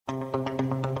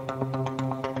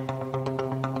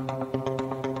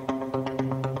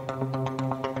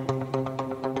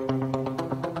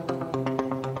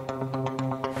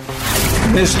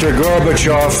Mr.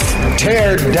 Gorbachev,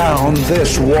 tear down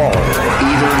this wall.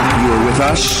 Either you are with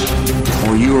us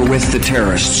or you are with the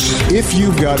terrorists. If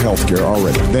you've got health care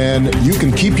already, then you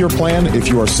can keep your plan if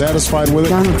you are satisfied with it.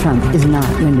 Donald Trump is not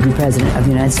going to be president of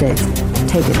the United States.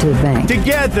 Take it to the bank.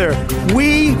 Together,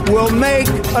 we will make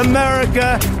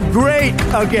America great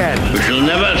again. We shall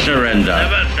never surrender.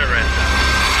 Never surrender.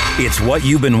 It's what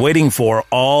you've been waiting for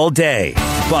all day.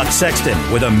 Buck Sexton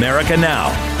with America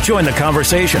Now. Join the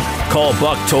conversation. Call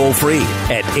Buck toll-free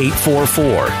at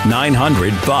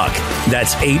 844-900-BUCK.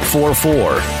 That's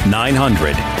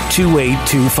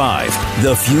 844-900-2825.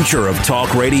 The future of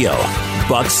talk radio.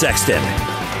 Buck Sexton.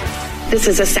 This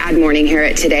is a sad morning here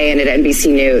at Today and at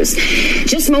NBC News.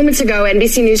 Just moments ago,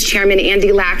 NBC News Chairman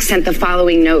Andy Lack sent the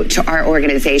following note to our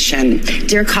organization.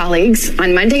 Dear colleagues,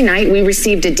 on Monday night, we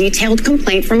received a detailed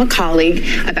complaint from a colleague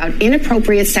about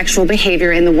inappropriate sexual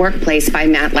behavior in the workplace by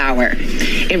Matt Lauer.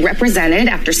 It represented,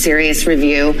 after serious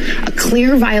review, a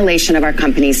clear violation of our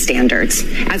company's standards.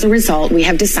 As a result, we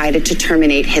have decided to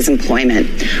terminate his employment.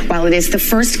 While it is the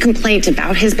first complaint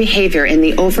about his behavior in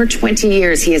the over 20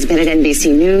 years he has been at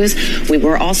NBC News, we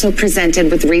were also presented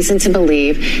with reason to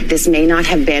believe this may not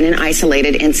have been an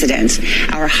isolated incident.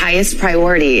 Our highest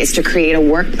priority is to create a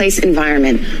workplace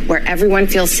environment where everyone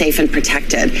feels safe and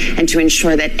protected, and to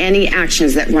ensure that any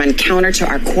actions that run counter to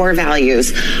our core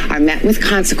values are met with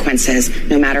consequences,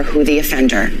 no matter who the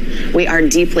offender. We are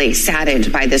deeply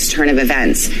saddened by this turn of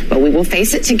events, but we will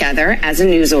face it together as a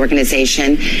news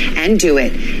organization and do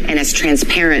it in as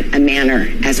transparent a manner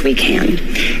as we can.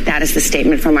 That is the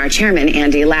statement from our chairman,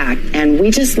 Andy Lack. And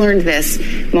we just learned this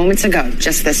moments ago,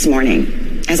 just this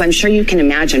morning. As I'm sure you can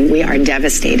imagine, we are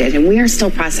devastated and we are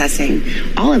still processing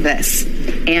all of this.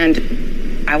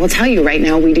 And I will tell you right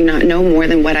now, we do not know more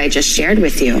than what I just shared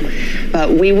with you.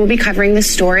 But we will be covering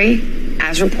this story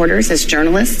as reporters, as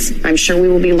journalists. I'm sure we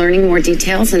will be learning more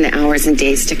details in the hours and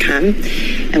days to come.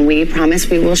 And we promise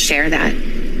we will share that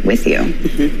with you.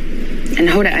 And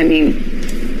Hoda, I mean,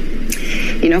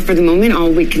 you know, for the moment, all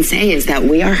we can say is that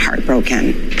we are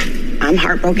heartbroken. I'm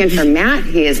heartbroken for Matt.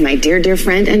 He is my dear, dear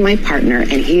friend and my partner,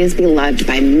 and he is beloved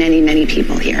by many, many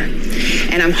people here.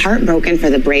 And I'm heartbroken for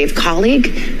the brave colleague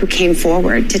who came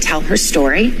forward to tell her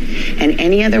story, and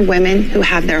any other women who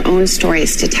have their own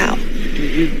stories to tell.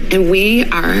 And we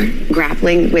are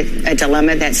grappling with a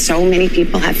dilemma that so many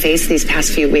people have faced these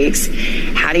past few weeks.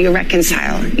 How do you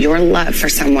reconcile your love for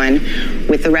someone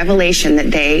with the revelation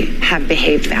that they have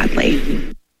behaved badly?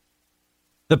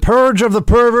 The purge of the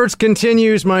perverts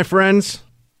continues, my friends.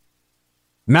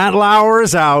 Matt Lauer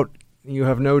is out. You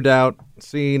have no doubt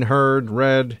seen, heard,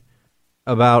 read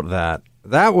about that.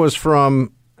 That was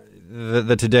from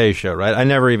the Today Show, right? I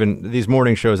never even, these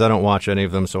morning shows, I don't watch any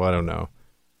of them, so I don't know.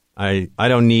 I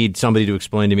don't need somebody to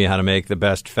explain to me how to make the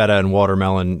best feta and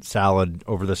watermelon salad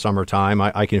over the summertime.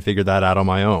 I can figure that out on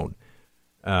my own.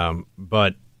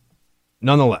 But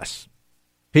nonetheless,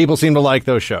 people seem to like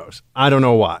those shows. I don't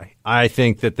know why. I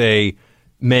think that they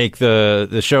make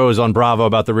the shows on Bravo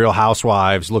about the Real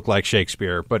Housewives look like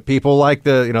Shakespeare. But people like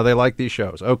they like these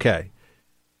shows. Okay,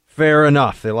 fair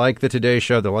enough. They like the Today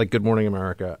Show. They like Good Morning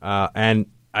America. And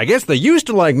I guess they used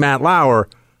to like Matt Lauer,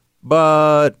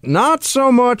 but not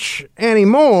so much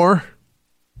anymore.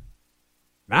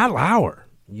 Matt Lauer,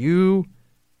 you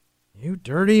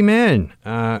dirty man.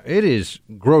 It is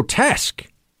grotesque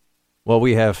what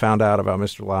we have found out about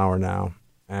Mr. Lauer now.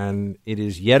 And it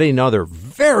is yet another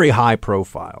very high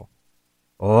profile,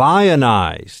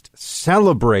 lionized,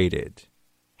 celebrated,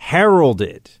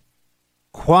 heralded,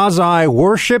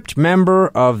 quasi-worshipped member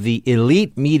of the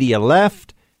elite media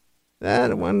left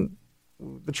that when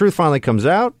the truth finally comes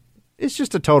out, it's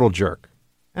just a total jerk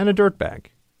and a dirtbag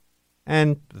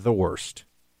and the worst.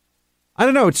 I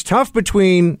don't know. It's tough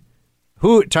between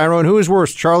Tyrone, who is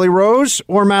worse, Charlie Rose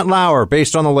or Matt Lauer,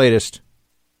 based on the latest?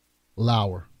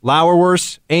 Lauer. Lauer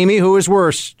worse. Amy, who is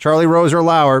worse, Charlie Rose or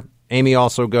Lauer? Amy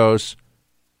also goes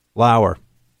Lauer.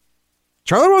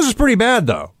 Charlie Rose is pretty bad,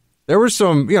 though. There was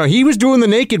some, he was doing the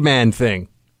naked man thing,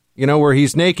 where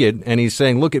he's naked and he's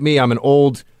saying, look at me, I'm an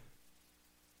old,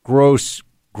 gross,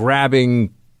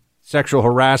 grabbing sexual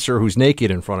harasser who's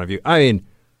naked in front of you. I mean,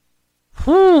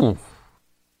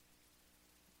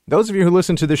 Those of you who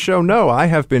listen to the show know I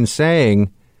have been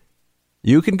saying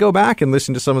you can go back and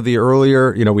listen to some of the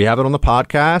earlier, we have it on the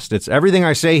podcast. It's everything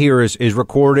I say here is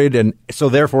recorded, and so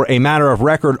therefore a matter of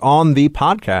record on the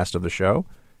podcast of the show,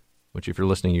 which if you're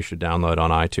listening, you should download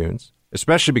on iTunes,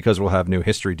 especially because we'll have new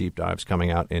history deep dives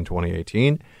coming out in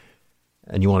 2018,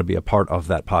 and you want to be a part of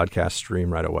that podcast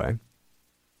stream right away.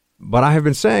 But I have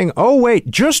been saying, oh,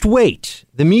 wait, just wait.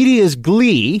 The media's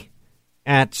glee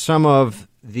at some of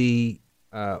the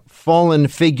fallen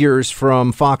figures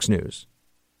from Fox News.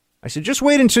 I said, just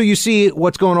wait until you see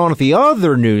what's going on at the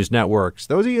other news networks.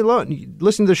 Those of you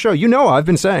listen to the show, you know I've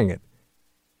been saying it.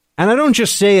 And I don't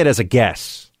just say it as a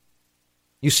guess.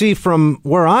 You see, from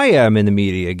where I am in the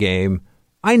media game,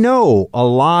 I know a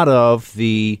lot of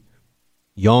the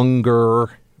younger,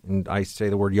 and I say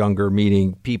the word younger,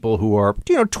 meaning people who are,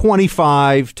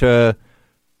 25 to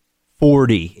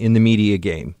 40 in the media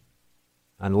game.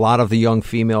 And a lot of the young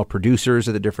female producers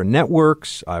of the different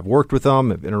networks, I've worked with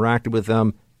them, I've interacted with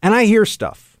them, and I hear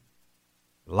stuff.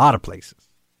 A lot of places.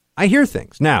 I hear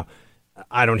things. Now,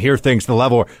 I don't hear things to the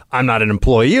level where I'm not an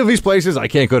employee of these places. I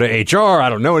can't go to HR. I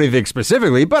don't know anything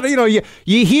specifically. But, you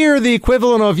hear the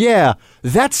equivalent of, yeah,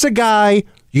 that's a guy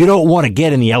you don't want to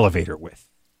get in the elevator with.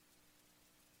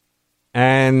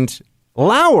 And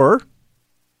Lauer,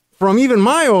 from even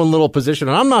my own little position,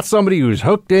 and I'm not somebody who's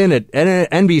hooked in at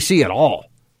NBC at all.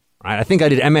 Right? I think I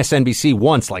did MSNBC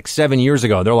once, like 7 years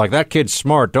ago. They're like, that kid's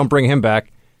smart. Don't bring him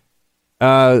back.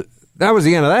 That was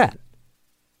the end of that.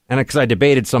 And because I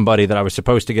debated somebody that I was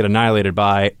supposed to get annihilated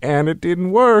by, and it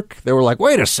didn't work. They were like,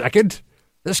 wait a second.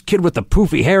 This kid with the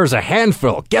poofy hair is a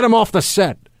handful. Get him off the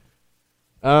set.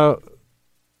 So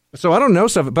I don't know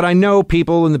stuff, but I know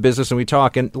people in the business, and we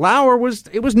talk. And Lauer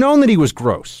it was known that he was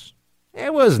gross.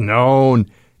 It was known.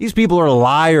 These people are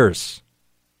liars.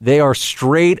 They are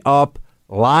straight up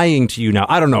lying to you now.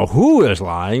 I don't know who is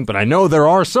lying, but I know there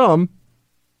are some.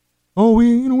 Oh,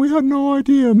 we had no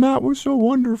idea. Matt was so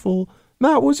wonderful.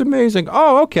 Matt was amazing.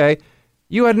 Oh, okay.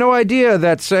 You had no idea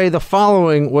that, say, the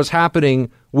following was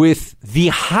happening with the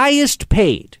highest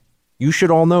paid. You should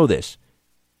all know this.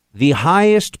 The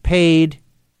highest paid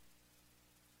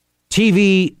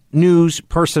TV news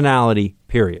personality,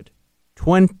 period.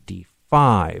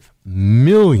 $25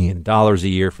 million a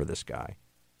year for this guy.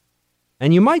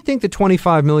 And you might think that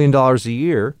 $25 million a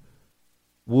year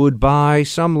would buy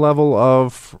some level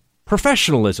of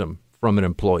professionalism from an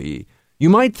employee. You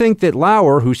might think that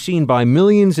Lauer, who's seen by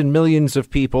millions and millions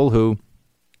of people who,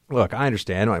 look, I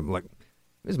understand. I'm like,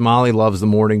 Ms. Molly loves the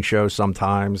morning show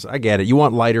sometimes. I get it. You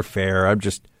want lighter fare. I'm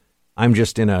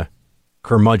just in a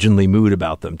curmudgeonly mood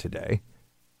about them today.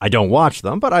 I don't watch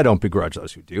them, but I don't begrudge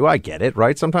those who do. I get it,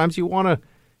 right? Sometimes you want to,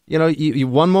 you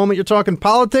one moment you're talking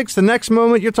politics, the next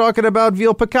moment you're talking about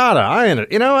veal piccata.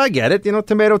 I get it.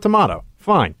 Tomato.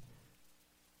 Fine.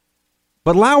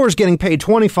 But Lauer's getting paid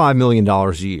 $25 million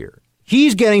a year.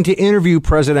 He's getting to interview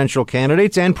presidential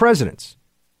candidates and presidents.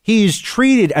 He's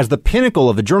treated as the pinnacle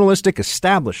of the journalistic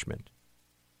establishment.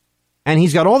 And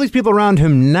he's got all these people around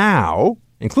him now,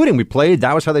 including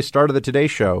that was how they started the Today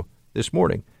Show this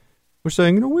morning. We're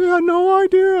saying, we had no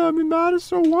idea. Matt is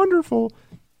so wonderful.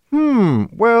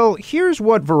 Well, here's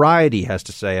what Variety has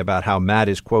to say about how Matt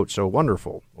is, quote, so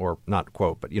wonderful. Or not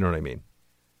quote, but you know what I mean.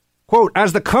 Quote,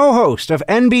 as the co-host of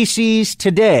NBC's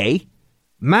Today,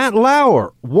 Matt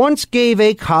Lauer once gave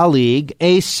a colleague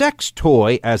a sex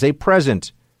toy as a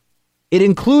present. It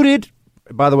included,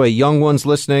 by the way, young ones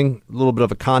listening, a little bit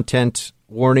of a content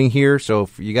warning here. So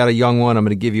if you got a young one, I'm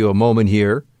going to give you a moment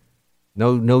here.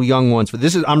 No young ones. But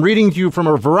I'm reading to you from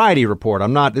a Variety report.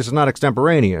 This is not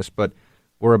extemporaneous, but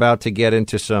we're about to get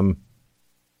into some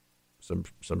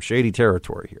shady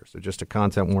territory here. So just a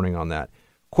content warning on that.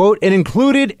 Quote, it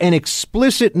included an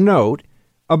explicit note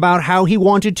about how he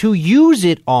wanted to use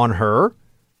it on her,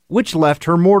 which left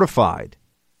her mortified.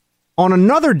 On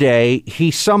another day, he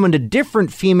summoned a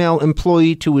different female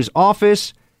employee to his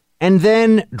office and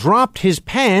then dropped his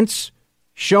pants,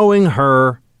 showing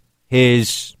her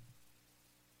his...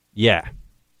 Yeah,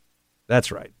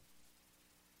 that's right.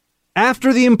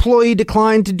 After the employee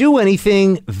declined to do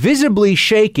anything, visibly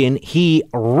shaken, he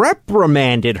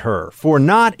reprimanded her for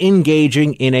not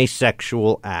engaging in a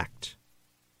sexual act.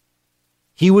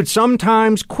 He would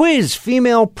sometimes quiz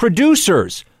female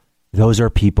producers. Those are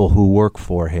people who work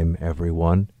for him,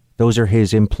 everyone. Those are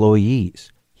his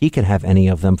employees. He can have any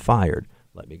of them fired.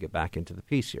 Let me get back into the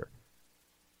piece here.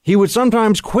 He would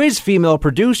sometimes quiz female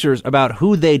producers about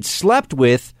who they'd slept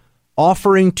with,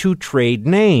 offering to trade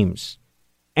names.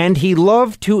 And he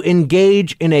loved to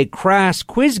engage in a crass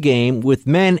quiz game with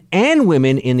men and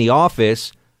women in the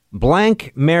office,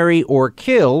 blank, marry, or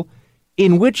kill,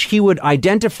 in which he would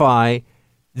identify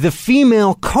the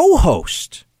female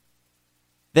co-host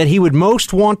that he would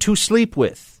most want to sleep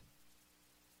with.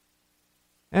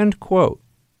 End quote.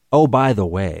 Oh, by the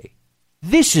way,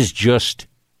 this is just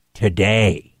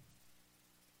today.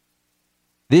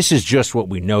 This is just what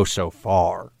we know so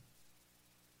far.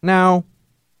 Now,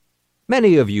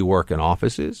 many of you work in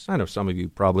offices. I know some of you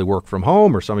probably work from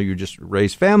home, or some of you just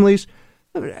raise families.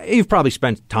 You've probably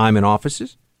spent time in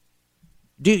offices.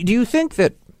 Do you think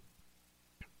that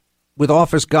with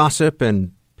office gossip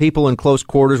and people in close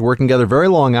quarters working together very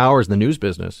long hours in the news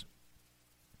business.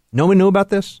 No one knew about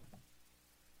this?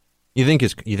 You think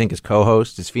his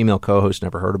co-host, his female co-host,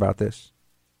 never heard about this?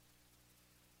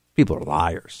 People are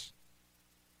liars.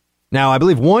 Now, I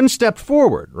believe one stepped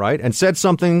forward, right, and said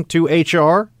something to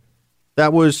HR.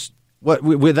 That was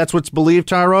that's what's believed,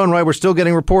 Tyrone, right? We're still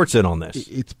getting reports in on this.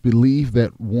 It's believed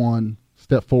that one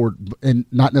stepped forward and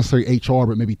not necessarily HR,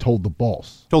 but maybe told the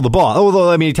boss. Told the boss.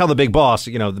 Although, I mean, you tell the big boss,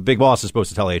 the big boss is supposed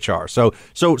to tell HR. So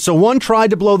one tried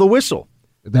to blow the whistle.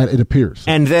 That it appears.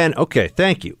 And then, okay,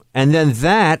 thank you. And then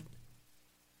that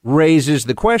raises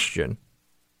the question,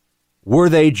 were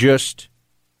they just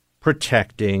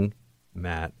protecting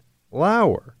Matt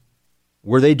Lauer?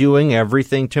 Were they doing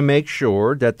everything to make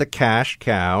sure that the cash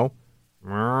cow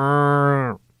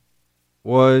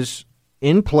was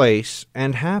in place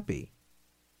and happy?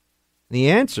 The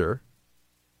answer,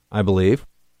 I believe,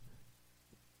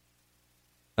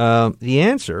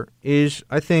 is,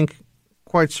 I think,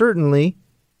 quite certainly,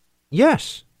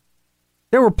 yes.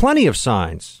 There were plenty of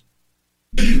signs.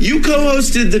 You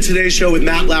co-hosted the Today Show with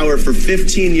Matt Lauer for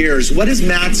 15 years. What is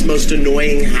Matt's most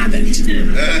annoying habit?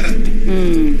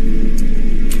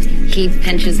 He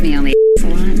pinches me on the ass a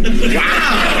lot.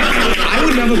 Wow! I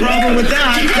wouldn't have a problem with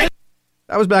that.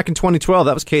 That was back in 2012.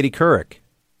 That was Katie Couric.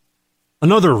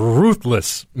 Another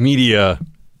ruthless media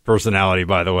personality,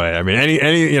 by the way. I mean,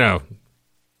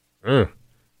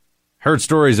 heard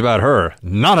stories about her.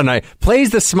 Not a nice,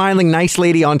 plays the smiling nice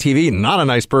lady on TV. Not a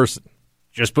nice person.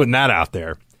 Just putting that out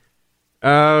there.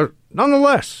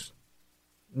 Nonetheless,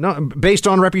 based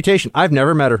on reputation, I've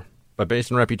never met her, but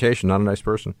based on reputation, not a nice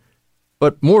person.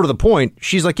 But more to the point,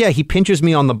 she's like, yeah, he pinches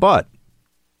me on the butt.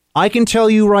 I can tell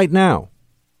you right now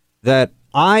that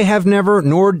I have never,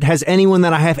 nor has anyone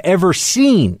that I have ever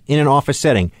seen in an office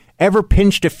setting, ever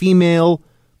pinched a female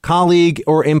colleague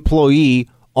or employee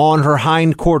on her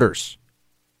hindquarters.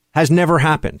 Has never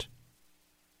happened.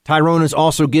 Tyrone is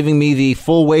also giving me the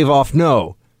full wave off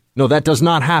no. No, that does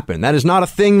not happen. That is not a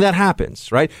thing that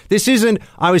happens, right? This isn't,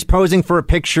 I was posing for a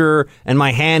picture and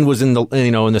my hand was in the,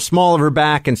 in the small of her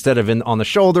back instead of on the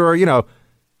shoulder, or,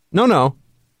 No.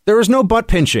 There is no butt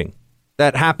pinching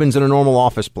that happens in a normal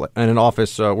office,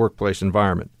 workplace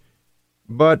environment.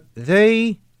 But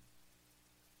they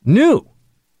knew,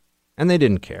 and they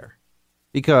didn't care,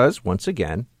 because, once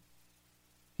again,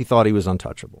 he thought he was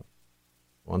untouchable.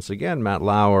 Once again, Matt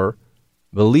Lauer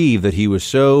believed that he was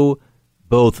so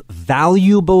both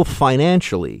valuable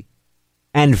financially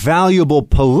and valuable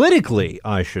politically,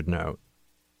 I should note,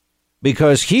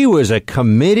 because he was a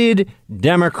committed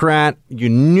Democrat. You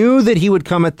knew that he would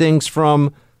come at things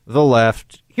from the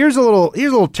left. Here's a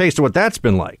little taste of what that's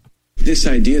been like. This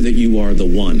idea that you are the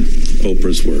one,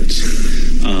 Oprah's words.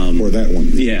 Or that one.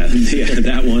 Yeah,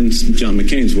 that one's John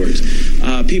McCain's words.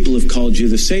 People have called you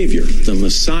the savior, the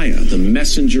messiah, the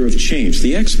messenger of change.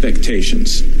 The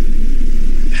expectations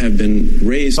have been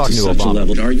raised to such a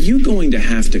level. Are you going to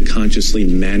have to consciously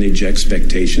manage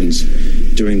expectations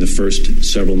during the first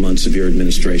several months of your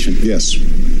administration? Yes,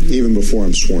 even before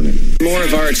I'm sworn in. More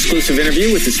of our exclusive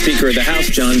interview with the Speaker of the House,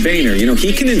 John Boehner.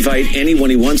 He can invite anyone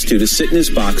he wants to sit in his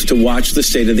box to watch the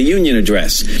State of the Union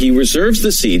address. He reserves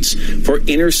the seats for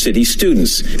inner city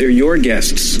students. They're your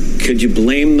guests. Could you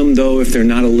blame them, though, if they're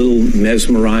not a little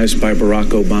mesmerized by Barack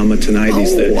Obama tonight?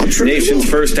 He's the nation's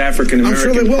first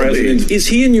African-American president. Is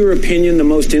he, in your opinion, the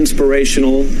most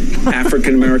inspirational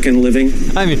African-American living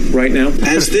right now?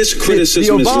 As this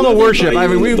criticism the Obama worship,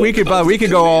 we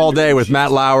could go all day with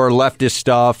Matt Lauer, leftist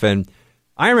stuff, and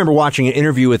I remember watching an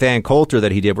interview with Ann Coulter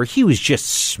that he did where he was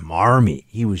just smarmy.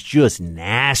 He was just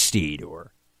nasty to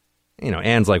her.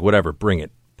 Ann's like, whatever, bring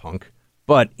it, punk.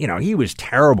 But, he was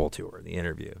terrible to her in the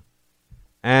interview.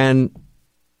 And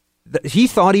he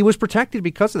thought he was protected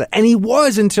because of that. And he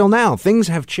was until now. Things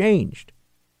have changed.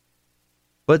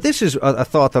 But this is a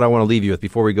thought that I want to leave you with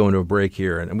before we go into a break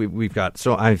here. And we've got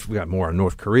more on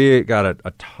North Korea. Got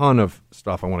a ton of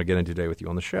stuff I want to get into today with you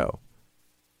on the show.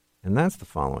 And that's the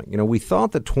following. We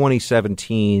thought that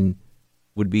 2017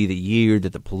 would be the year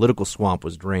that the political swamp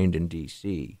was drained in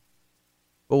D.C.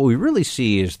 But what we really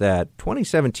see is that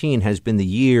 2017 has been the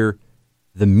year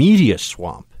the media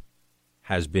swamp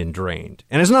has been drained.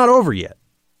 And it's not over yet.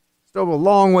 Still a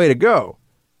long way to go.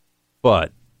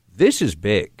 But this is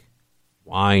big.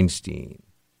 Weinstein,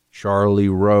 Charlie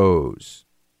Rose,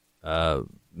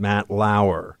 Matt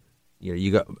Lauer,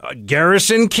 you got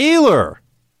Garrison Keillor.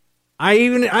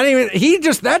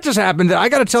 That just happened. I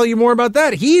got to tell you more about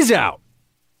that. He's out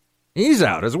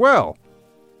as well.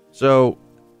 So,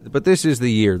 but this is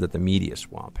the year that the media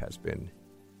swamp has been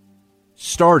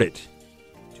started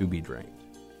to be drained.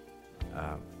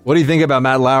 What do you think about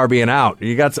Matt Lauer being out?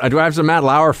 Do I have some Matt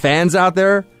Lauer fans out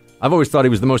there? I've always thought he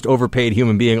was the most overpaid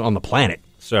human being on the planet.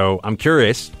 So I'm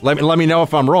curious. Let me know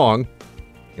if I'm wrong.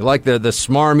 You like the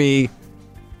smarmy,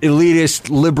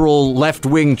 elitist, liberal,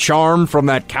 left-wing charm from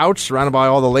that couch surrounded by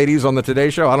all the ladies on the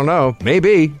Today Show? I don't know.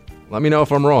 Maybe. Let me know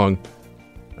if I'm wrong.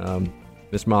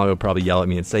 Miss Molly will probably yell at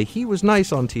me and say he was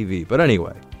nice on TV. But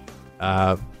anyway,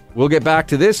 we'll get back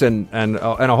to this and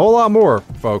a whole lot more,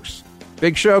 folks.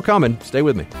 Big show coming. Stay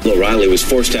with me. Bill O'Reilly was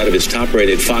forced out of his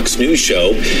top-rated Fox News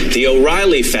show, The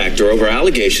O'Reilly Factor, over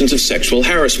allegations of sexual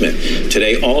harassment.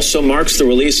 Today also marks the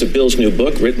release of Bill's new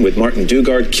book, written with Martin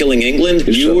Dugard, Killing England.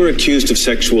 You were accused of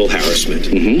sexual harassment.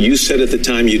 Mm-hmm. You said at the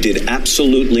time you did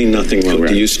absolutely nothing wrong.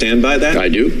 Correct. Do you stand by that? I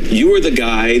do. You were the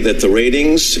guy that the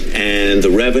ratings and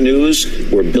the revenues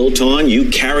were built on.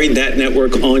 You carried that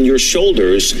network on your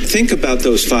shoulders. Think about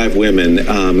those 5 women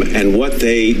and what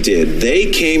they did.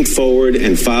 They came forward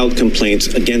and filed complaints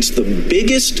against the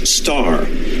biggest star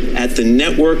at the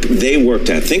network they worked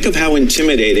at. Think of how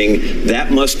intimidating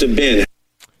that must have been.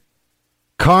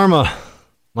 Karma,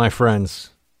 my friends.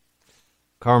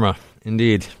 Karma,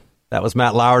 indeed. That was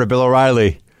Matt Lauer to Bill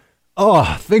O'Reilly.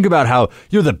 Oh, think about how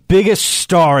you're the biggest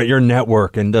star at your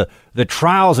network and the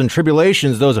trials and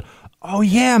tribulations. Oh,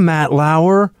 yeah, Matt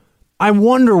Lauer. I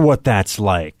wonder what that's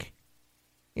like.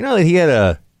 You know,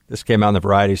 this came out in the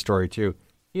Variety story, too.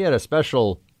 He had a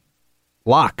special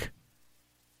lock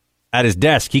at his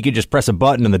desk. He could just press a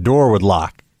button and the door would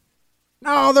lock.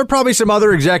 No, there are probably some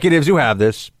other executives who have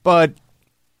this, but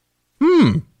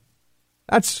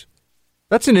that's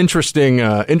an interesting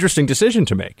decision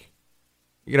to make.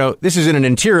 You know, this is in an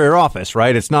interior office,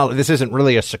 right? This isn't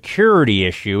really a security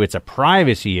issue. It's a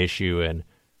privacy issue. And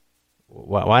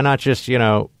why not just,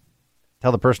 tell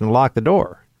the person to lock the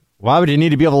door? Why would you need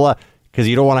to be able to lock? Because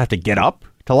you don't want to have to get up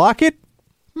to lock it?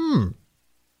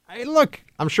 Hey, look,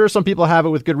 I'm sure some people have it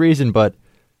with good reason, but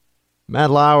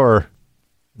Matt Lauer,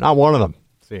 not one of them,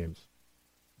 seems.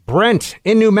 Brent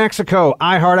in New Mexico,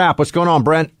 iHeart app. What's going on,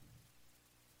 Brent?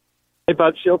 Hey,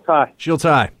 bud, Shield Tie. Shield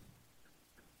Tie.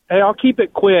 Hey, I'll keep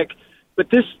it quick, but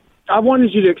I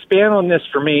wanted you to expand on this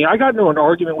for me. I got into an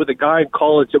argument with a guy in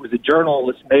college that was a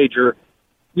journalist major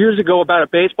years ago about a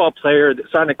baseball player that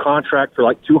signed a contract for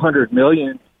like $200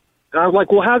 million. And I was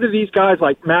like, well, how do these guys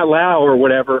like Matt Lauer or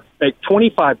whatever make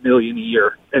 $25 million a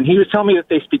year? And he was telling me that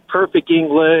they speak perfect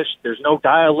English, there's no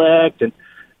dialect, and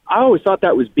I always thought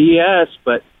that was BS,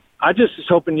 but I just was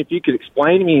hoping if you could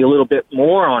explain to me a little bit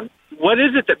more on what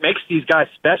is it that makes these guys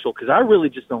special, because I really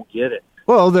just don't get it.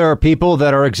 Well, there are people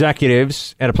that are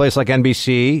executives at a place like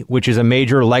NBC, which is a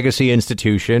major legacy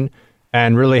institution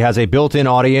and really has a built-in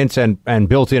audience and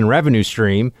built-in revenue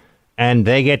stream. And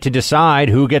they get to decide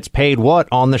who gets paid what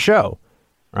on the show,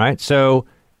 right? So,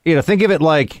 think of it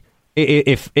like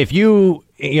if you,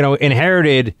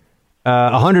 inherited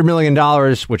 $100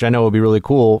 million, which I know would be really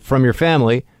cool, from your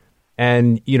family,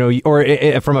 and,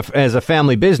 as a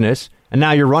family business, and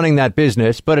now you're running that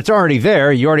business, but it's already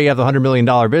there. You already have the $100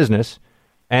 million business,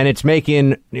 and it's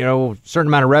making, a certain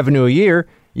amount of revenue a year.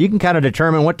 You can kind of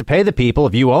determine what to pay the people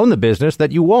if you own the business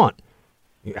that you want.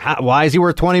 Why is he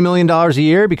worth $20 million a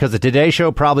year? Because the Today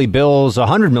Show probably bills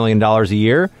 $100 million a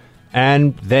year,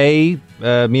 and they,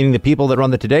 meaning the people that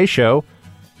run the Today Show,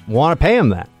 want to pay him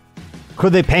that.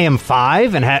 Could they pay him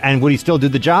 $5 and would he still do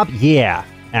the job? Yeah,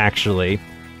 actually.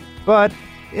 But,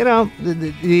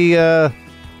 the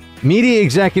media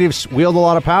executives wield a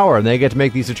lot of power, and they get to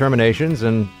make these determinations,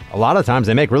 and a lot of times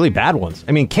they make really bad ones.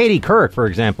 I mean, Katie Couric, for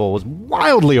example, was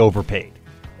wildly overpaid.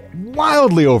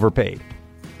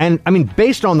 And,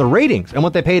 based on the ratings and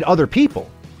what they paid other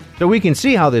people. So we can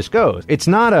see how this goes. It's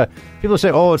not people say,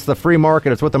 oh, it's the free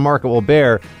market. It's what the market will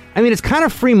bear. It's kind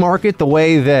of free market the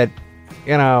way that,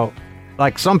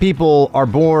 like some people are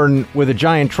born with a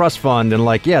giant trust fund and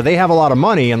they have a lot of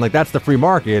money and that's the free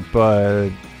market. But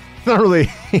it's not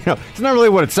really, it's not really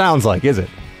what it sounds like, is it?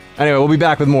 Anyway, we'll be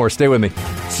back with more. Stay with me.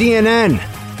 CNN.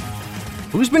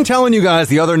 Who's been telling you guys,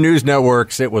 the other news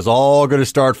networks, it was all going to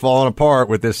start falling apart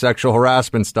with this sexual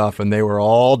harassment stuff, and they were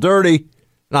all dirty?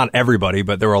 Not everybody,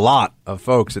 but there were a lot of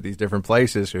folks at these different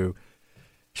places who,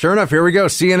 sure enough, here we go.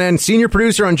 CNN senior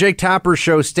producer on Jake Tapper's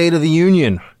show, State of the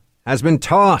Union, has been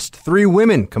tossed. 3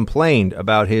 women complained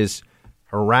about his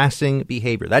harassing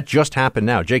behavior. That just happened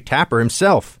now. Jake Tapper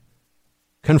himself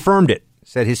confirmed it,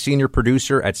 said his senior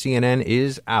producer at CNN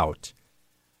is out.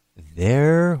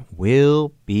 There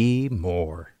will be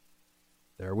more.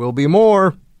 There will be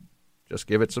more. Just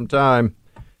give it some time.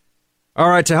 All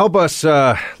right, to help us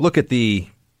look at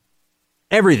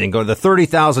everything, go to the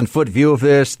 30,000-foot view of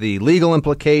this, the legal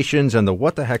implications, and the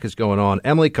what the heck is going on,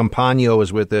 Emily Campagno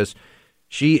is with us.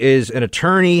 She is an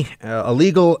attorney, a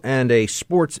legal and a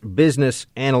sports business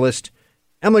analyst.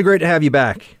 Emily, great to have you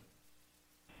back.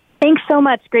 Thanks so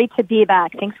much. Great to be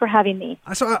back. Thanks for having me.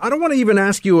 So I don't want to even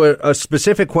ask you a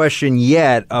specific question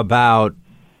yet about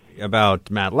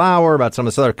Matt Lauer, about some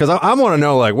of this other, because I want to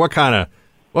know, like, what kind of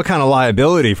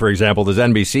liability, for example, does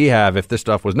NBC have if this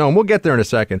stuff was known? We'll get there in a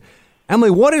second.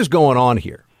 Emily, what is going on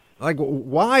here? Like,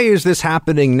 why is this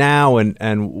happening now?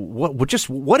 And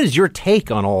what is your take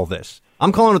on all this?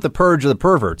 I'm calling it the purge of the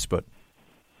perverts, but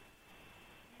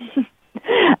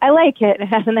I like it. It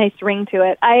has a nice ring to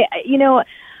it. I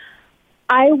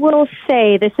will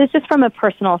say, this is just from a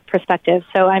personal perspective,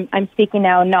 so I'm speaking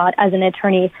now not as an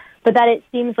attorney, but that it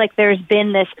seems like there's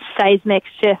been this seismic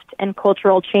shift and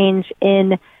cultural change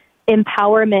in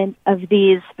empowerment of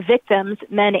these victims,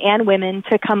 men and women,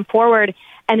 to come forward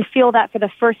and feel that for the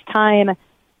first time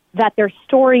that their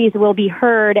stories will be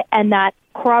heard and that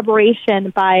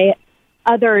corroboration by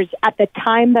others at the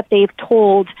time that they've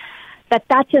told,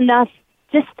 that's enough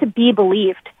just to be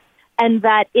believed. And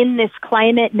that in this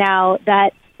climate now,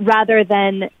 that rather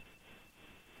than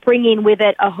bringing with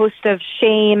it a host of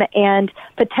shame and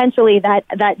potentially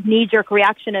that knee-jerk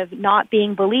reaction of not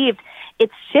being believed,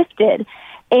 it's shifted.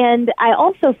 And I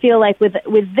also feel like with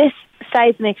this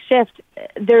seismic shift,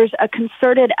 there's a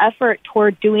concerted effort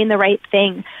toward doing the right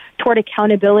thing, toward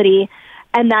accountability,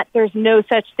 and that there's no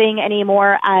such thing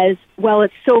anymore as, well,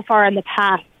 it's so far in the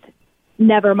past,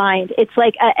 never mind. It's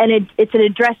like it's an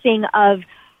addressing of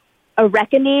a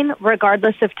reckoning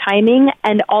regardless of timing,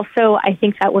 and also I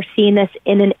think that we're seeing this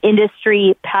in an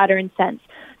industry pattern sense.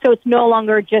 So it's no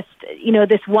longer just,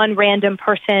 this one random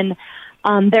person,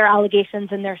 their allegations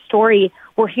and their story.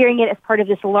 We're hearing it as part of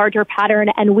this larger pattern,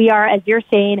 and we are, as you're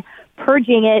saying,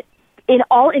 purging it in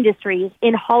all industries,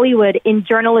 in Hollywood, in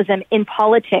journalism, in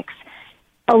politics,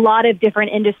 a lot of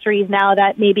different industries now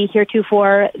that maybe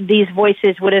heretofore these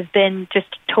voices would have been just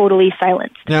totally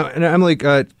silenced. Now Emily,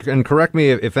 and correct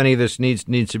me if any of this needs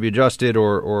to be adjusted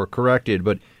or corrected,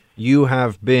 but you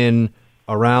have been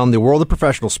around the world of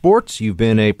professional sports. You've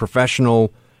been a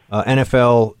professional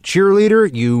NFL cheerleader.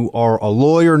 You are a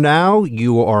lawyer now.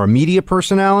 You are a media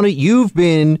personality. You've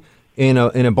been in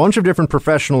a bunch of different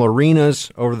professional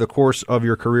arenas over the course of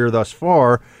your career thus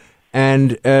far.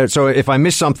 And so if I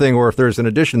missed something or if there's an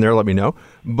addition there, let me know.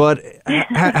 But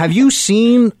have you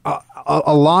seen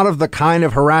a lot of the kind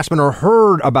of harassment or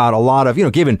heard about a lot of,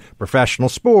 given professional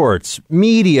sports,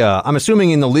 media? I'm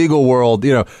assuming in the legal world,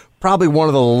 probably one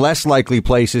of the less likely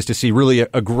places to see really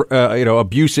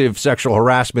abusive sexual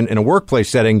harassment in a workplace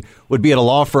setting would be at a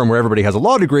law firm where everybody has a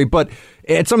law degree. But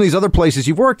at some of these other places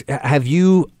you've worked, have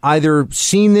you either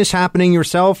seen this happening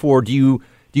yourself, or do you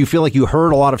feel like you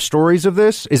heard a lot of stories of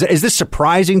this? Is this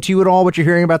surprising to you at all, what you're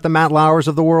hearing about the Matt Lauers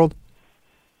of the world?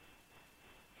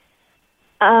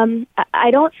 I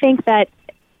don't think that.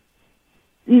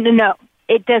 No,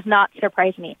 it does not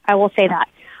surprise me. I will say that.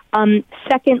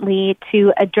 Secondly,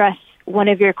 to address one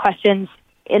of your questions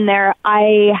in there,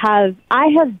 I have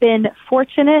been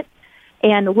fortunate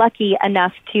and lucky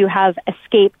enough to have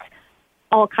escaped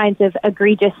all kinds of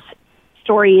egregious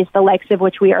stories, the likes of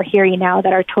which we are hearing now,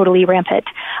 that are totally rampant.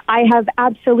 I have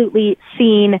absolutely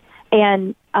seen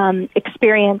and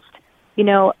experienced,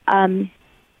 you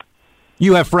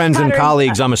have friends and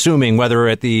colleagues, I'm assuming, whether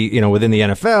at the, within the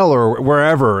NFL or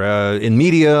wherever, in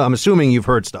media, I'm assuming you've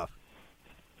heard stuff.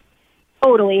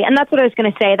 Totally. And that's what I was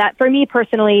going to say, that for me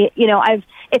personally,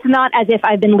 it's not as if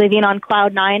I've been living on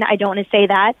cloud nine. I don't want to say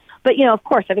that. But, of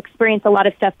course, I've experienced a lot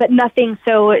of stuff, but nothing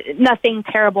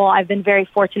terrible. I've been very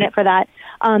fortunate for that.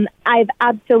 I've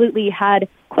absolutely had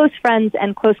close friends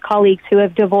and close colleagues who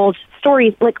have divulged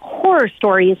stories, like horror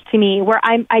stories to me, where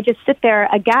I just sit there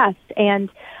aghast,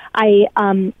 and I,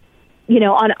 on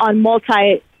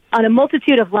a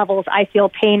multitude of levels, I feel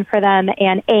pain for them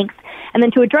and angst. And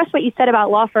then to address what you said about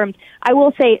law firms, I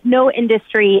will say no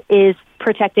industry is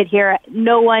protected here.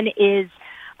 No one is,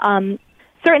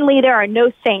 certainly there are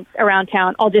no saints around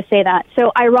town. I'll just say that.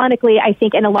 So ironically, I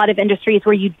think in a lot of industries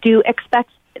where you do expect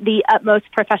the utmost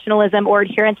professionalism or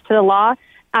adherence to the law,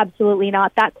 absolutely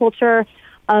not. That culture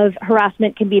of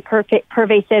harassment can be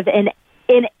pervasive in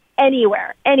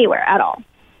anywhere at all.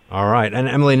 All right. And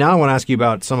Emily, now I want to ask you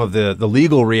about some of the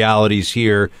legal realities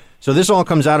here. So this all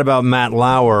comes out about Matt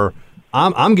Lauer.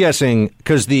 I'm guessing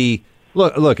because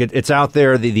it's out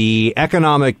there. The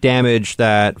economic damage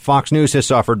that Fox News has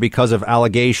suffered because of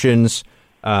allegations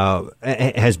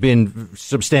has been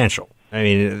substantial. I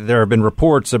mean, there have been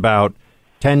reports about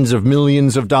tens of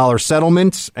millions of dollar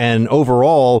settlements, and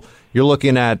overall, you're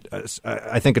looking at,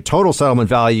 I think, a total settlement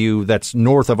value that's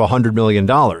north of $100 million.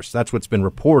 That's what's been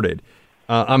reported.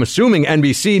 I'm assuming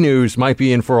NBC News might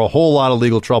be in for a whole lot of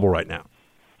legal trouble right now.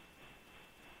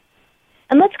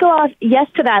 And let's go off, yes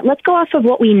to that. Let's go off of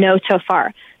what we know so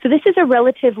far. So this is a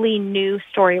relatively new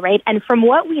story, right? And from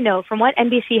what we know, from what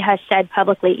NBC has said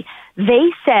publicly, they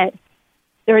said,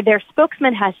 or their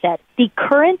spokesman has said, the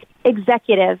current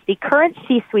executive, the current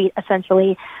C-suite,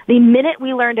 essentially, the minute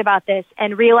we learned about this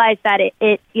and realized that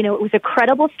it was a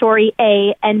credible story,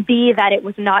 A, and B, that it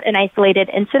was not an isolated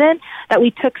incident, that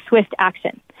we took swift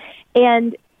action.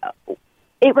 And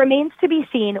it remains to be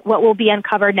seen what will be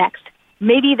uncovered next.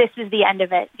 Maybe this is the end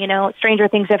of it. Stranger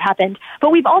things have happened.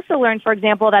 But we've also learned, for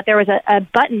example, that there was a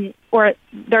button, or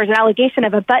there's an allegation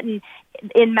of a button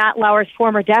in Matt Lauer's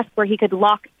former desk where he could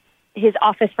lock his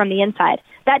office from the inside.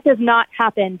 That does not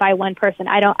happen by one person.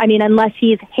 Unless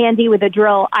he's handy with a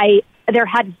drill, there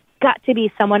had got to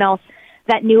be someone else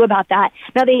that knew about that.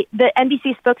 Now, the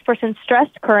NBC spokesperson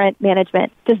stressed current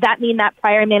management. Does that mean that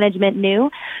prior management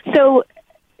knew? So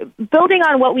building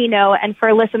on what we know, and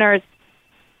for listeners,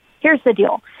 here's the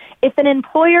deal. If an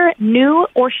employer knew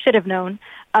or should have known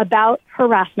about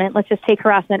harassment, let's just take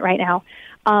harassment right now,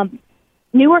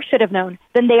 knew or should have known,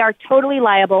 then they are totally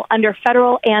liable under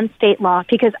federal and state law,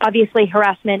 because obviously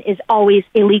harassment is always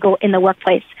illegal in the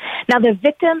workplace. Now, the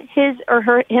victim, him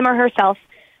or herself,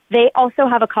 they also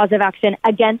have a cause of action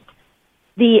against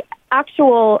the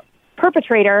actual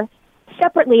perpetrator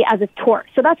separately as a tort.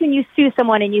 So that's when you sue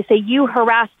someone and you say, you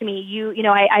harassed me,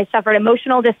 I suffered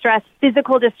emotional distress,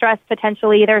 physical distress,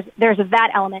 potentially. There's that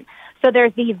element. So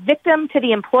there's the victim to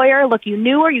the employer, look, you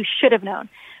knew or you should have known.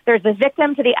 There's the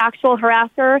victim to the actual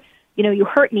harasser, you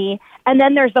hurt me. And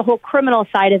then there's the whole criminal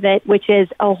side of it, which is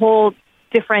a whole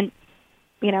different,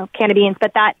 can of beans.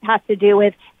 But that has to do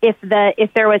with if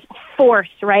there was force,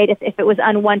 right? If it was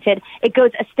unwanted, it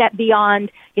goes a step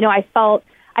beyond, I felt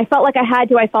like I had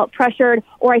to, I felt pressured,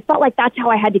 or I felt like that's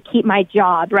how I had to keep my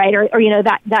job, right? Or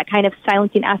that kind of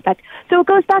silencing aspect. So it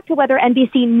goes back to whether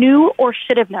NBC knew or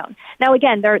should have known. Now,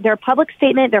 again, their public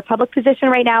statement, their public position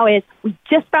right now is, we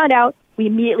just found out, we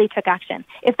immediately took action.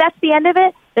 If that's the end of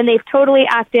it, then they've totally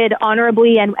acted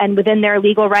honorably and within their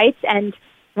legal rights. And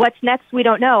what's next, we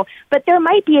don't know. But there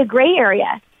might be a gray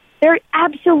area. There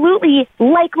absolutely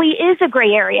likely is a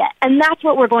gray area. And that's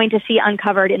what we're going to see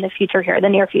uncovered in the future here, the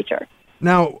near future.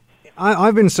 Now,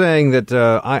 I've been saying that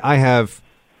I have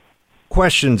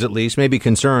questions, at least, maybe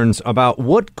concerns, about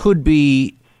what could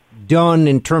be done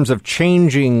in terms of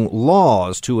changing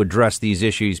laws to address these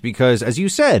issues. Because, as you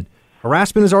said,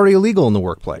 harassment is already illegal in the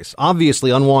workplace.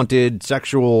 Obviously, unwanted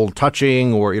sexual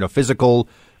touching or physical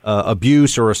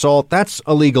abuse or assault, that's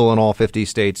illegal in all 50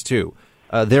 states, too.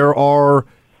 There are,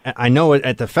 I know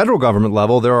at the federal government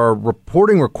level, there are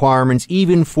reporting requirements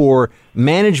even for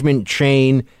management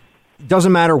chain.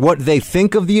 Doesn't matter what they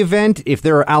think of the event. If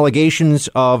there are allegations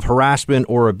of harassment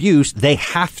or abuse, they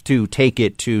have to take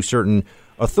it to certain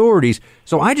authorities.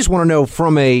 So I just want to know,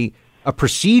 from a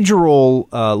procedural,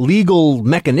 legal,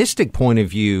 mechanistic point of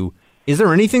view, is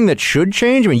there anything that should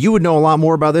change? I mean, you would know a lot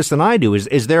more about this than I do.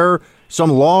 Is there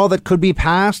some law that could be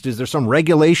passed? Is there some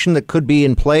regulation that could be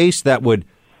in place that would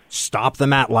stop the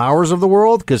Matt Lauers of the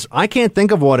world? Because I can't think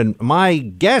of one, and my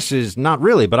guess is not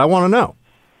really, but I want to know.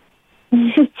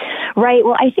 Right.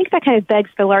 Well, I think that kind of begs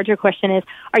the larger question is,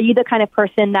 are you the kind of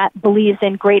person that believes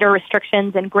in greater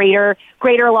restrictions and greater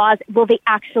laws? Will they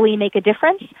actually make a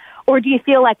difference? Or do you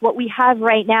feel like what we have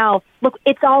right now, look,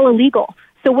 it's all illegal.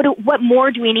 So what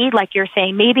more do we need, like you're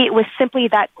saying? Maybe it was simply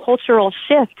that cultural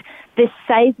shift, this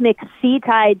seismic sea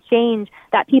tide change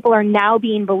that people are now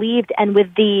being believed. And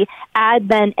with the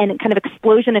advent and kind of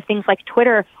explosion of things like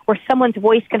Twitter, where someone's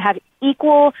voice can have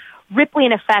equal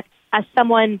rippling effect as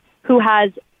someone who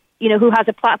has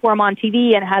a platform on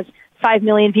TV and has 5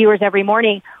 million viewers every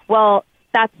morning. Well,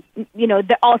 that's,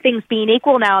 all things being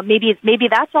equal now, maybe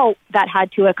that's all that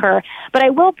had to occur. But I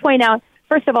will point out,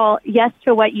 first of all, yes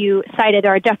to what you cited.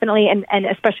 There are definitely, and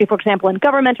especially, for example, in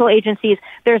governmental agencies,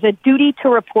 there's a duty to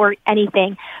report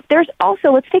anything. There's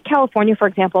also, let's take California, for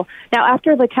example. Now,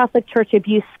 after the Catholic Church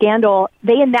abuse scandal,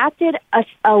 they enacted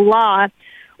a law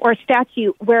or a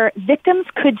statute where victims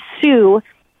could sue,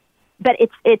 but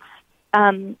it's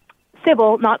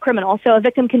civil, not criminal. So a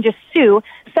victim can just sue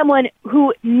someone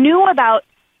who knew about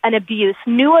an abuse,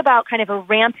 knew about kind of a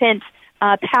rampant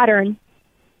pattern,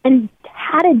 and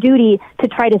had a duty to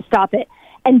try to stop it,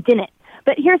 and didn't.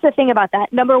 But here's the thing about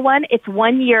that. Number one, it's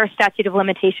 1 year statute of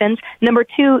limitations. Number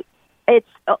two, it's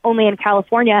only in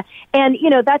California. And,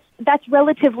 that's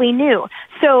relatively new.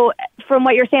 So from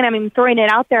what you're saying, I'm throwing it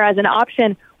out there as an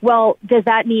option. Well, does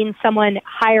that mean someone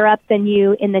higher up than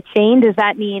you in the chain? Does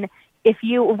that mean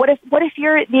what if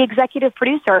you're the executive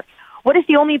producer? What if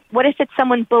it's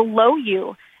someone below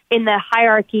you in the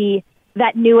hierarchy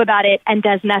that knew about it and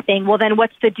does nothing? Well, then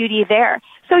what's the duty there?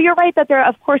 So you're right that there,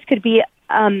 of course, could be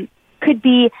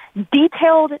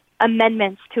detailed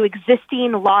amendments to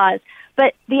existing laws.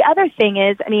 But the other thing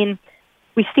is, I mean,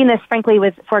 we've seen this, frankly,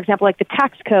 with, for example, like the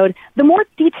tax code. The more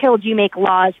detailed you make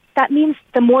laws, that means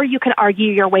the more you can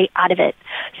argue your way out of it.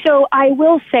 So I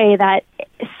will say that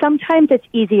sometimes it's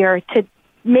easier to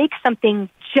make something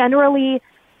generally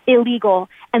illegal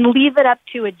and leave it up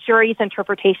to a jury's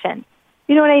interpretation.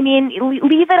 You know what I mean?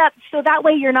 Leave it up so that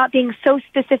way you're not being so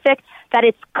specific that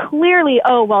it's clearly,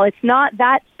 oh, well, it's not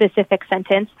that specific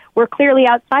sentence. We're clearly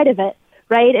outside of it,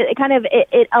 right?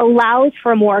 It allows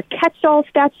for more. Catch-all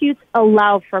statutes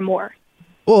allow for more.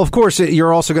 Well, of course,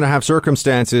 you're also going to have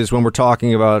circumstances when we're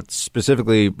talking about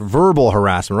specifically verbal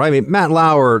harassment, right? I mean, Matt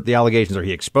Lauer, the allegations are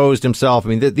he exposed himself. I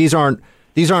mean, these aren't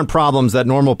problems that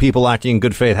normal people acting in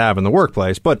good faith have in the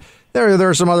workplace. But there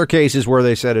are some other cases where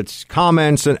they said it's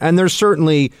comments, and there's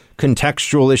certainly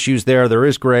contextual issues there. There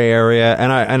is gray area,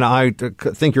 and I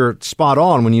think you're spot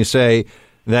on when you say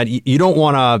that you don't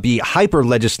want to be hyper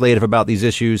legislative about these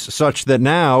issues, such that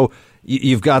now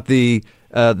you've got the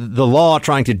law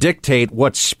trying to dictate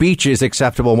what speech is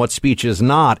acceptable and what speech is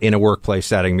not in a workplace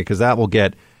setting, because that will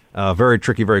get very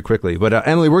tricky very quickly. But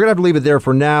Emily, we're going to have to leave it there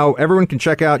for now. Everyone can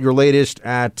check out your latest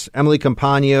at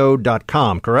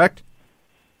emilycampagno.com, correct?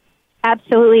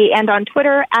 Absolutely. And on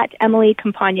Twitter at Emily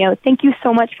Campagno. Thank you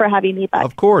so much for having me back.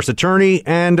 Of course. Attorney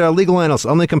and legal analyst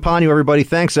Emily Campagno, everybody.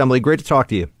 Thanks, Emily. Great to talk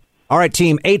to you. All right,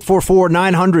 team,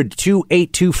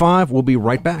 844-900-2825. We'll be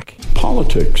right back.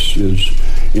 Politics is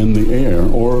in the air,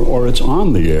 or it's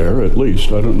on the air, at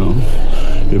least. I don't know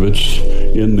if it's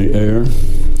in the air.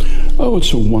 Oh,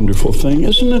 it's a wonderful thing,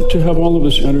 isn't it, to have all of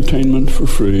this entertainment for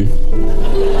free?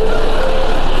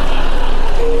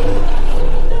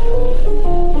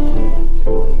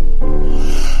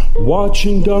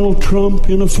 Watching Donald Trump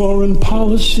in a foreign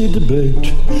policy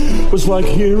debate was like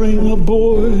hearing a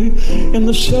boy in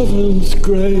the 7th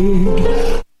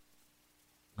grade.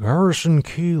 Garrison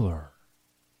Keillor.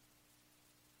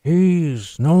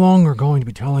 He's no longer going to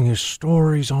be telling his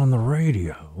stories on the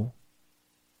radio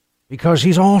because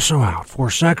he's also out for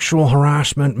sexual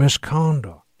harassment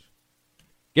misconduct.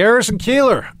 Garrison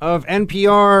Keillor of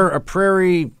NPR,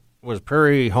 Prairie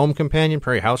Home Companion?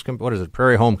 Prairie Home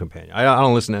Companion. I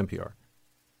don't listen to NPR.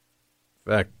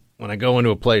 In fact, when I go into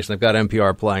a place and they've got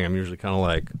NPR playing, I'm usually kind of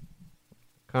like,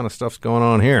 what kind of stuff's going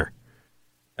on here?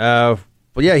 But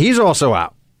yeah, he's also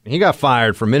out. He got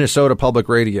fired from Minnesota Public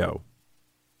Radio,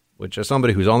 which, as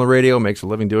somebody who's on the radio, makes a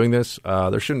living doing this,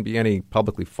 there shouldn't be any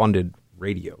publicly funded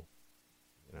radio.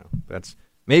 You know, that's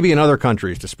maybe in other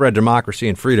countries to spread democracy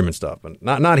and freedom and stuff, but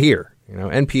not here. You know,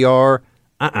 NPR,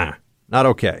 not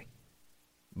okay.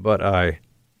 But I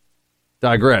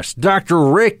digress.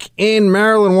 Dr. Rick in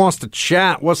Maryland wants to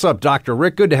chat. What's up, Dr.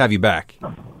 Rick? Good to have you back.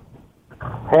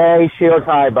 Hey, Shields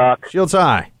High, Buck. Shields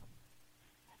High.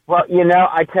 Well, you know,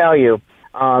 I tell you,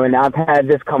 and I've had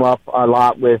this come up a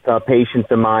lot with patients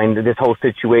of mine, this whole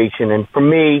situation. And for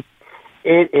me,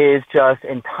 it is just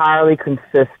entirely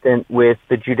consistent with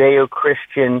the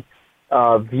Judeo-Christian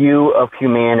view of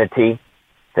humanity,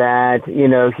 that, you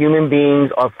know, human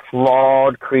beings are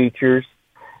flawed creatures.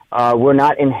 We're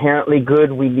not inherently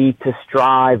good. We need to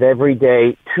strive every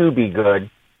day to be good.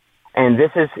 And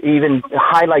this is even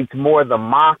highlights more the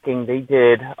mocking they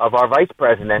did of our vice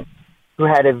president, who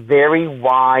had a very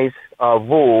wise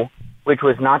rule, which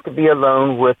was not to be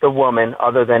alone with a woman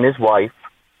other than his wife.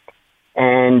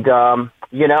 And,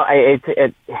 you know,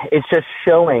 it's just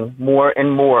showing more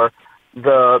and more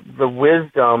the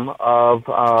wisdom of,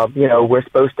 you know, we're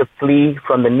supposed to flee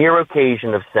from the near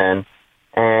occasion of sin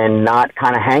and not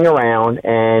kind of hang around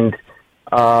and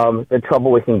the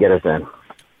trouble we can get us in.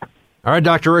 All right,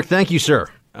 Dr. Rick, thank you, sir.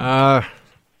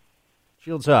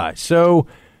 Shields High. So,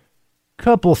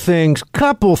 couple things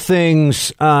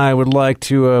I would like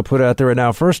to put out there right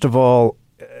now. First of all,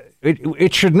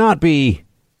 it should not be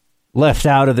left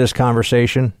out of this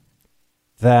conversation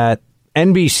that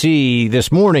NBC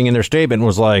this morning in their statement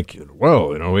was like,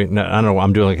 whoa, you know, I don't know,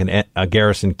 I'm doing like a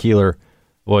Garrison Keillor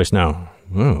voice now.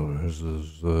 Oh,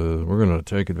 we're going to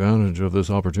take advantage of this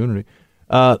opportunity.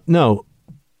 No,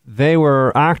 they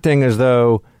were acting as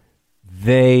though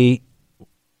they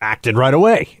acted right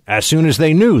away as soon as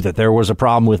they knew that there was a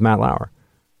problem with Matt Lauer.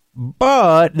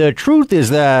 But the truth is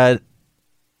that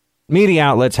media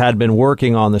outlets had been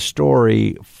working on the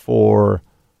story for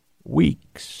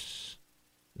weeks.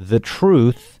 The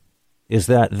truth is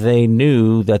that they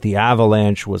knew that the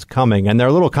avalanche was coming. And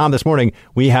their little comment this morning,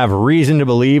 we have reason to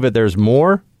believe that there's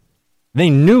more. They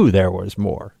knew there was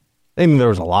more. They knew there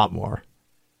was a lot more.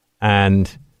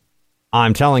 And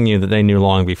I'm telling you that they knew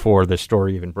long before this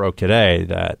story even broke today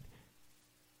that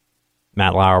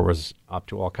Matt Lauer was up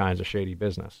to all kinds of shady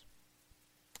business.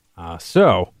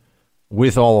 So,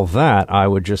 with all of that, I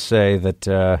would just say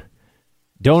that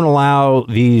don't allow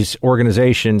these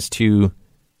organizations to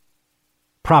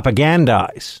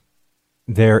propagandize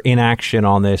their inaction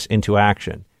on this into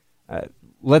action.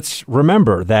 Let's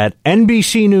remember that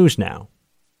NBC News now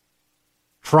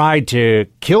tried to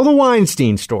kill the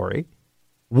Weinstein story,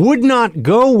 would not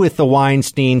go with the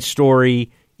Weinstein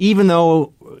story, even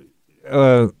though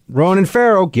Ronan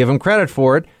Farrow, give him credit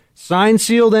for it, signed,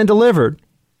 sealed, and delivered,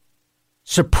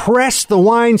 suppressed the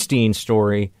Weinstein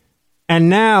story, and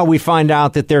now we find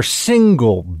out that their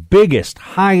single biggest,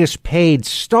 highest paid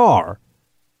star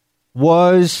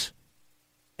was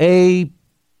a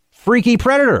freaky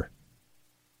predator.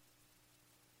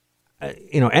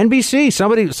 NBC,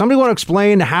 somebody want to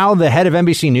explain how the head of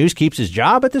NBC News keeps his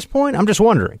job at this point? I'm just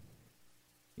wondering.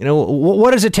 What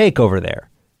does it take over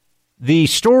there? The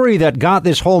story that got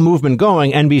this whole movement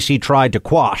going, NBC tried to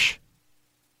quash.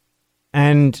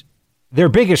 And their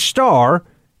biggest star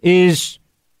is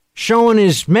showing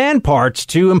his man parts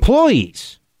to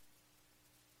employees.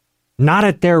 Not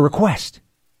at their request.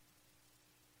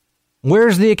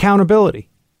 Where's the accountability?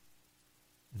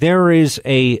 There is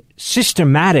a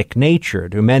systematic nature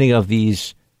to many of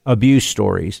these abuse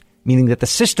stories, meaning that the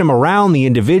system around the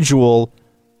individual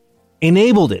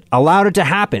enabled it, allowed it to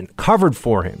happen, covered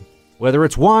for him, whether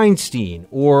it's Weinstein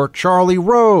or Charlie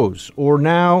Rose or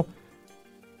now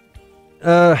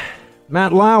Matt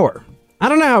Lauer. I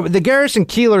don't know. The Garrison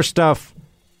Keillor stuff,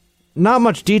 not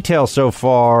much detail so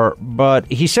far,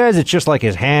 but he says it's just like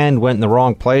his hand went in the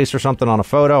wrong place or something on a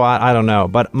photo. I don't know.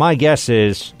 But my guess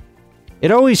is it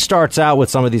always starts out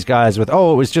with some of these guys with, it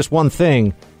was just one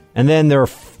thing. And then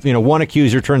one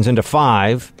accuser turns into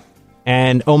five.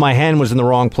 And, my hand was in the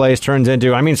wrong place turns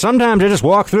into, sometimes I just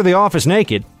walk through the office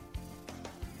naked.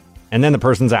 And then the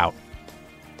person's out.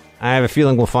 I have a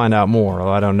feeling we'll find out more,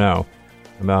 although I don't know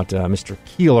about Mr.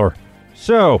 Keillor.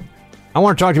 So, I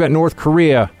want to talk to you about North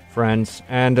Korea, friends,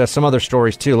 and some other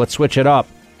stories, too. Let's switch it up.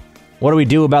 What do we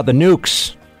do about the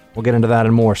nukes? We'll get into that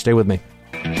and more. Stay with me.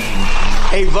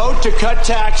 A vote to cut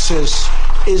taxes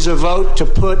is a vote to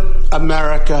put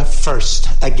America first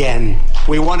again.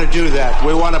 We want to do that.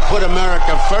 We want to put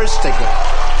America first again.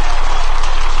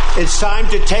 It's time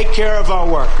to take care of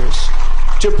our workers,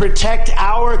 to protect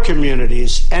our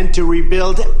communities, and to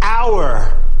rebuild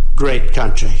our great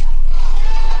country.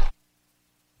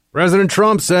 President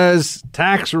Trump says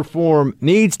tax reform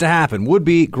needs to happen, would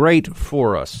be great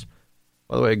for us.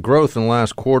 By the way, growth in the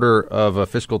last quarter of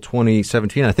fiscal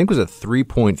 2017, I think, was at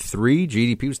 3.3.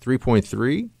 GDP was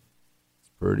 3.3.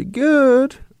 It's pretty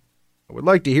good. I would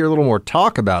like to hear a little more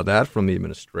talk about that from the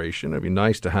administration. It'd be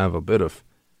nice to have a bit of,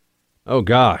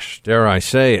 dare I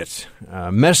say it,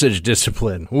 message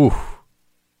discipline. Ooh,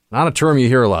 not a term you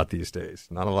hear a lot these days.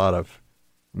 Not a lot of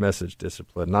message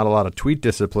discipline. Not a lot of tweet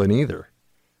discipline either.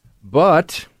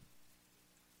 But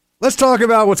let's talk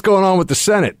about what's going on with the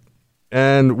Senate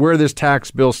and where this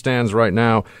tax bill stands right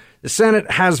now. The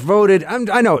Senate has voted.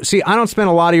 I know. See, I don't spend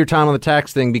a lot of your time on the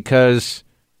tax thing because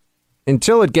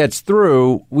until it gets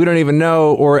through, we don't even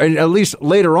know, or at least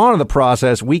later on in the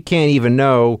process, we can't even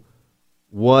know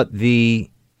what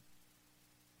the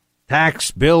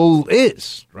tax bill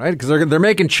is, right? Because they're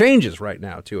making changes right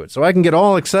now to it. So I can get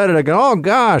all excited. I go, oh,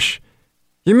 gosh,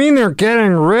 you mean they're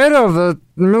getting rid of the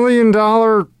 $1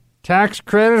 million tax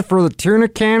credit for the tuna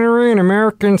cannery in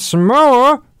American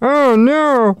Samoa? Oh,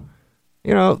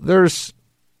 no. There's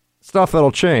stuff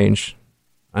that'll change.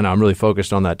 I know, I'm really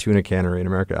focused on that tuna cannery in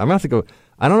America. I'm going to have to go.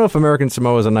 I don't know if American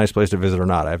Samoa is a nice place to visit or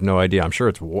not. I have no idea. I'm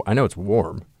sure I know it's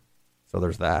warm. So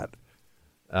there's that.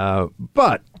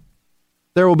 But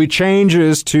there will be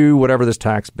changes to whatever this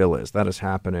tax bill is. That is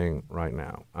happening right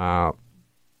now.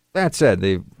 That said,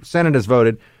 the Senate has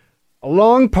voted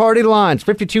along party lines,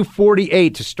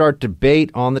 52-48, to start debate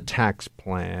on the tax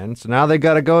plan. So now they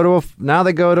got to go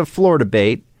to floor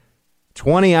debate.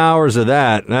 20 hours of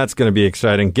that. That's going to be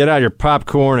exciting. Get out your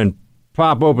popcorn and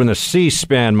pop open the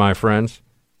C-SPAN, my friends.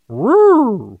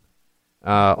 Woo!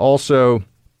 Also,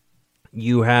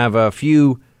 you have a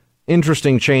few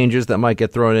interesting changes that might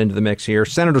get thrown into the mix here.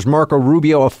 Senators Marco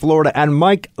Rubio of Florida and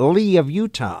Mike Lee of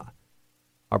Utah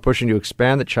are pushing to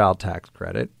expand the child tax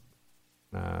credit.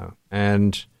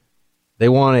 And they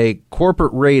want a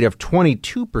corporate rate of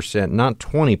 22%, not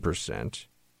 20%.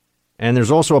 And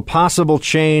there's also a possible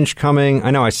change coming.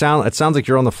 I know it sounds like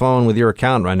you're on the phone with your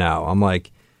accountant right now. I'm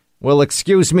like, Well,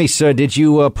 excuse me, sir. Did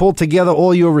you pull together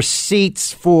all your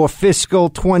receipts for fiscal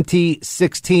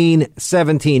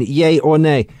 2016-17? Yay or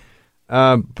nay?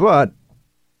 But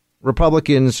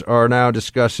Republicans are now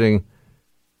discussing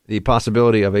the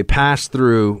possibility of a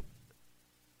pass-through.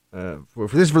 For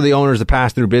this is for the owners of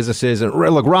pass-through businesses. And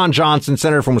look, Ron Johnson,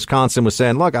 senator from Wisconsin, was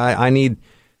saying, look, I need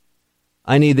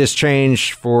this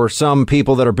change for some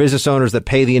people that are business owners that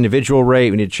pay the individual rate.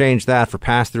 We need to change that for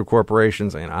pass-through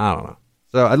corporations. And I don't know.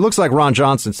 So it looks like Ron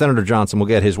Johnson, Senator Johnson, will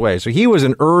get his way. So he was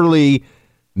an early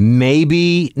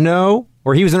maybe no,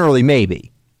 or he was an early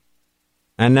maybe.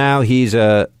 And now he's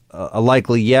a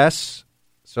likely yes.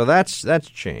 So that's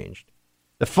changed.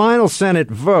 The final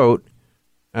Senate vote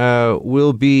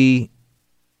will be,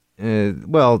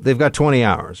 well, they've got 20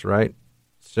 hours, right?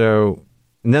 So,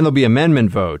 and then there'll be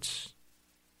amendment votes.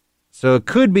 So it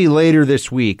could be later this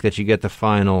week that you get the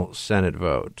final Senate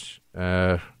vote.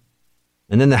 And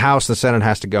then the House and the Senate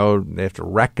has to go, they have to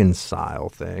reconcile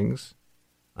things.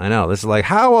 I know, this is like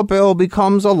how a bill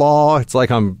becomes a law. It's like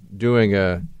I'm doing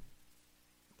a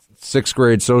 6th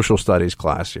grade social studies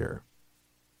class here.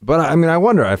 But I mean, I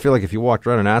wonder, I feel like if you walked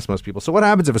around and asked most people, so what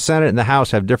happens if a Senate and the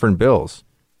House have different bills?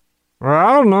 Well,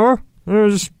 I don't know.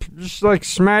 Just like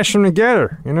smash them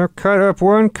together. Cut up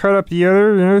one, cut up the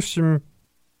other, some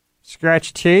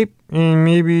scratch tape and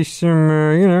maybe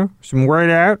some, some white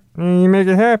out, and you make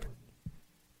it happen.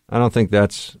 I don't think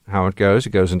that's how it goes. It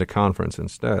goes into conference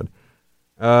instead.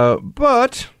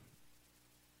 But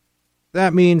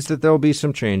that means that there'll be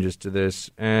some changes to this.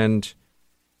 And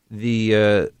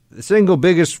the single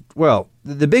biggest,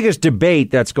 the biggest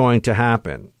debate that's going to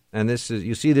happen, and this is,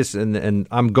 you see this, and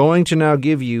I'm going to now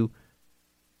give you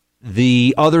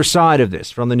the other side of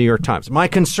this from the New York Times. My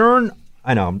concern,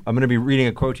 I know, I'm going to be reading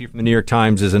a quote here from the New York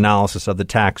Times' analysis of the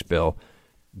tax bill.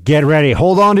 Get ready.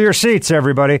 Hold on to your seats,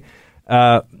 everybody.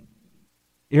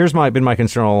 Here's been my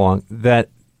concern all along, that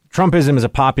Trumpism is a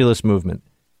populist movement,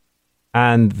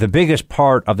 and the biggest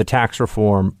part of the tax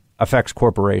reform affects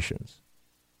corporations.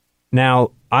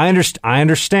 Now, I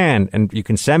understand, and you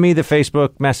can send me the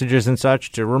Facebook messages and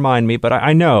such to remind me, but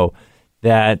I know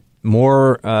that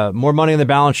more money on the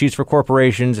balance sheets for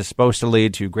corporations is supposed to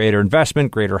lead to greater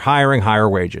investment, greater hiring, higher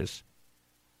wages.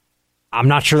 I'm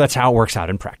not sure that's how it works out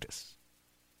in practice.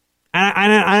 And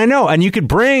I know, and you could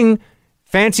bring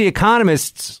fancy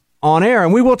economists on air,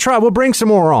 and we will try. We'll bring some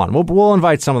more on. We'll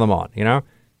invite some of them on.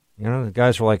 The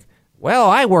guys were like, "Well,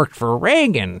 I worked for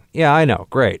Reagan." Yeah, I know,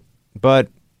 great, but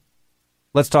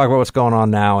let's talk about what's going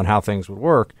on now and how things would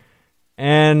work.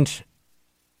 And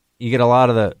you get a lot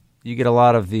of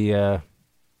the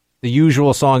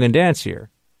usual song and dance here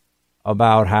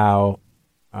about how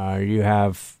you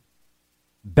have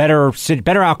better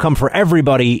outcome for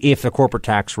everybody if the corporate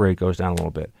tax rate goes down a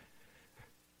little bit.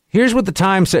 Here's what the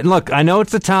Times said. And look, I know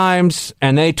it's the Times,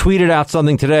 and they tweeted out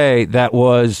something today that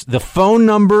was the phone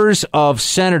numbers of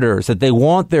senators that they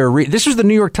want their this was the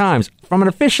New York Times from an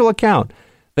official account.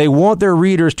 They want their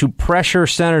readers to pressure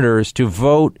senators to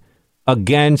vote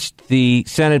against the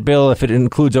Senate bill if it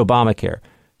includes Obamacare.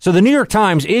 So the New York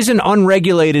Times is an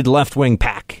unregulated left-wing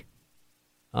PAC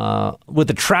with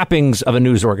the trappings of a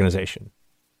news organization.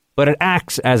 But it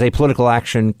acts as a political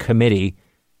action committee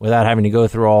without having to go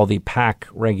through all the PAC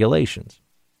regulations.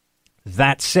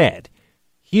 That said,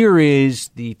 here is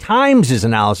the Times'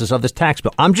 analysis of this tax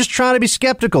bill. I'm just trying to be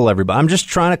skeptical, everybody. I'm just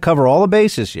trying to cover all the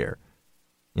bases here.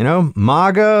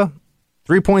 MAGA,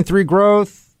 3.3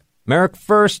 growth, America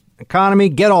First, economy,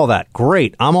 get all that.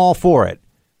 Great. I'm all for it.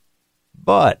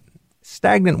 But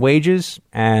stagnant wages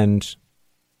and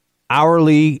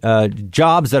hourly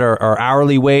jobs that are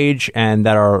hourly wage and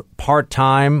that are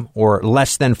part-time or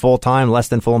less than full-time, less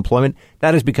than full employment,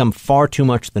 that has become far too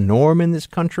much the norm in this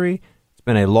country. It's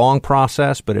been a long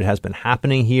process, but it has been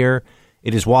happening here.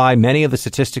 It is why many of the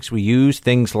statistics we use,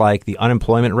 things like the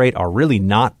unemployment rate, are really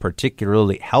not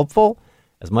particularly helpful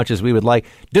as much as we would like.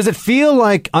 Does it feel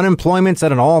like unemployment's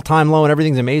at an all-time low and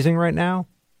everything's amazing right now?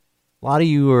 A lot of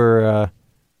you are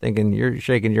thinking, you're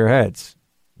shaking your heads.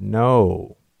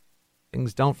 No.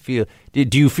 Things don't feel.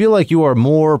 Do you feel like you are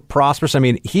more prosperous? I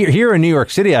mean, here in New York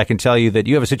City, I can tell you that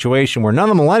you have a situation where none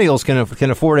of the millennials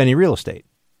can afford any real estate.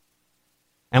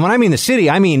 And when I mean the city,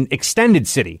 I mean extended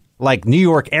city, like New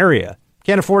York area,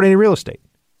 can't afford any real estate.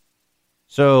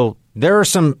 So there are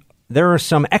some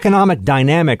economic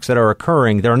dynamics that are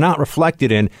occurring that are not reflected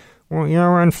in. Well,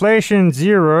 inflation's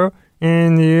 0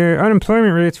 and the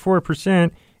unemployment rate's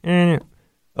 4%, and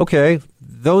okay.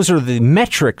 Those are the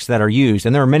metrics that are used,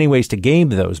 and there are many ways to game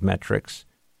those metrics,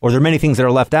 or there are many things that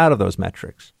are left out of those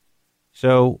metrics.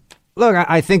 So, look,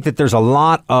 I think that there's a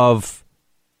lot of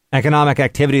economic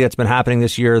activity that's been happening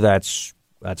this year that's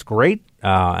That's great.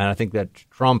 And I think that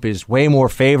Trump is way more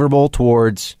favorable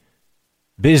towards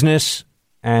business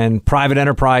and private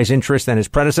enterprise interests than his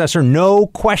predecessor. No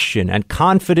question. And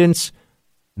confidence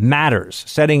matters.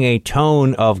 Setting a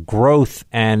tone of growth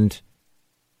and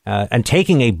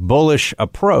taking a bullish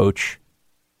approach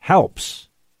helps.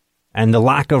 And the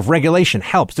lack of regulation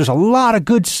helps. There's a lot of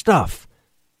good stuff.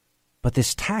 But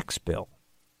this tax bill,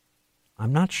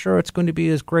 I'm not sure it's going to be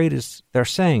as great as they're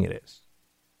saying it is.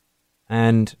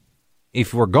 And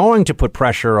if we're going to put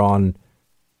pressure on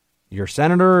your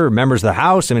senator or members of the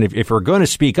House, I mean, if we're going to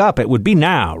speak up, it would be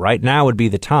now, right? Now would be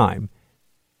the time.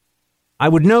 I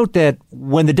would note that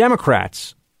when the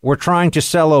Democrats were trying to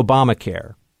sell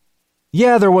Obamacare,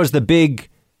 yeah, there was the big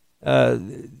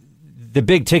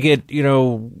ticket,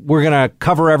 we're going to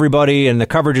cover everybody and the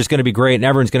coverage is going to be great and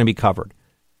everyone's going to be covered.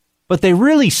 But they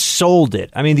really sold it.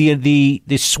 I mean,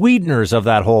 the sweeteners of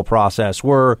that whole process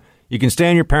were you can stay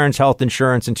on your parents' health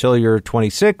insurance until you're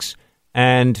 26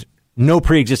 and no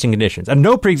pre-existing conditions. And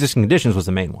no pre-existing conditions was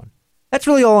the main one. That's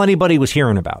really all anybody was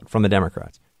hearing about from the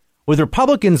Democrats. With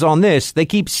Republicans on this, they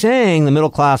keep saying the middle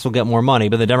class will get more money,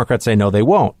 but the Democrats say, no, they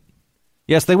won't.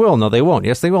 Yes, they will. No, they won't.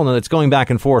 Yes, they will. No, it's going back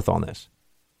and forth on this.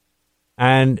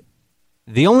 And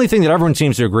the only thing that everyone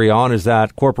seems to agree on is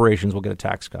that corporations will get a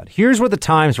tax cut. Here's what the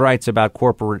Times writes about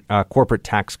corporate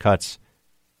tax cuts.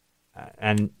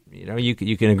 And, you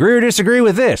can agree or disagree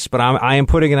with this, but I am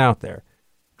putting it out there.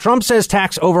 Trump says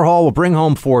tax overhaul will bring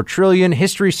home $4 trillion.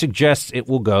 History suggests it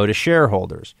will go to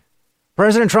shareholders.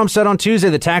 President Trump said on Tuesday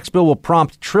the tax bill will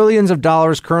prompt trillions of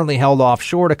dollars currently held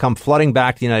offshore to come flooding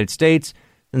back to the United States,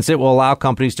 since it will allow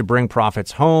companies to bring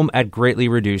profits home at greatly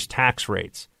reduced tax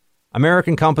rates.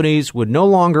 American companies would no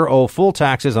longer owe full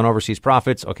taxes on overseas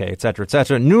profits, et cetera, et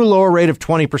cetera. New lower rate of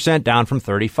 20%, down from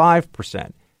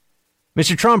 35%.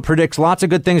 Mr. Trump predicts lots of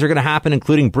good things are going to happen,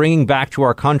 including bringing back to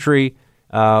our country,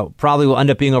 probably will end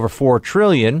up being over $4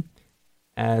 trillion.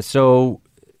 So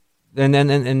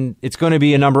it's going to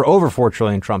be a number over $4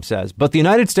 trillion, Trump says. But the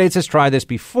United States has tried this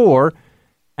before,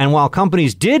 and while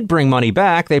companies did bring money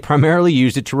back, they primarily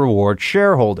used it to reward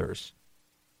shareholders.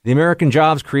 The American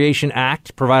Jobs Creation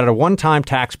Act provided a one-time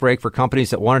tax break for companies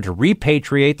that wanted to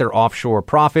repatriate their offshore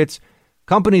profits.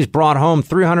 Companies brought home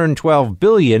 $312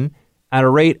 billion at a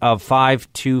rate of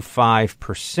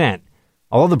 5.25%.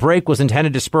 Although the break was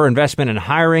intended to spur investment in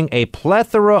hiring, a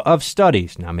plethora of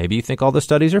studies. Now, maybe you think all the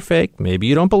studies are fake. Maybe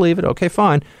you don't believe it. Okay,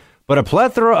 fine. But a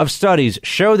plethora of studies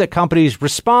show that companies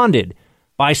responded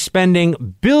by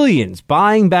spending billions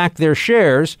buying back their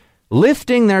shares,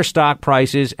 lifting their stock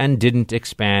prices, and didn't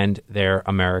expand their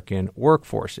American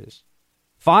workforces.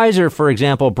 Pfizer, for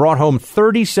example, brought home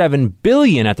 $37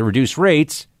 billion at the reduced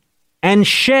rates and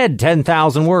shed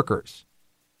 10,000 workers.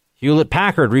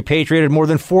 Hewlett-Packard repatriated more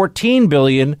than $14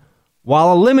 billion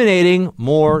while eliminating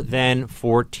more than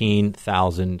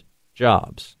 14,000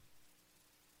 jobs.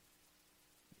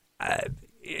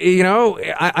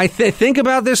 I think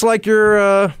about this like you're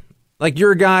a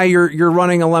guy. You're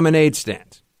running a lemonade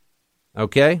stand.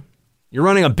 Okay, you're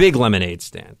running a big lemonade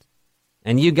stand,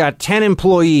 and you got 10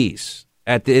 employees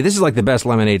this is like the best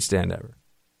lemonade stand ever.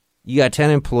 You got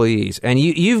 10 employees, and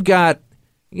you've got,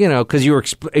 because you were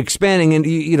expanding and,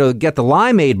 get the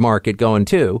limeade market going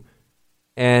too.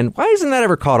 And why isn't that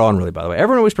ever caught on, really, by the way?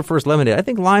 Everyone always prefers lemonade. I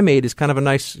think limeade is kind of a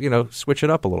nice, switch it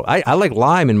up a little. I like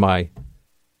lime in my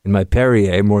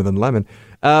Perrier more than lemon.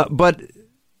 But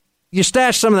you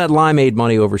stash some of that limeade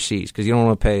money overseas because you don't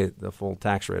want to pay the full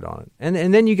tax rate on it.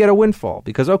 And then you get a windfall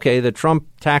because, the Trump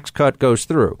tax cut goes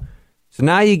through. So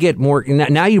now you get more.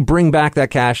 Now you bring back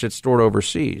that cash that's stored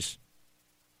overseas.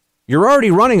 You're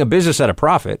already running a business at a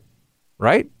profit,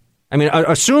 right? I mean,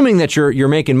 assuming that you're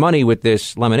making money with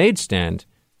this lemonade stand,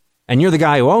 and you're the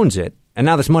guy who owns it, and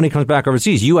now this money comes back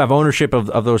overseas. You have ownership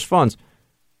of those funds.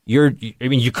 You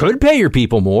could pay your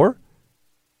people more.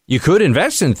 You could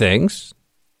invest in things,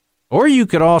 or you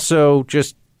could also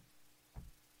just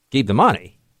keep the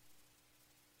money.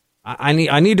 I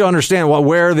need to understand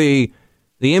where the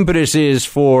impetus is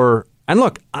for. And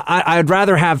look, I'd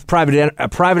rather have private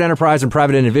enterprise and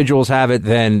private individuals have it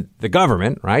than the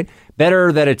government, right?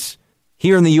 Better that it's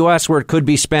here in the U.S. where it could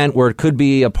be spent, where it could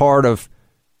be a part of,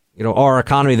 our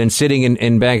economy than sitting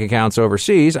in bank accounts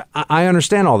overseas. I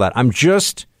understand all that.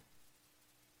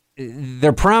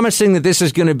 They're promising that this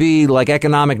is going to be like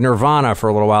economic nirvana for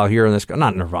a little while here in this,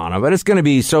 not nirvana, but it's going to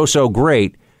be so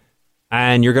great.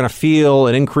 And you're going to feel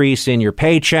an increase in your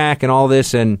paycheck and all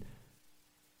this. And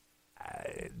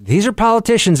these are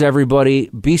politicians, everybody.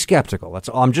 Be skeptical. That's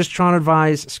all. I'm just trying to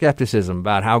advise skepticism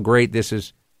about how great this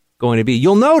is going to be.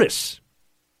 You'll notice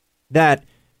that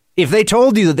if they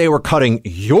told you that they were cutting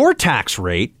your tax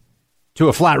rate, to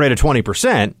a flat rate of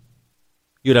 20%,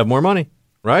 you'd have more money,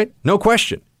 right? No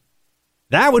question.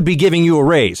 That would be giving you a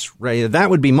raise, right? That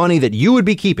would be money that you would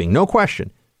be keeping, no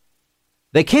question.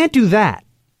 They can't do that,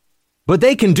 but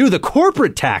they can do the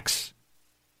corporate tax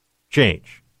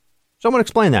change. Someone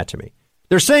explain that to me.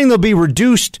 They're saying there'll be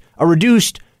a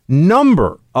reduced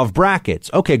number of brackets.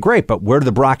 Okay, great, but where do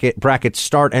the brackets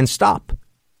start and stop?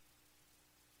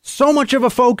 So much of a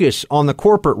focus on the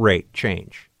corporate rate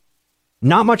change.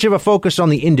 Not much of a focus on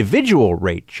the individual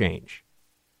rate change.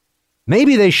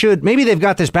 Maybe they've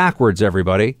got this backwards,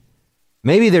 everybody.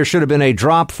 Maybe there should have been a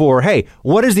drop for, hey,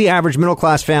 what is the average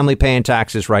middle-class family paying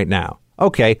taxes right now?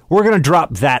 Okay, we're going to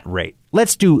drop that rate.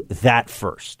 Let's do that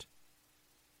first.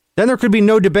 Then there could be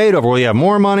no debate over, well, you have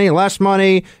more money, less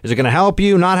money. Is it going to help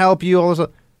you, not help you? All this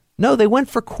stuff. No, they went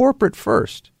for corporate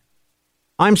first.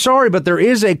 I'm sorry, but there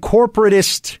is a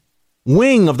corporatist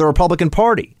wing of the Republican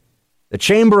Party. The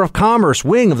Chamber of Commerce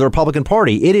wing of the Republican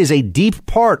Party. It is a deep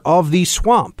part of the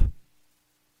swamp.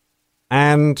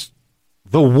 And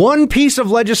the one piece of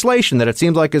legislation that it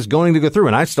seems like is going to go through,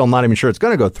 and I'm still not even sure it's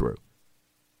going to go through,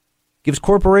 gives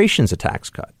corporations a tax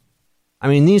cut. I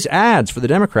mean, these ads for the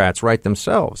Democrats write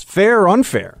themselves. Fair or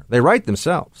unfair, they write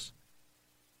themselves.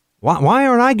 Why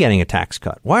aren't I getting a tax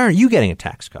cut? Why aren't you getting a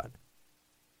tax cut?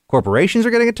 Corporations are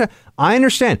getting a tax. I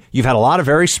understand. You've had a lot of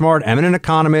very smart, eminent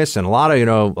economists and a lot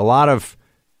of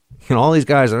all these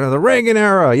guys are the Reagan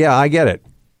era. Yeah, I get it.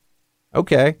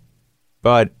 Okay.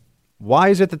 But why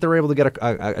is it that they're able to get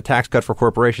a tax cut for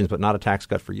corporations, but not a tax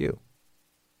cut for you,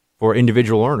 for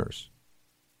individual earners?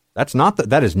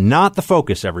 That is not the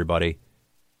focus, everybody.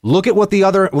 They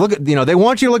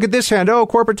want you to look at this hand. Oh,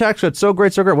 corporate tax cut, so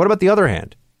great, so great. What about the other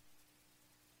hand?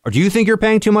 Or do you think you're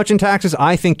paying too much in taxes?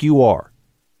 I think you are.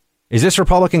 Is this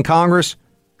Republican Congress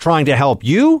trying to help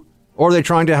you, or are they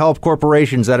trying to help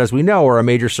corporations that, as we know, are a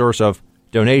major source of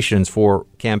donations for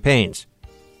campaigns?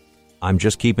 I'm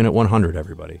just keeping it 100,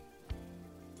 everybody.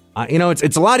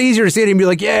 It's a lot easier to see it and be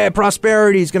like, yeah,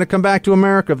 prosperity is going to come back to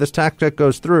America if this tax cut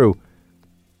goes through.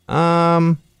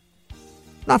 Not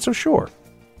so sure.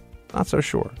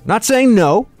 Not saying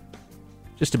no,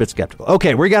 just a bit skeptical.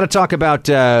 Okay, we got to talk about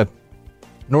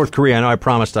North Korea. I know I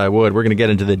promised I would. We're going to get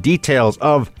into the details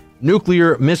of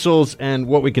nuclear missiles and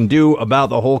what we can do about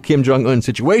the whole Kim Jong-un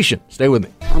situation. Stay with me.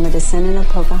 I'm a descendant of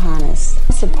Pocahontas,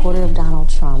 a supporter of Donald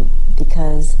Trump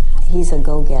because he's a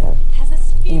go-getter.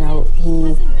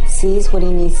 He sees what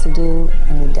he needs to do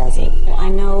and he does it. I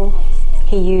know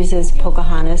he uses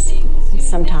Pocahontas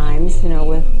sometimes,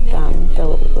 with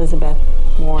Elizabeth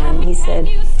Warren. He said,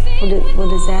 well,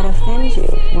 does that offend you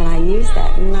when I use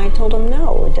that? And I told him,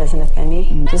 no, it doesn't offend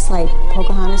me. Just like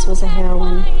Pocahontas was a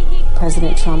heroine,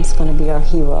 President Trump's going to be our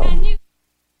hero.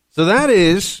 So that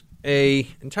is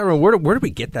and Tyrone, where did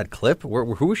we get that clip?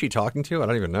 Who was she talking to? I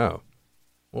don't even know.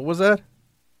 What was that?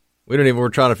 We're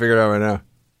trying to figure it out right now.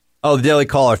 Oh, the Daily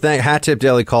Caller. Hat tip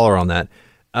Daily Caller on that.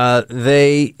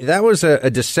 That was a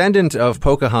descendant of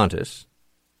Pocahontas.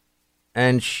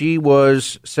 And she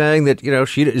was saying that,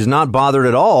 she is not bothered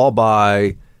at all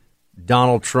by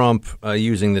Donald Trump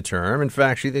using the term. In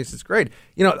fact, she thinks it's great.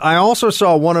 I also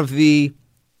saw one of the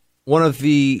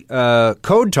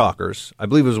code talkers, I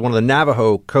believe it was one of the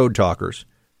Navajo code talkers,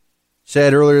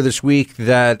 said earlier this week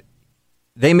that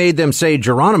they made them say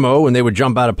Geronimo when they would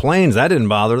jump out of planes. That didn't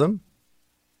bother them.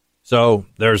 So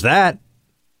there's that.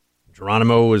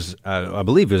 Geronimo was, I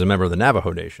believe, he was a member of the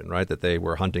Navajo Nation, right? That they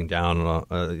were hunting down,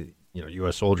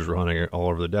 U.S. soldiers were hunting all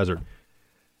over the desert.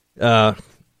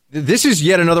 This is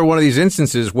yet another one of these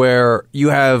instances where you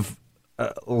have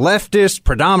leftist,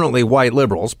 predominantly white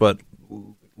liberals, but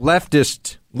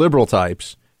leftist liberal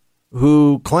types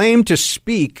who claim to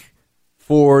speak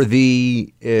for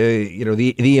the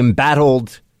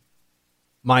embattled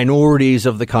minorities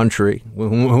of the country,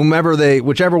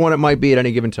 whichever one it might be at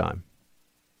any given time.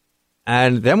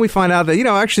 And then we find out that,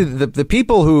 actually the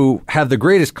people who have the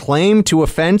greatest claim to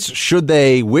offense, should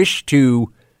they wish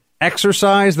to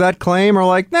exercise that claim, are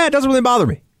like, it doesn't really bother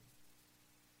me.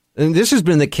 And this has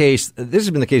been the case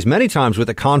many times with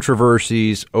the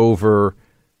controversies over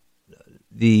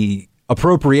the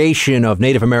appropriation of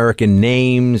Native American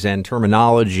names and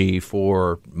terminology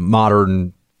for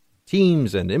modern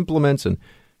teams and implements. And,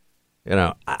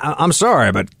 I'm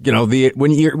sorry, but,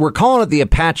 we're calling it the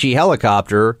Apache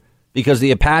helicopter because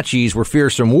the Apaches were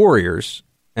fearsome warriors,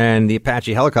 and the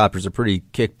Apache helicopters are a pretty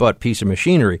kick-butt piece of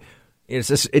machinery. It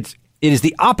is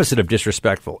the opposite of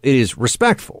disrespectful. It is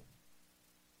respectful.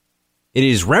 It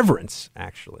is reverence,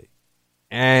 actually.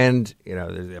 And,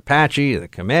 there's the Apache, the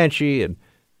Comanche, and,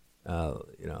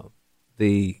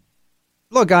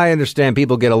 look, I understand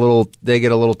people get a little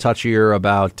touchier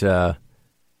about,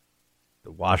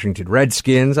 the Washington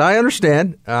Redskins. I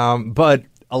understand, but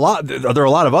there are a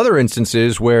lot of other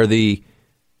instances where the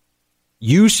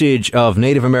usage of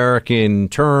Native American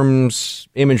terms,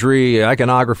 imagery,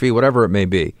 iconography, whatever it may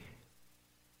be,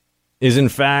 is in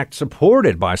fact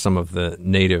supported by some of the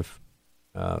native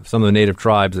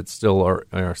tribes that still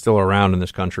are still around in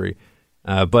this country.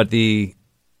 But the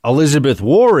Elizabeth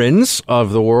Warrens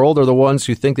of the world are the ones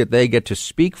who think that they get to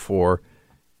speak for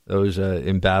those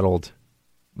embattled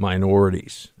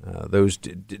minorities, those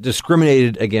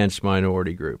discriminated against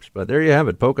minority groups. But there you have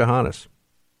it, Pocahontas.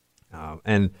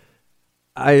 And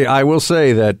I will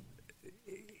say that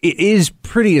it is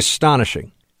pretty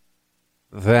astonishing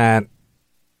that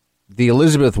the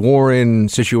Elizabeth Warren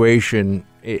situation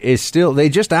is still, they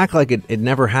just act like it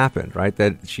never happened, right?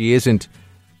 That she isn't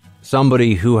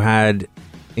somebody who had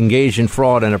engaged in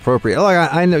fraud and appropriate.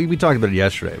 Like I know we talked about it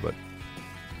yesterday, but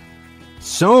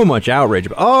so much outrage.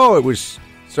 Oh, it was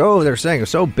so, they're saying it was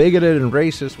so bigoted and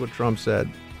racist what Trump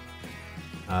said.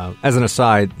 As an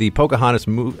aside, the Pocahontas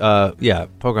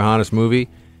movie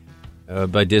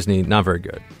by Disney, not very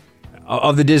good.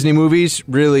 Of the Disney movies,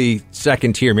 really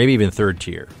second tier, maybe even third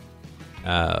tier.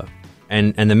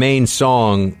 And the main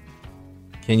song,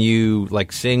 can you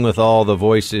like sing with all the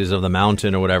voices of the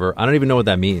mountain or whatever? I don't even know what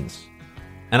that means.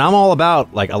 And I'm all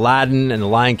about like Aladdin and the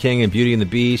Lion King and Beauty and the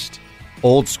Beast,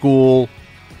 old school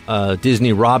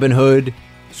Disney Robin Hood,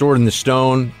 Sword in the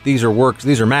Stone. These are works.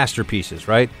 These are masterpieces,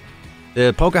 right?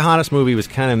 The Pocahontas movie was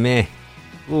kind of meh.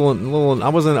 I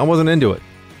wasn't into it.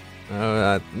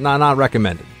 Not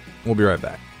recommended. We'll be right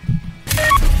back.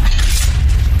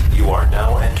 You are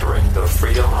now entering the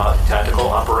Freedom Hut Tactical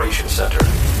Operations Center.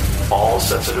 All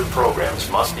sensitive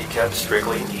programs must be kept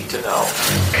strictly need to know.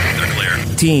 They're clear.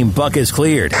 Team Buck is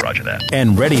cleared. Roger that.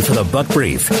 And ready for the Buck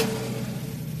Brief.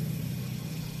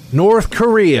 North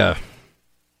Korea.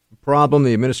 Problem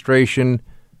the administration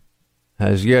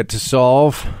has yet to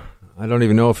solve. I don't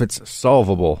even know if it's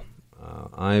solvable.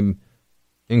 I'm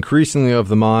increasingly of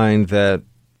the mind that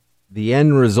the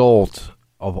end result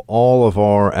of all of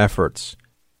our efforts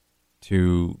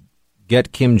to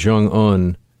get Kim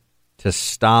Jong-un to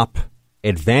stop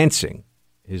advancing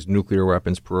his nuclear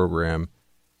weapons program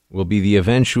will be the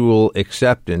eventual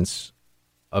acceptance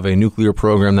of a nuclear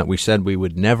program that we said we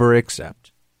would never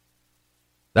accept.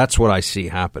 That's what I see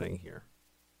happening here.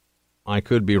 I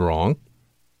could be wrong.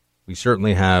 We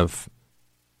certainly have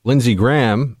Lindsey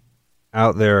Graham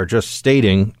out there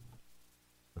stating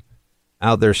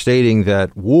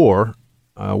that war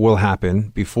will happen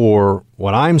before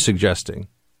what I'm suggesting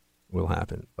will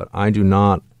happen. But I do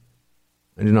not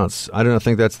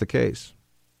think that's the case.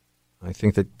 I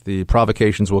think that the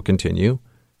provocations will continue.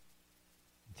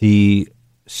 The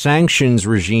sanctions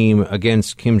regime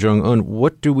against Kim Jong-un,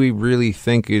 what do we really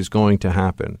think is going to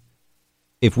happen?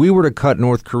 If we were to cut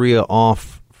North Korea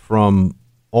off from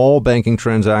all banking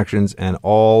transactions and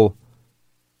all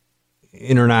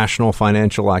international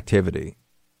financial activity,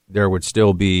 there would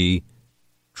still be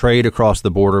trade across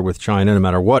the border with China, no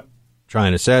matter what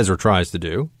China says or tries to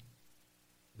do.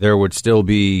 There would still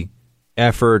be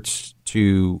efforts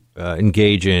to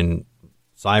engage in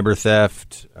cyber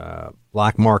theft,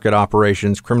 black market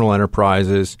operations, criminal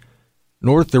enterprises.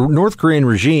 The North Korean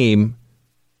regime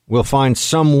will find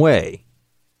some way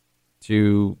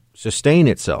to sustain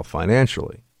itself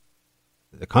financially.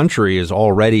 The country is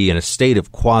already in a state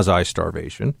of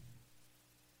quasi-starvation.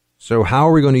 So how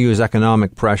are we going to use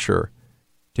economic pressure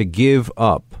to give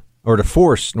up or to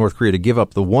force North Korea to give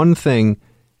up the one thing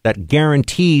that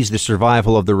guarantees the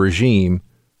survival of the regime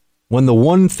when the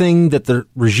one thing that the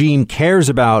regime cares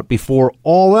about before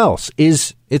all else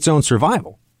is its own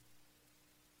survival?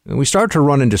 And we start to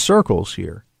run into circles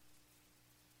here.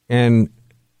 And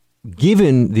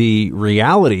given the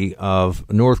reality of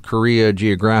North Korea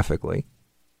geographically,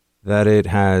 that it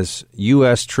has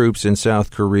U.S. troops in South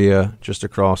Korea just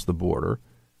across the border,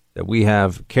 that we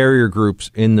have carrier groups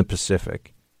in the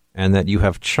Pacific, and that you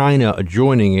have China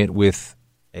adjoining it with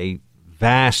a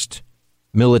vast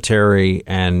military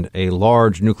and a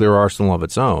large nuclear arsenal of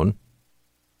its own,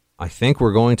 I think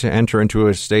we're going to enter into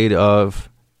a state of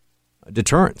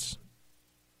deterrence.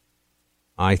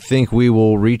 I think we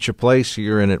will reach a place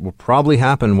here, and it will probably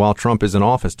happen while Trump is in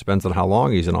office, depends on how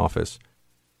long he's in office,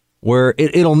 where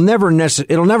it'll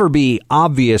never be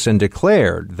obvious and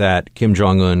declared that Kim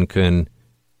Jong-un can,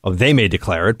 they may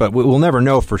declare it, but we'll never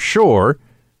know for sure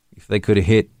if they could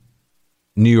hit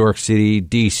New York City,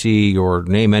 D.C., or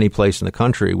name any place in the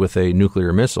country with a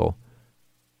nuclear missile.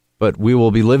 But we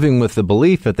will be living with the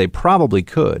belief that they probably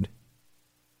could.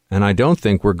 And I don't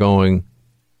think we're going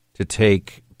to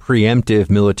take preemptive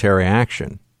military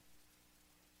action.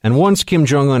 And once Kim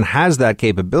Jong-un has that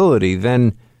capability,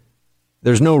 then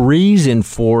there's no reason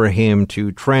for him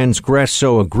to transgress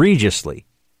so egregiously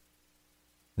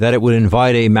that it would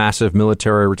invite a massive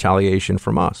military retaliation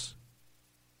from us,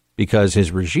 because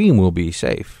his regime will be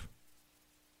safe.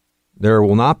 There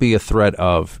will not be a threat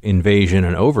of invasion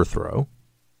and overthrow.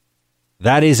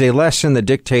 That is a lesson that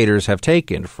dictators have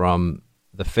taken from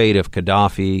the fate of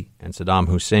Gaddafi and Saddam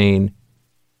Hussein.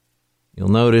 You'll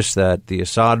notice that the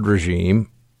Assad regime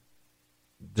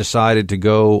decided to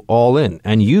go all in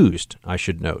and used, I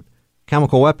should note,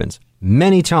 chemical weapons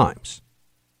many times.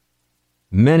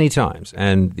 Many times.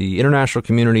 And the international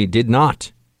community did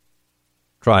not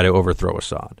try to overthrow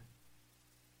Assad.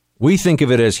 We think of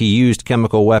it as he used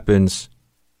chemical weapons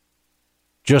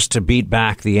just to beat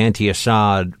back the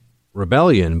anti-Assad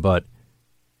rebellion, but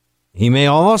he may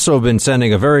also have been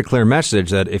sending a very clear message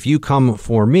that if you come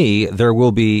for me, there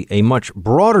will be a much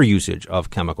broader usage of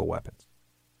chemical weapons.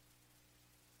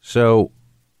 So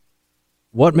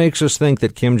what makes us think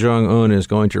that Kim Jong-un is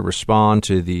going to respond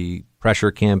to the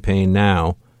pressure campaign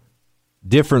now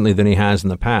differently than he has in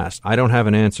the past? I don't have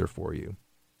an answer for you,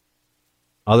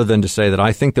 other than to say that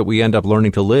I think that we end up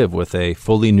learning to live with a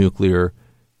fully nuclear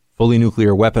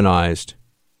weaponized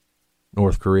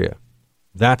North Korea.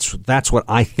 That's what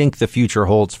I think the future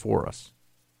holds for us.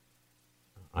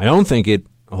 I don't think it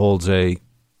holds a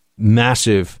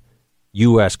massive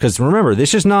U.S., because remember,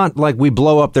 this is not like we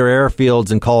blow up their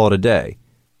airfields and call it a day.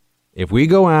 If we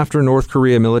go after North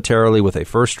Korea militarily with a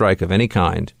first strike of any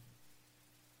kind,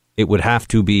 it would have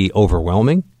to be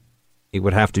overwhelming. It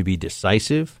would have to be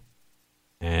decisive.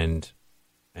 And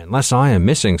unless I am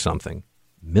missing something,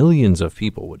 millions of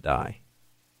people would die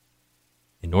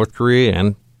in North Korea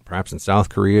and perhaps in South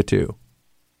Korea too.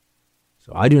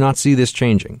 So I do not see this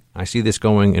changing. I see this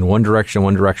going in one direction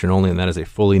only, and that is a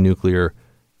fully nuclear,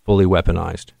 fully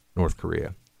weaponized North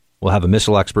Korea. We'll have a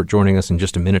missile expert joining us in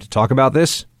just a minute to talk about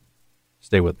this.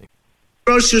 Stay with me.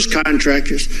 Grocers,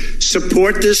 contractors,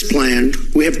 support this plan.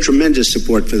 We have tremendous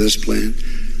support for this plan.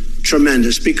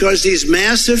 Tremendous. Because these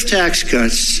massive tax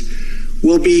cuts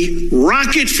will be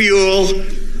rocket fuel.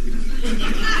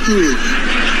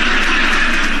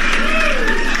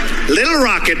 Little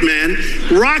rocket man,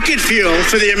 rocket fuel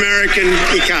for the American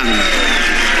economy.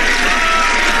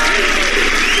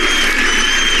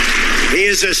 He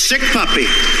is a sick puppy.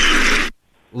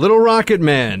 Little rocket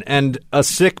man and a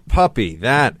sick puppy.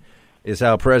 That is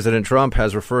how President Trump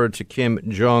has referred to Kim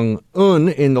Jong-un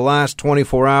in the last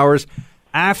 24 hours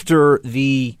after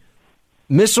the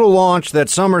missile launch that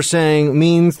some are saying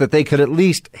means that they could at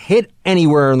least hit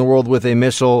anywhere in the world with a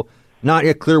missile. Not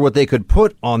yet clear what they could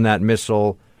put on that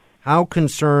missile. How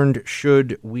concerned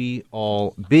should we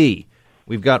all be?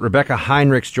 We've got Rebecca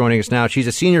Heinrichs joining us now. She's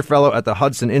a senior fellow at the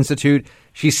Hudson Institute.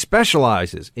 She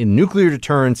specializes in nuclear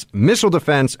deterrence, missile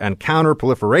defense, and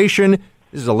counterproliferation.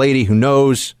 This is a lady who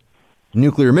knows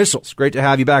nuclear missiles. Great to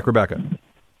have you back, Rebecca.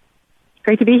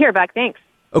 Great to be here, Beck. Thanks.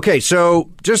 Okay, so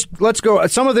just let's go.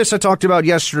 Some of this I talked about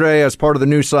yesterday as part of the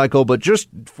news cycle, but just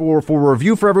for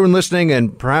review for everyone listening,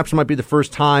 and perhaps it might be the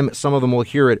first time some of them will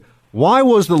hear it, why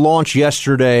was the launch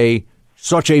yesterday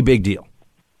such a big deal?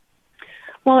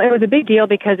 Well, it was a big deal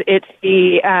because it's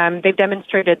they've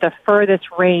demonstrated the furthest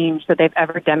range that they've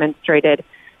ever demonstrated.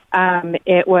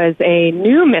 It was a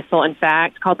new missile, in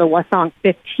fact, called the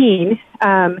Hwasong-15.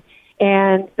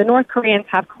 And the North Koreans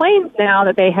have claimed now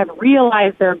that they have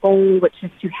realized their goal, which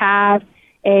is to have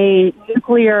a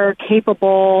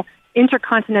nuclear-capable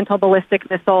intercontinental ballistic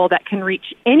missile that can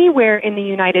reach anywhere in the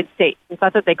United States. And so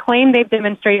that's what they claim they've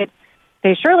demonstrated.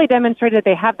 They surely demonstrated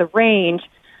they have the range.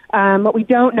 What we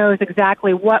don't know is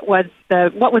exactly what was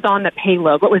on the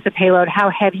payload. What was the payload? How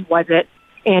heavy was it?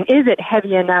 And is it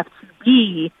heavy enough to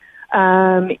be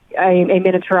a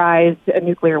miniaturized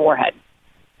nuclear warhead?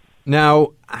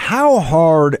 Now, how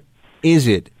hard is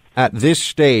it at this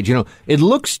stage? You know, it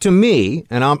looks to me,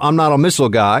 and I'm not a missile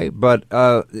guy, but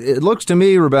it looks to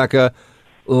me, Rebecca,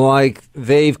 like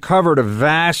they've covered a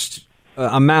vast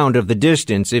amount of the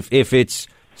distance. If it's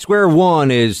square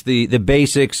one is the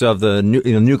basics of the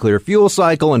nuclear fuel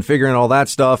cycle and figuring all that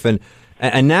stuff, and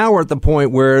now we're at the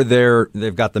point where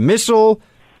they've got the missile.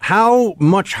 How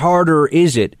much harder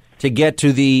is it to get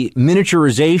to the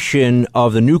miniaturization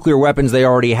of the nuclear weapons they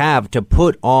already have to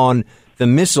put on the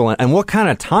missile? And what kind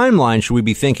of timeline should we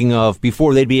be thinking of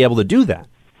before they'd be able to do that?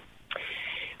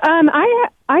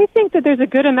 I think that there's a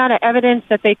good amount of evidence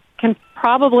that they can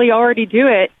probably already do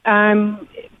it.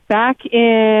 Back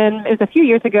it was a few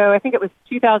years ago, I think it was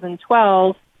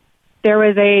 2012, there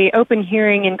was a open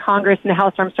hearing in Congress in the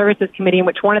House Armed Services Committee in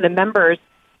which one of the members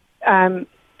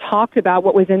talked about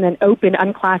what was in an open,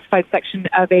 unclassified section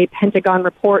of a Pentagon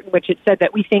report in which it said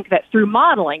that we think that through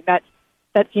modeling, that's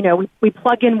we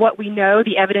plug in what we know,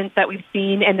 the evidence that we've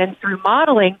seen, and then through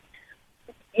modeling,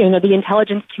 the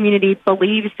intelligence community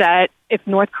believes that if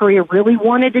North Korea really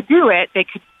wanted to do it,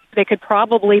 they could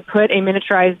probably put a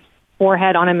miniaturized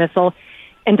warhead on a missile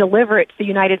and deliver it to the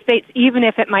United States, even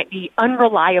if it might be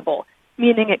unreliable,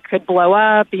 meaning it could blow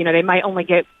up.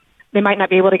 They might not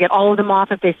be able to get all of them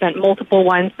off if they sent multiple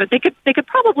ones, but they could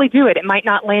probably do it. It might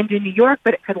not land in New York,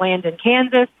 but it could land in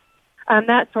Kansas,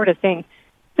 that sort of thing.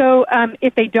 So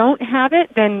if they don't have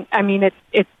it, then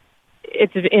it's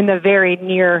in the very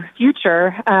near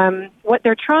future. What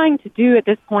they're trying to do at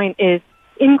this point is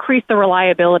increase the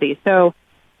reliability. So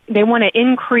they want to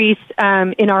increase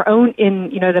in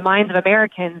the minds of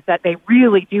Americans that they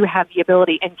really do have the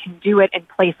ability and can do it and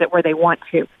place it where they want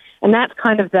to. And that's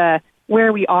kind of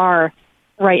where we are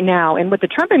right now. And what the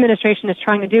Trump administration is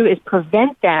trying to do is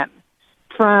prevent them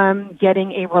from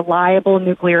getting a reliable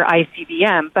nuclear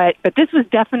ICBM. But this was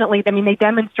definitely, they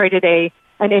demonstrated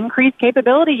an increased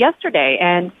capability yesterday.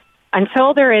 And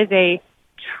until there is a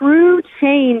true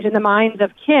change in the minds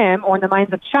of Kim or in the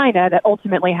minds of China that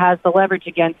ultimately has the leverage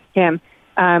against Kim,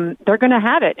 they're going to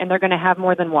have it, and they're going to have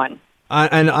more than one.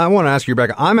 And I want to ask you,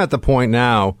 Rebecca, I'm at the point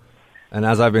now, and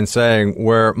as I've been saying,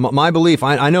 where my belief,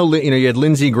 I know, you had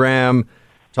Lindsey Graham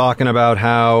talking about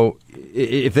how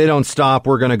if they don't stop,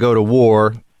 we're going to go to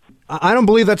war. I don't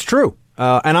believe that's true.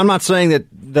 And I'm not saying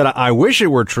that I wish it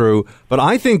were true, but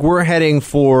I think we're heading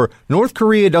for North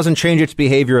Korea doesn't change its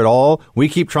behavior at all. We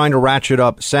keep trying to ratchet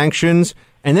up sanctions.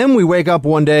 And then we wake up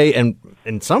one day, and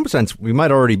in some sense, we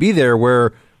might already be there,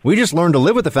 where we just learn to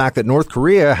live with the fact that North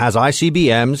Korea has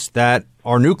ICBMs that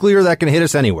are nuclear that can hit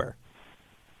us anywhere.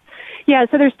 Yeah,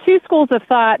 so there's two schools of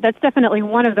thought. That's definitely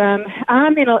one of them.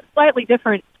 I'm in a slightly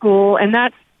different school, and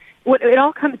that's what it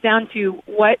all comes down to: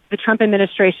 what the Trump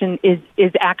administration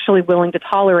is actually willing to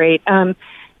tolerate.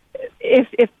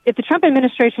 If the Trump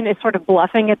administration is sort of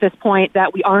bluffing at this point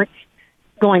that we aren't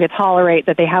going to tolerate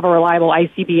that they have a reliable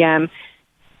ICBM,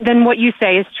 then what you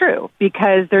say is true,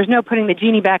 because there's no putting the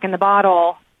genie back in the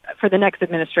bottle for the next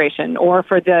administration or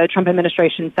for the Trump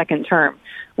administration's second term.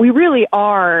 We really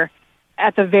are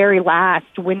at the very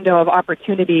last window of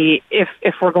opportunity if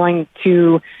we're going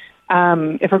to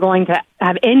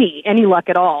have any luck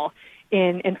at all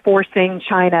in forcing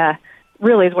China,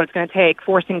 really is what it's going to take,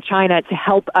 forcing China to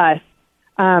help us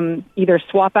either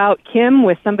swap out Kim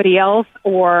with somebody else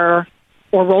or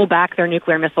roll back their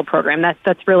nuclear missile program.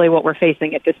 That's really what we're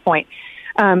facing at this point.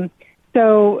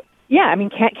 So, yeah,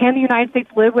 can the United States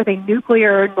live with a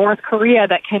nuclear North Korea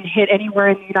that can hit anywhere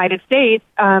in the United States?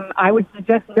 I would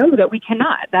suggest no, that we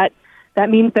cannot. That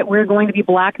means that we're going to be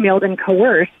blackmailed and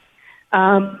coerced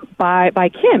by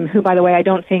Kim, who, by the way, I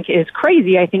don't think is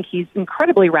crazy. I think he's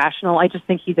incredibly rational. I just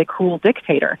think he's a cruel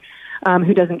dictator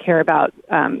who doesn't care about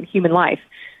human life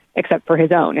except for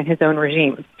his own and his own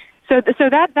regime. So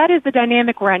that is the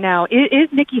dynamic right now. Is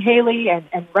Nikki Haley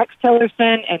and Rex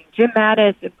Tillerson and Jim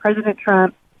Mattis and President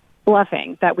Trump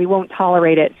bluffing that we won't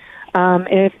tolerate it?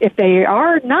 If they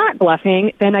are not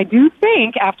bluffing, then I do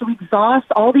think after we exhaust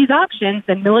all these options,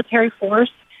 then military force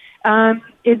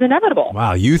is inevitable.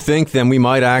 Wow, you think then we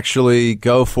might actually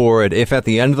go for it if at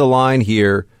the end of the line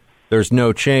here there's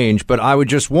no change. But I would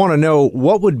just want to know,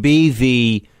 what would be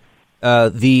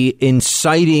the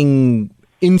inciting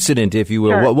incident, if you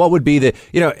will? Sure. What would be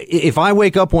if I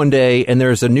wake up one day and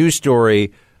there's a news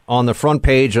story on the front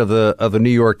page of the New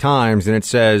York Times and it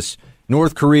says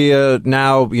North Korea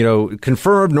now,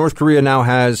 confirmed North Korea now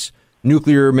has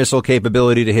nuclear missile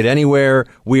capability to hit anywhere.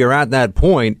 We are at that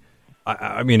point.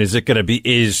 Is it going to be,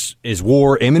 is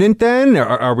war imminent then?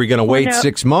 Are we going to wait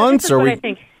 6 months? This is what I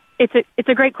think. It's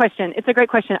a great question. It's a great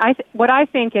question. What I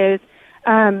think is,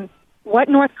 what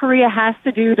North Korea has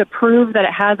to do to prove that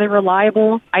it has a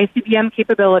reliable ICBM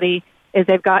capability is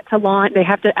they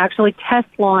have to actually test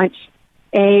launch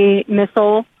a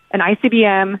missile, an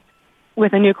ICBM,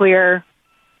 with a nuclear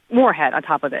warhead on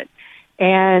top of it.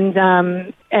 And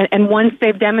once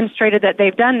they've demonstrated that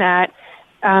they've done that,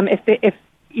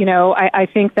 I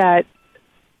think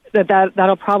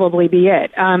that'll probably be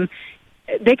it.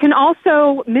 They can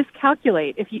also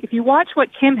miscalculate. If you watch what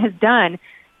Kim has done,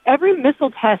 every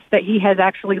missile test that he has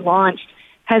actually launched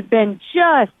has been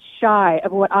just shy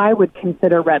of what I would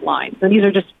consider red lines. And these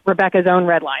are just Rebecca's own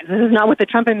red lines. This is not what the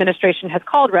Trump administration has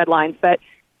called red lines, but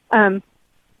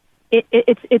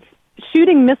it's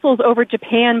shooting missiles over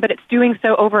Japan, but it's doing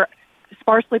so over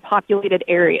sparsely populated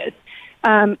areas.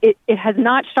 It has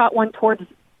not shot one towards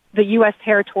the U.S.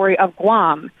 territory of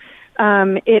Guam,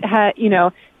 It had,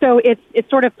 so it's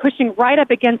sort of pushing right up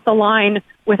against the line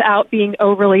without being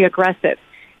overly aggressive.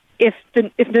 If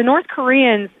the North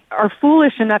Koreans are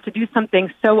foolish enough to do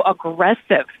something so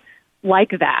aggressive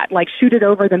like that, like shoot it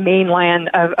over the mainland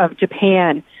of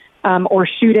Japan, or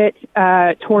shoot it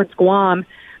towards Guam,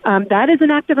 that is an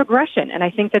act of aggression. And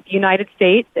I think that the United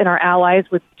States and our allies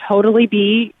would totally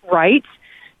be right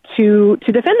to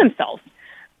defend themselves.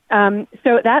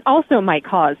 So that also might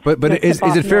cause. But is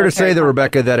it fair to say, though,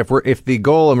 Rebecca, that if the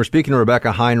goal, and we're speaking to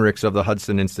Rebecca Heinrichs of the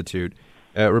Hudson Institute,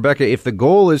 Rebecca, if the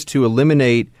goal is to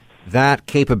eliminate that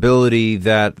capability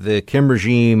that the Kim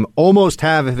regime almost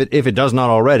have, if it does not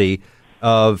already,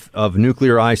 of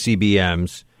nuclear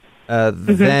ICBMs,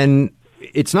 then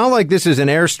it's not like this is an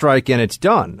airstrike and it's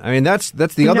done. I mean, that's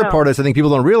the other part I think people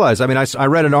don't realize. I mean, I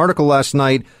read an article last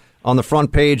night on the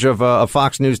front page of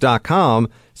FoxNews.com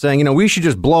saying, we should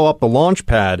just blow up the launch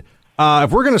pad.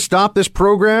 If we're going to stop this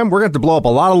program, we're going to have to blow up a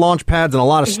lot of launch pads and a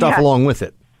lot of stuff along with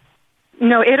it.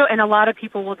 No, and a lot of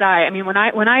people will die. I mean, when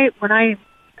I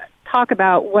talk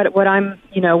about what I'm,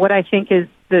 what I think is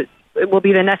it will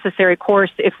be the necessary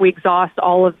course if we exhaust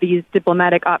all of these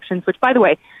diplomatic options, which, by the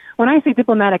way, when I say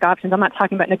diplomatic options, I'm not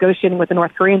talking about negotiating with the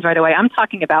North Koreans right away. I'm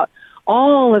talking about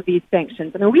all of these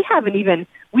sanctions. I mean, we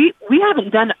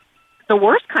haven't done the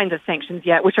worst kinds of sanctions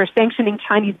yet, which are sanctioning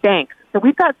Chinese banks. So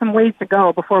we've got some ways to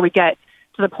go before we get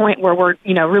to the point where we're,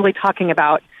 really talking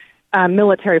about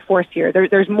military force here.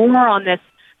 There's more on this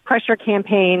pressure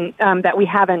campaign that we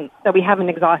haven't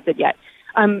exhausted yet.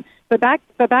 But back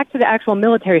to the actual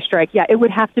military strike. Yeah, it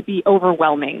would have to be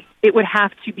overwhelming. It would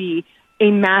have to be a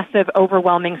massive,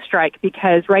 overwhelming strike,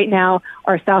 because right now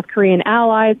our South Korean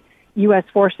allies, U.S.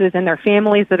 forces and their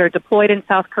families that are deployed in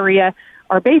South Korea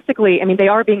are basically, they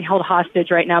are being held hostage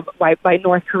right now by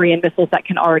North Korean missiles that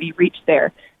can already reach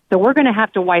there. So we're going to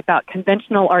have to wipe out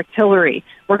conventional artillery.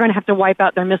 We're going to have to wipe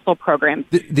out their missile programs.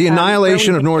 The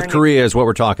annihilation of North Korea is what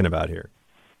we're talking about here.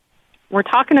 We're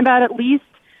talking about at least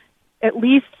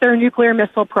their nuclear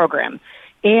missile program.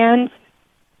 And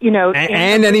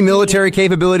any military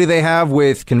capability they have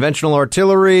with conventional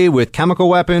artillery, with chemical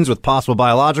weapons, with possible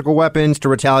biological weapons to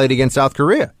retaliate against South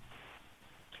Korea.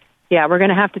 Yeah, we're going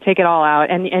to have to take it all out,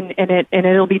 and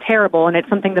it'll be terrible, and it's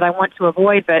something that I want to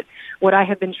avoid. But what I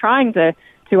have been trying to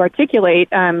articulate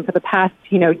for the past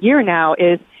year now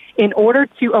is, in order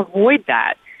to avoid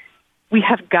that, we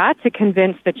have got to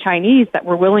convince the Chinese that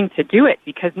we're willing to do it,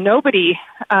 because nobody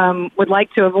would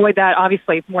like to avoid that,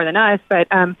 obviously more than us, but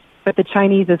the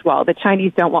Chinese as well. The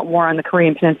Chinese don't want war on the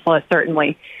Korean Peninsula,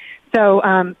 certainly. So,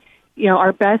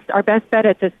 our best bet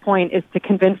at this point is to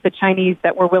convince the Chinese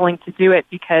that we're willing to do it,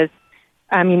 because,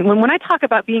 when I talk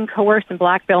about being coerced and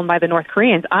blackmailed by the North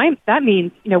Koreans, that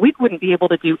means, we wouldn't be able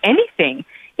to do anything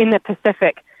in the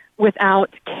Pacific without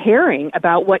caring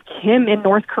about what Kim in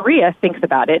North Korea thinks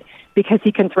about it, because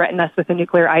he can threaten us with a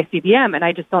nuclear ICBM. And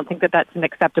I just don't think that that's an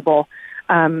acceptable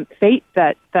fate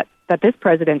that this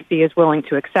presidency is willing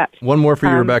to accept. One more for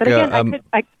you, Rebecca. Again,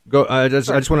 I just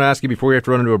want to ask you before we have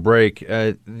to run into a break.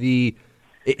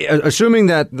 Assuming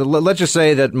that, let's just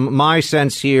say that my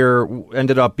sense here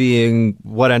ended up being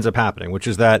what ends up happening, which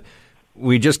is that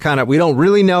we don't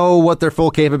really know what their full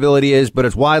capability is, but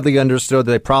it's widely understood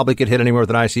that they probably could hit anywhere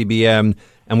with an ICBM,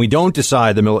 and we don't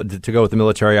decide to go with the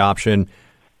military option.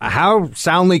 How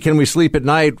soundly can we sleep at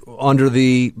night under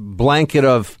the blanket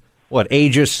of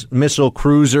Aegis missile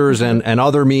cruisers and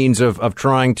other means of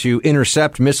trying to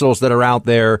intercept missiles that are out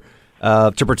there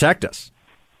to protect us?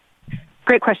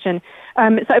 Great question.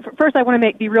 So first, I want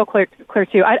to be real clear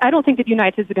too. I don't think that the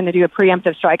United States is going to do a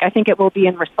preemptive strike. I think it will be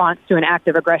in response to an act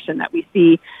of aggression that we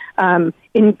see,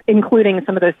 including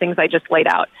some of those things I just laid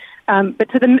out. But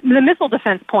to the missile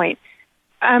defense point,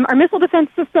 our missile defense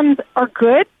systems are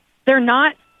good. They're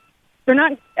not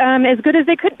as good as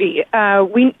they could be.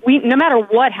 We no matter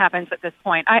what happens at this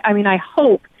point, I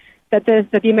hope that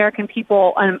the American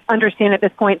people understand at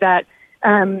this point that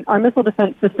our missile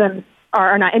defense systems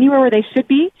are not anywhere where they should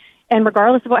be. And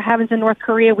regardless of what happens in North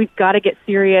Korea, we've got to get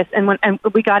serious, and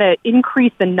we got to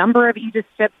increase the number of Aegis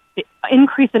ships,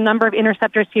 increase the number of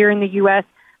interceptors here in the U.S.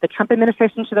 The Trump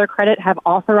administration, to their credit, have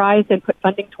authorized and put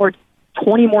funding towards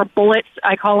 20 more bullets,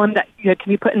 I call them, that can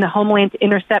be put in the homeland to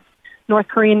intercept North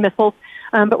Korean missiles.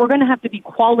 But we're going to have to be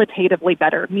qualitatively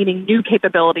better, meaning new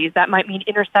capabilities. That might mean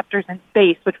interceptors in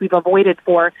space, which we've avoided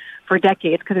for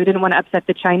decades because we didn't want to upset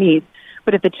the Chinese.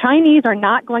 But if the Chinese are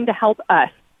not going to help us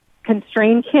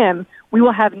constrain Kim, we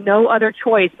will have no other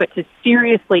choice but to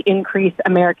seriously increase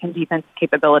American defense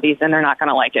capabilities, and they're not going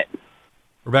to like it.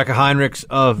 Rebecca Heinrichs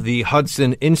of the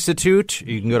Hudson Institute.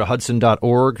 You can go to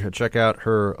hudson.org, check out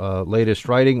her latest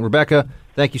writing. Rebecca,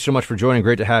 thank you so much for joining.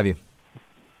 Great to have you.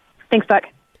 Thanks, Buck.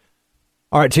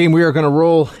 All right, team, we are going to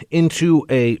roll into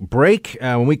a break.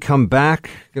 When we come back,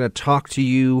 I'm going to talk to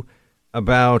you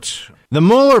about the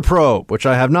Mueller probe, which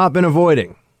I have not been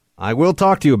avoiding. I will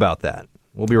talk to you about that.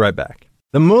 We'll be right back.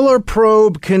 The Mueller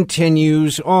probe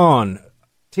continues on.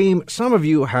 Team, some of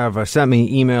you have sent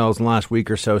me emails in the last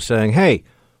week or so saying, hey,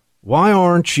 why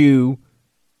aren't you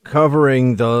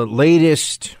covering the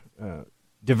latest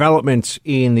developments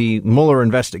in the Mueller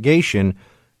investigation?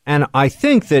 And I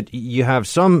think that you have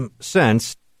some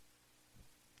sense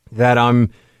that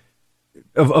I'm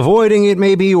avoiding it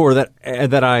maybe, or that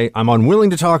I'm unwilling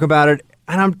to talk about it.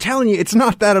 And I'm telling you, it's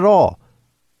not that at all.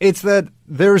 It's that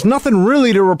there's nothing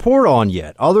really to report on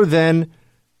yet, other than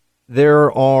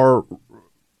there are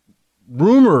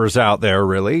rumors out there,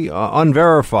 really,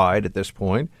 unverified at this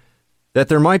point, that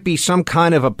there might be some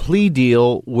kind of a plea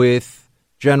deal with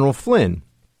General Flynn.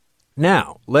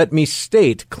 Now, let me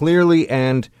state clearly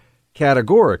and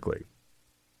categorically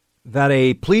that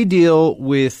a plea deal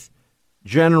with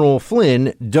General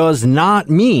Flynn does not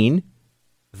mean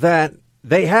that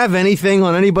they have anything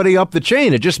on anybody up the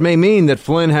chain. It just may mean that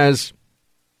Flynn has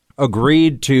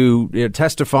agreed to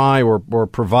testify or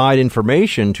provide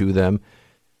information to them.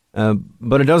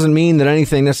 But it doesn't mean that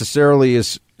anything necessarily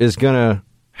is going to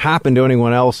happen to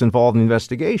anyone else involved in the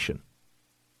investigation.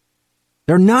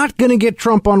 They're not going to get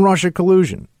Trump on Russia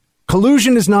collusion.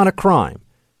 Collusion is not a crime.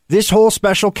 This whole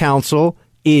special counsel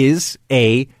is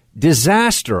a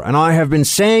disaster. And I have been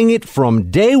saying it from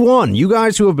day one. You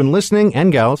guys who have been listening,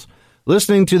 and gals,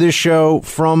 listening to this show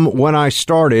from when I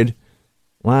started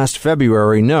last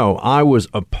February, know I was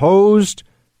opposed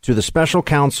to the special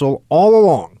counsel all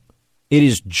along. It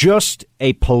is just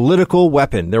a political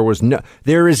weapon.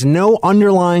 There is no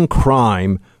underlying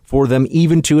crime for them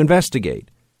even to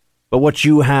investigate. But what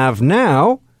you have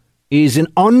now is an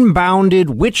unbounded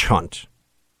witch hunt.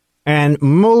 And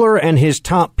Mueller and his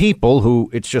top people, who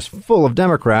it's just full of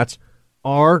Democrats,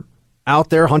 are out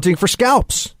there hunting for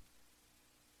scalps.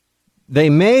 They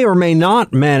may or may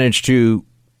not manage to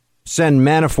send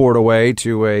Manafort away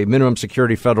to a minimum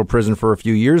security federal prison for a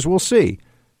few years. We'll see.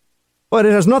 But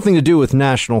it has nothing to do with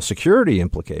national security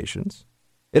implications.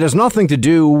 It has nothing to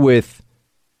do with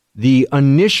the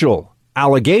initial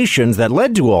allegations that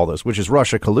led to all this, which is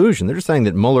Russia collusion. They're just saying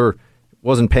that Mueller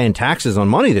wasn't paying taxes on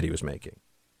money that he was making.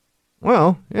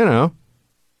 Well,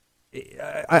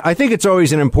 I think it's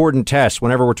always an important test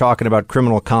whenever we're talking about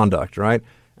criminal conduct, right?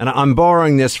 And I'm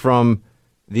borrowing this from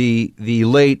the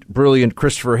late, brilliant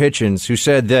Christopher Hitchens, who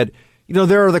said that,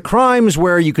 there are the crimes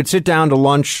where you could sit down to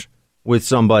lunch with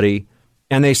somebody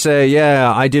and they say, yeah,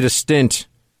 I did a stint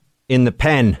in the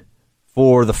pen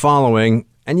for the following.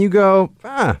 And you go,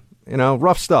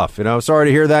 rough stuff. Sorry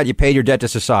to hear that. You paid your debt to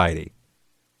society.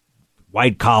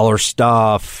 White collar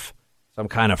stuff, some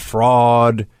kind of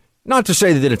fraud. Not to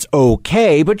say that it's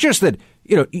okay, but just that,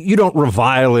 you don't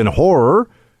revile in horror.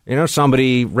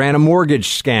 Somebody ran a mortgage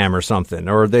scam or something,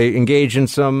 or they engage in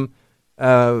some,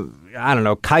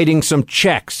 kiting some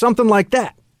checks, something like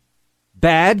that.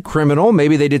 Bad, criminal,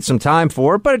 maybe they did some time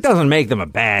for it, but it doesn't make them a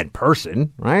bad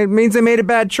person, right? It means they made a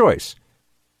bad choice.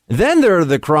 Then there are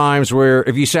the crimes where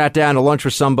if you sat down to lunch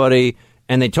with somebody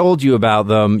and they told you about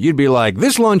them, you'd be like,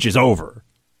 this lunch is over.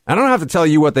 I don't have to tell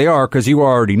you what they are because you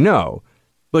already know.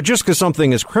 But just because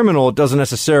something is criminal, it doesn't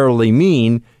necessarily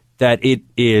mean that it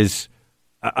is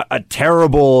a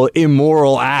terrible,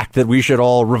 immoral act that we should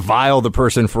all revile the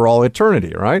person for all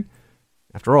eternity, right?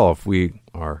 After all, if we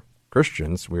are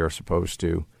Christians, we are supposed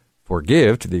to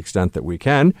forgive to the extent that we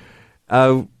can.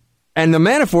 And the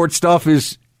Manafort stuff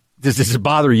does this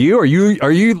bother you? Are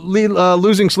you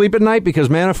losing sleep at night because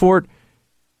Manafort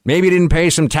maybe didn't pay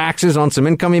some taxes on some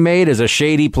income he made as a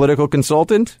shady political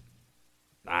consultant?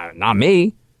 Not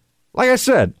me. Like I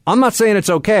said, I'm not saying it's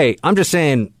okay. I'm just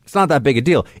saying it's not that big a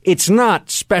deal. It's not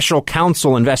special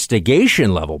counsel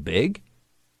investigation level big.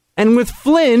 And with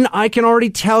Flynn, I can already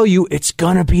tell you it's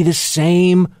going to be the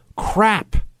same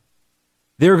crap.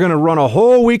 They're going to run a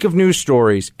whole week of news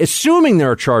stories, assuming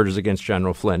there are charges against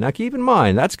General Flynn. Now, keep in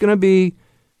mind, that's going to be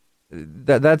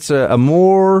that's a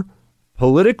more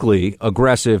politically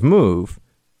aggressive move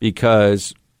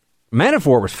because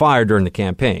Manafort was fired during the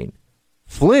campaign.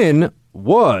 Flynn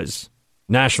was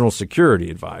national security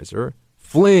advisor.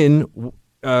 Flynn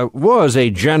was a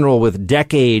general with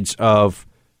decades of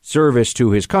service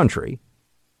to his country.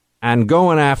 And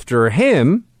going after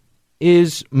him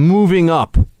is moving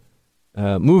up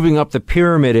the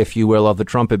pyramid, if you will, of the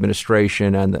Trump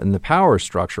administration and the power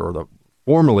structure, or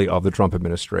formerly of the Trump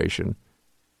administration,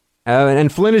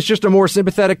 And Flynn is just a more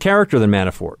sympathetic character than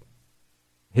Manafort.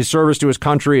 His service to his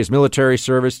country, his military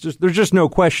service, there's just no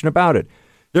question about it.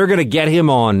 They're going to get him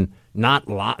on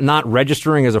not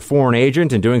registering as a foreign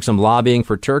agent and doing some lobbying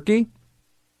for Turkey.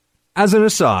 As an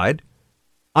aside,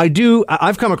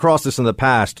 I've come across this in the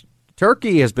past.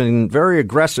 Turkey has been very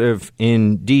aggressive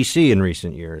in D.C. in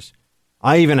recent years.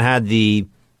 I even had the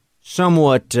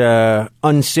somewhat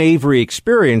unsavory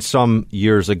experience some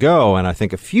years ago, and I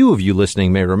think a few of you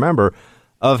listening may remember,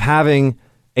 of having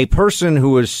a person who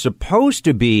was supposed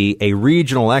to be a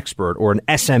regional expert or an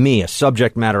SME, a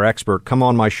subject matter expert, come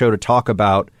on my show to talk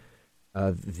about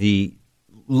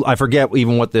I forget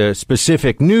even what the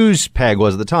specific news peg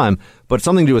was at the time, but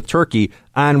something to do with Turkey.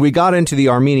 And we got into the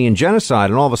Armenian genocide,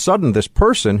 and all of a sudden this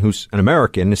person who's an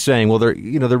American is saying, well,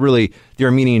 the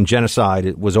Armenian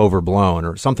genocide was overblown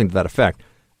or something to that effect.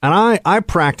 And I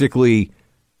practically,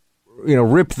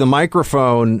 ripped the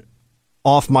microphone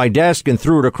off my desk and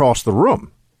threw it across the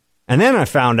room. And then I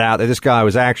found out that this guy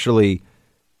was actually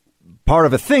part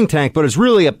of a think tank, but is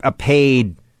really a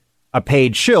paid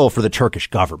shill for the Turkish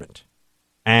government.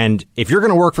 And if you're going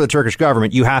to work for the Turkish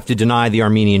government, you have to deny the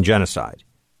Armenian genocide.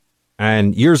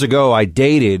 And years ago, I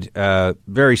dated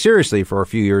very seriously for a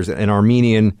few years an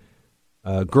Armenian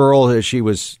girl. She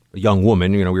was a young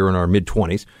woman. We were in our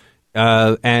mid-20s.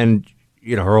 And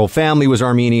her whole family was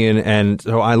Armenian. And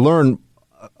so I learned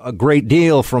a great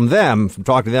deal from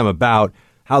talking to them about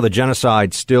how the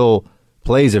genocide still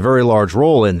plays a very large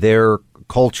role in their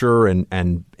culture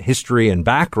and history and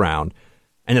background.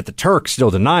 And that the Turks still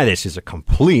deny this is a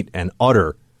complete and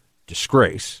utter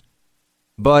disgrace.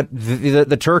 But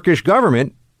the Turkish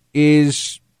government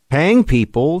is paying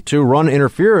people to run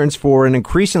interference for an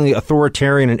increasingly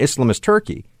authoritarian and Islamist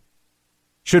Turkey.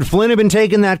 Should Flynn have been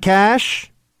taking that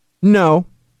cash? No.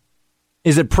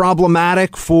 Is it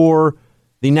problematic for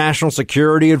the national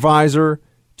security advisor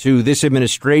to this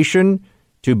administration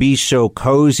to be so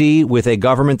cozy with a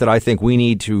government that I think we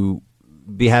need to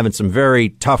be having some very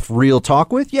tough, real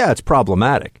talk with? Yeah, it's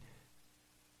problematic.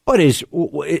 But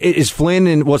was Flynn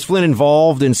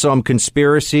involved in some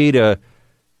conspiracy to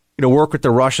work with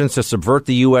the Russians to subvert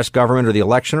the U.S. government or the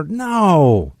election?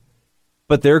 No.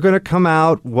 But they're going to come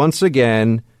out once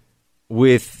again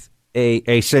with a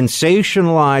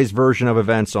sensationalized version of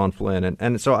events on Flynn.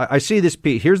 And so I see this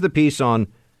piece. Here's the piece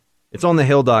it's on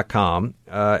thehill.com.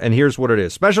 And here's what it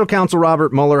is. Special counsel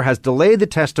Robert Mueller has delayed the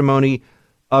testimony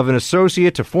of an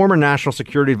associate to former National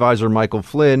Security Advisor Michael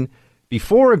Flynn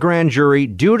before a grand jury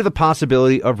due to the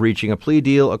possibility of reaching a plea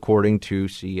deal, according to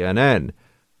CNN.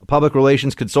 A public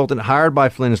relations consultant hired by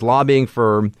Flynn's lobbying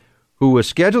firm, who was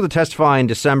scheduled to testify in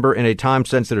December in a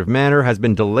time-sensitive manner, has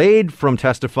been delayed from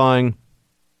testifying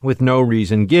with no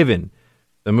reason given.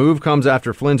 The move comes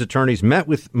after Flynn's attorneys met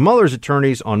with Mueller's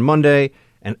attorneys on Monday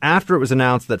and after it was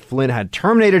announced that Flynn had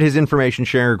terminated his information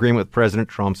sharing agreement with President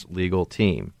Trump's legal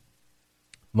team.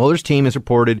 Mueller's team is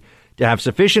reported to have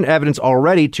sufficient evidence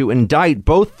already to indict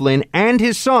both Flynn and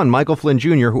his son, Michael Flynn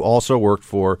Jr., who also worked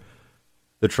for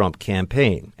the Trump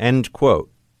campaign. End quote.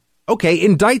 Okay,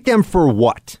 indict them for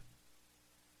what?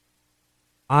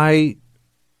 I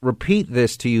repeat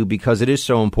this to you because it is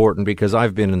so important, because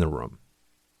I've been in the room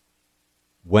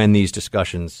when these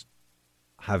discussions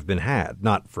have been had,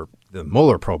 not for the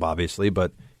Mueller probe, obviously,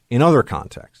 but in other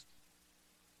contexts.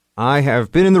 I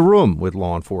have been in the room with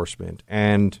law enforcement,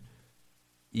 and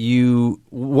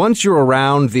once you're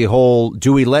around the whole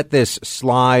do we let this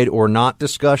slide or not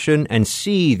discussion and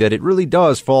see that it really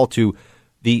does fall to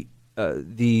the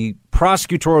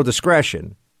prosecutorial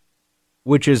discretion,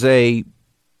 which is a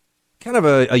kind of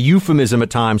a euphemism at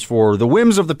times for the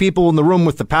whims of the people in the room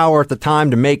with the power at the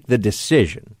time to make the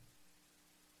decision.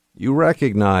 You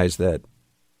recognize that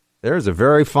there's a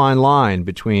very fine line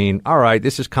between, all right,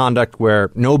 this is conduct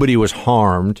where nobody was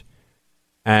harmed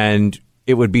and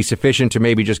it would be sufficient to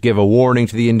maybe just give a warning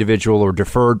to the individual or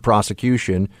deferred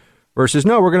prosecution, versus,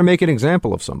 no, we're going to make an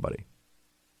example of somebody.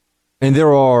 And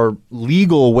there are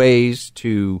legal ways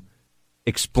to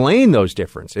explain those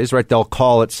differences, right? They'll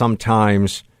call it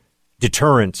sometimes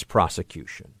deterrence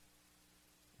prosecution.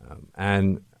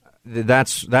 And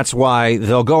that's why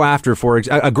they'll go after, for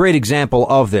a great example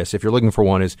of this, if you're looking for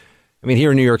one, is,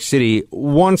 here in New York City,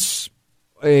 once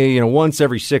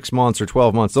every 6 months or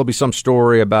 12 months, there'll be some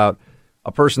story about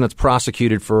a person that's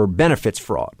prosecuted for benefits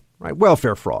fraud, right?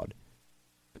 Welfare fraud.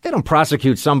 But they don't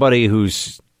prosecute somebody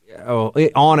who's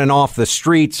on and off the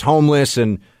streets, homeless,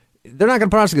 and they're not going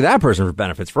to prosecute that person for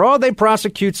benefits fraud. They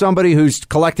prosecute somebody who's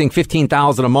collecting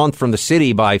 $15,000 a month from the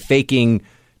city by faking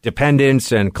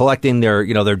dependents and collecting their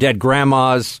dead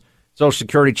grandma's Social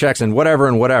Security checks and whatever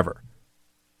and whatever.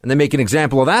 And they make an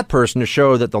example of that person to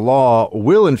show that the law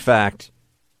will, in fact,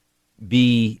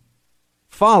 be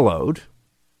followed,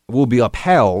 will be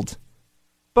upheld.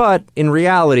 But in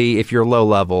reality, if you're low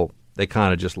level, they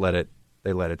kind of just let it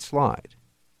slide.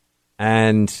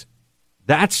 And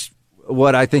that's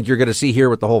what I think you're going to see here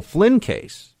with the whole Flynn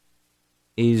case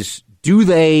is, do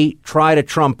they try to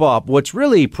trump up what's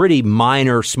really pretty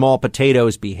minor, small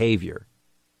potatoes behavior?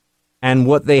 And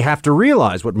what they have to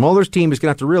realize, what Mueller's team is going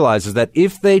to have to realize, is that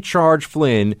if they charge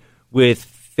Flynn with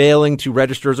failing to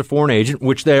register as a foreign agent,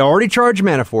 which they already charged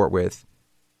Manafort with,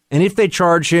 and if they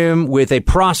charge him with a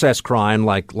process crime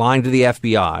like lying to the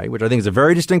FBI, which I think is a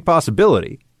very distinct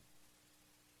possibility,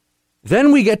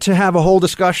 then we get to have a whole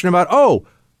discussion about,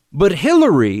 but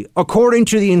Hillary, according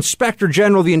to the Inspector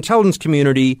General of the intelligence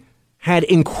community, had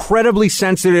incredibly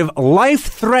sensitive,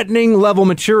 life-threatening level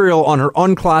material on her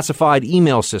unclassified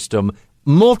email system,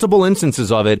 multiple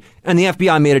instances of it, and the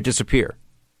FBI made it disappear.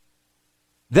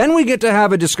 Then we get to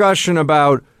have a discussion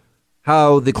about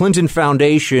how the Clinton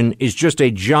Foundation is just a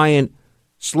giant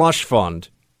slush fund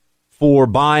for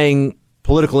buying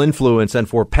political influence and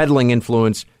for peddling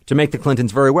influence to make the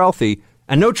Clintons very wealthy.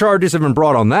 And no charges have been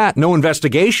brought on that. No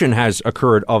investigation has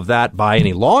occurred of that by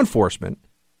any law enforcement.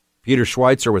 Peter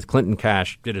Schweitzer with Clinton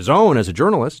Cash did his own as a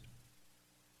journalist.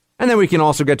 And then we can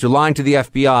also get to lying to the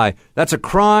FBI. That's a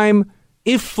crime.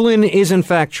 If Flynn is in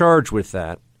fact charged with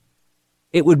that,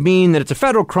 it would mean that it's a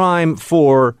federal crime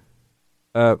for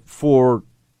a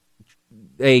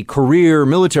career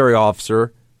military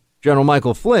officer, General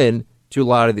Michael Flynn, to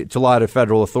lie to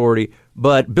federal authority.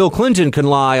 But Bill Clinton can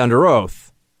lie under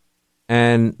oath,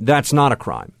 and that's not a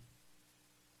crime,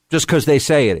 just because they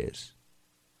say it is.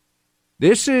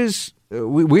 This is,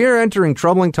 we are entering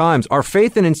troubling times. Our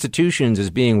faith in institutions is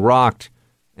being rocked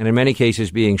and in many cases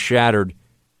being shattered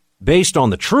based on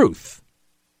the truth.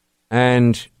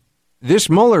 And this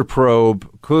Mueller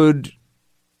probe could,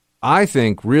 I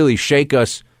think, really shake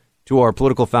us to our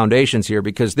political foundations here,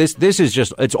 because this is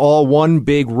just, it's all one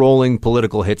big rolling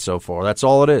political hit so far. That's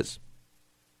all it is.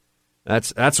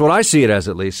 That's what I see it as,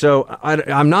 at least. So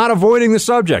I'm not avoiding the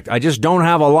subject. I just don't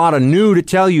have a lot of new to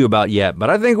tell you about yet,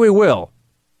 but I think we will.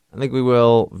 I think we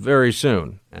will very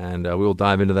soon, and we will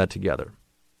dive into that together.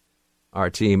 All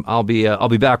right, team. I'll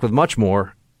be back with much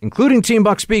more, including Team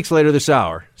Buck Speaks later this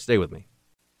hour. Stay with me.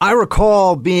 I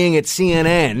recall being at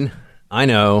CNN. I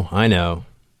know.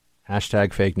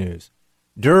 Hashtag fake news.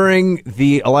 During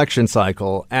the election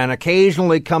cycle, and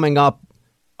occasionally coming up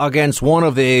against one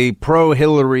of the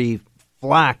pro-Hillary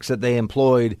flacks that they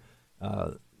employed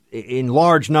in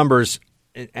large numbers.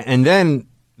 And then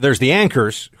there's the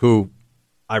anchors who,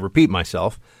 I repeat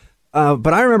myself,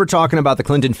 but I remember talking about the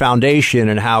Clinton Foundation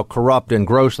and how corrupt and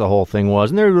gross the whole thing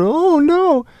was. And they're going, oh,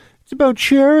 no, it's about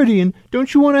charity. And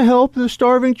don't you want to help the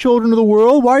starving children of the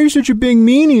world? Why are you such a big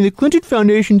meanie? The Clinton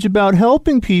Foundation's about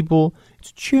helping people.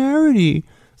 It's charity.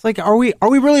 It's like, are we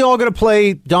really all going to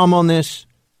play dumb on this?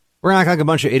 We're going to act like a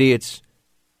bunch of idiots.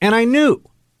 And I knew,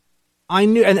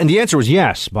 and the answer was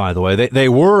yes, by the way. They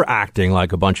were acting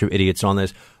like a bunch of idiots on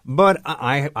this. But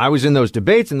I was in those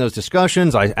debates and those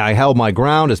discussions. I held my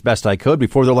ground as best I could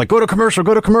before they're like, go to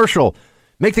commercial.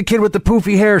 Make the kid with the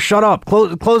poofy hair shut up.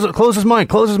 Close his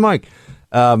mic.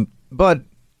 But,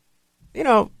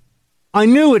 I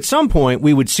knew at some point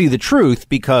we would see the truth,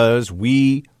 because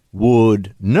we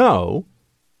would know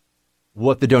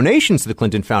what the donations to the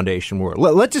Clinton Foundation were.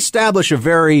 Let's establish a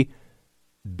very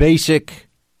basic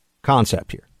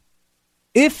concept here.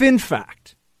 If, in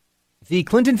fact, the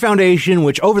Clinton Foundation,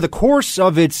 which over the course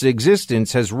of its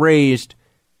existence has raised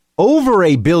over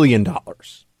 $1 billion,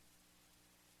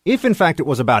 if, in fact, it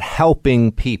was about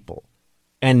helping people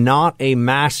and not a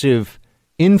massive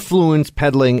influence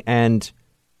peddling and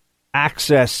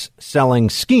access selling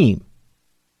scheme,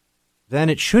 then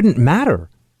it shouldn't matter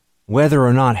whether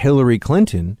or not Hillary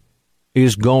Clinton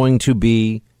is going to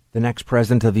be the next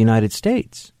president of the United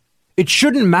States. It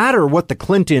shouldn't matter what the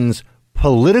Clintons'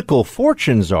 political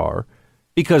fortunes are,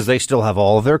 because they still have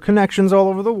all of their connections all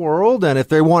over the world. And if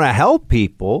they want to help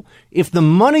people, if the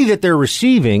money that they're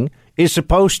receiving is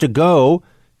supposed to go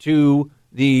to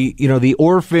the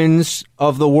orphans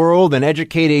of the world and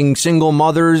educating single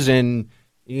mothers in,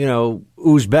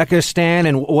 Uzbekistan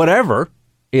and whatever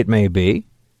it may be,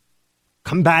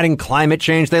 combating climate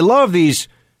change. They love these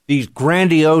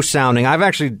grandiose sounding. I've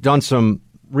actually done some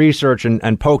research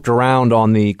and poked around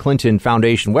on the Clinton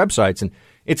Foundation websites, and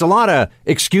it's a lot of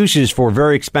excuses for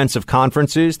very expensive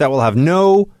conferences that will have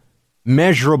no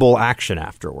measurable action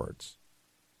afterwards.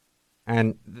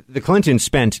 And the Clintons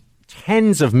spent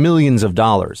tens of millions of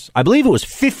dollars. I believe it was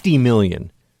 $50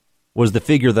 million was the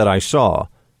figure that I saw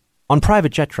on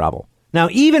private jet travel. Now,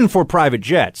 even for private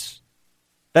jets,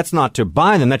 that's not to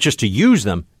buy them, that's just to use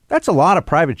them. That's a lot of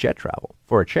private jet travel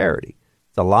for a charity.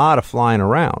 It's a lot of flying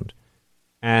around.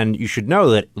 And you should know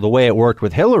that the way it worked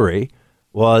with Hillary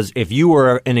was if you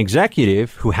were an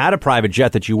executive who had a private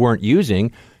jet that you weren't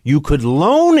using, you could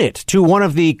loan it to one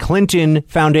of the Clinton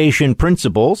Foundation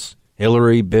principals.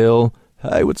 Hillary, Bill,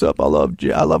 hey, what's up? I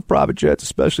love private jets,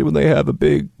 especially when they have a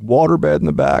big waterbed in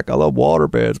the back. I love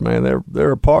waterbeds, man.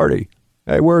 They're a party.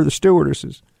 Hey, where are the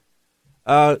stewardesses?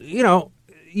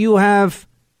 You have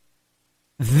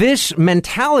this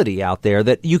mentality out there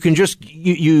that you can just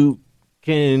you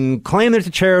can claim that it's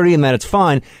a charity and that it's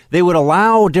fine. They would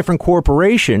allow different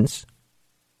corporations.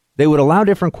 They would allow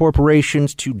different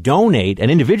corporations to donate and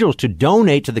individuals to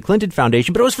donate to the Clinton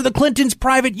Foundation, but it was for the Clintons'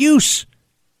 private use.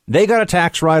 They got a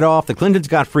tax write-off. The Clintons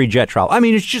got free jet travel. I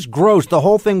mean, it's just gross. The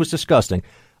whole thing was disgusting.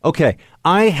 Okay,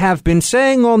 I have been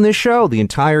saying on this show the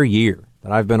entire year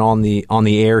that I've been on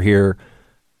the air here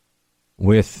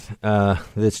with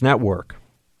this network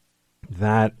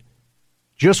that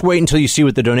just wait until you see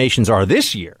what the donations are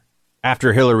this year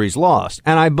after Hillary's lost.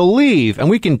 And I believe, and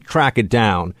we can track it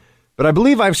down, but I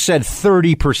believe I've said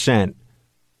 30%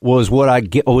 was what I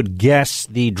would guess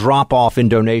the drop-off in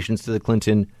donations to the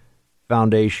Clinton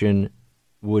Foundation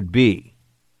would be.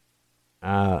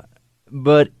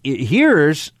 But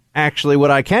here's actually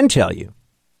what I can tell you.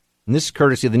 And this is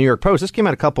courtesy of the New York Post. This came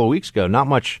out a couple of weeks ago. Not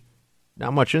much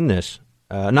in this.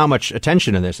 Not much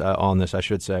attention in this on this, I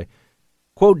should say.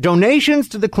 Quote, donations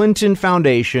to the Clinton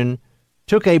Foundation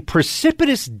took a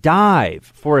precipitous dive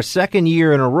for a second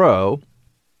year in a row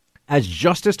as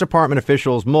Justice Department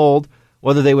officials mulled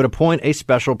whether they would appoint a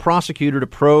special prosecutor to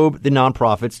probe the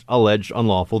nonprofit's alleged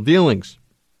unlawful dealings.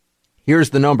 Here's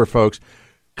the number, folks.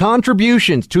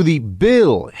 Contributions to the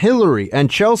Bill, Hillary,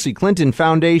 and Chelsea Clinton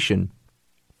Foundation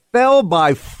fell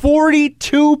by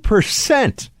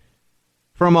 42%.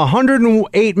 From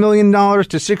 $108 million to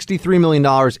 $63 million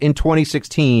in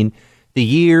 2016, the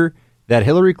year that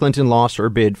Hillary Clinton lost her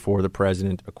bid for the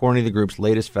president, according to the group's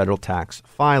latest federal tax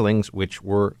filings, which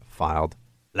were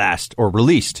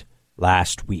released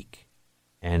last week.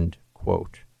 End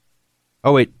quote.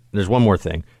 Oh, wait, there's one more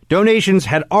thing. Donations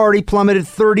had already plummeted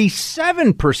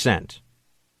 37%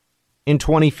 in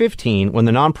 2015 when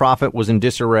the nonprofit was in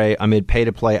disarray amid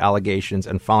pay-to-play allegations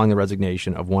and following the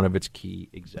resignation of one of its key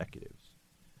executives.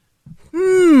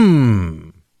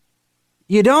 You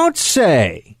don't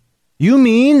say. You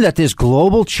mean that this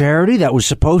global charity that was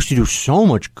supposed to do so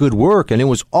much good work, and it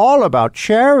was all about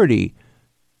charity,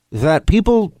 that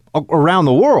people around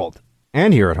the world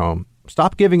and here at home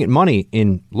stopped giving it money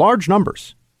in large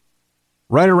numbers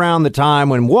right around the time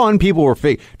when, people were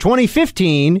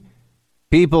 2015,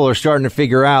 people are starting to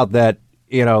figure out that,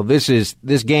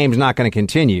 this game's not going to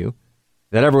continue,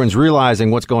 that everyone's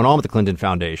realizing what's going on with the Clinton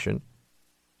Foundation.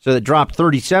 So it dropped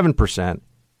 37%.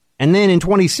 And then in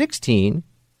 2016,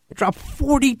 it dropped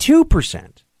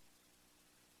 42%.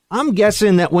 I'm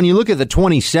guessing that when you look at the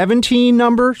 2017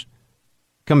 numbers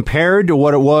compared to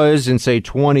what it was in, say,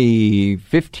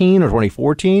 2015 or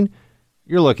 2014,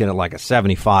 you're looking at like a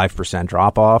 75%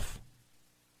 drop-off.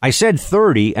 I said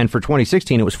 30, and for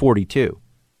 2016, it was 42.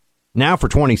 Now for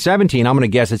 2017, I'm going to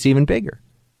guess it's even bigger.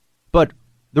 But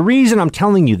the reason I'm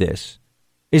telling you this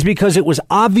is because it was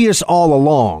obvious all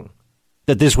along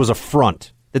that this was a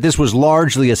front, that this was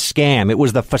largely a scam. It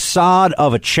was the facade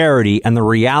of a charity and the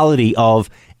reality of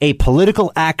a political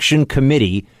action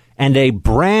committee and a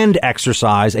brand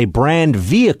exercise, a brand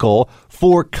vehicle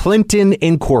for Clinton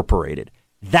Incorporated.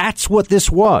 That's what this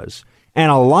was.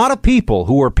 And a lot of people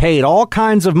who were paid all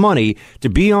kinds of money to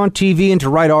be on TV and to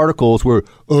write articles were,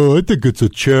 I think it's a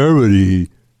charity.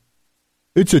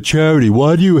 It's a charity.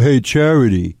 Why do you hate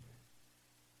charity?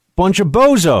 Bunch of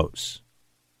bozos.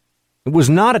 It was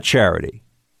not a charity.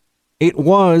 It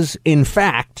was, in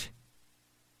fact,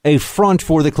 a front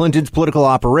for the Clintons' political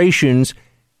operations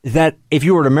that if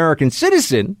you were an American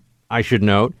citizen, I should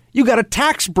note, you got a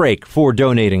tax break for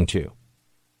donating to.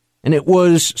 And it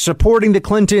was supporting the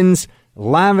Clintons'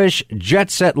 lavish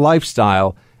jet-set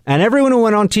lifestyle. And everyone who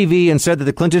went on TV and said that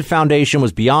the Clinton Foundation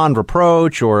was beyond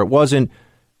reproach or it wasn't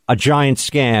a giant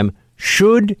scam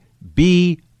should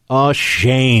be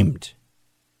ashamed.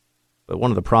 But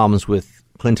one of the problems with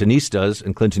Clintonistas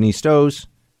and Clintonistos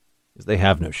is they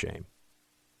have no shame.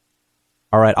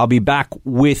 All right, I'll be back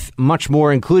with much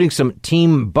more, including some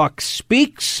Team Buck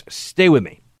Speaks. Stay with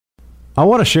me. I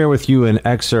want to share with you an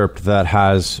excerpt that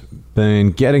has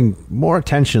been getting more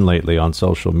attention lately on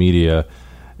social media.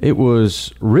 It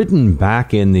was written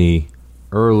back in the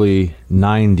early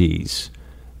 90s.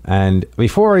 And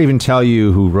before I even tell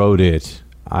you who wrote it,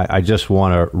 I just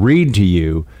want to read to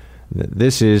you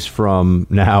This is from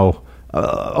now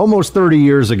almost 30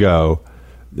 years ago.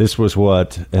 This was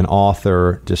what an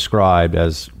author described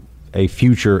as a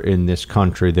future in this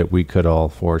country that we could all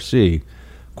foresee.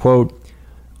 Quote,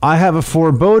 I have a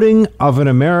foreboding of an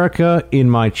America in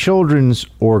my children's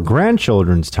or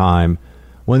grandchildren's time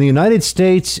when the United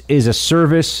States is a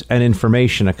service and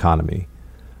information economy,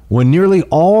 when nearly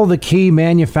all the key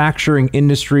manufacturing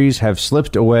industries have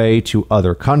slipped away to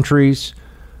other countries,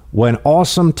 when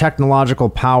awesome technological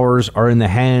powers are in the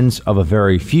hands of a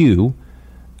very few,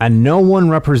 and no one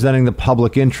representing the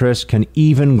public interest can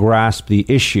even grasp the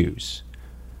issues.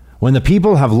 When the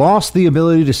people have lost the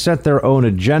ability to set their own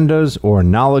agendas or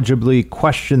knowledgeably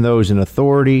question those in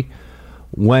authority,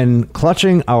 when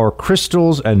clutching our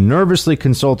crystals and nervously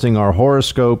consulting our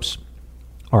horoscopes,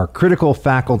 our critical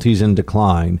faculties in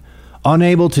decline,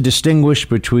 unable to distinguish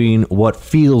between what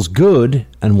feels good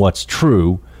and what's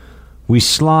true, we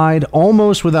slide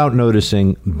almost without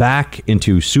noticing back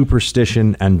into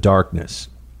superstition and darkness.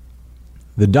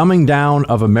 The dumbing down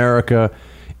of America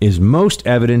is most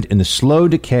evident in the slow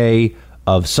decay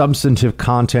of substantive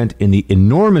content in the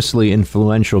enormously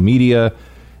influential media,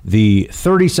 the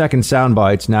 30-second sound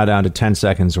bites now down to 10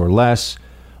 seconds or less,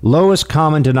 lowest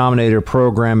common denominator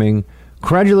programming,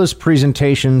 credulous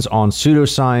presentations on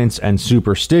pseudoscience and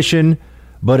superstition,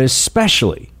 but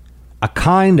especially a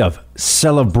kind of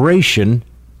celebration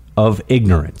of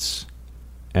ignorance.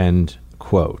 End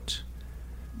quote.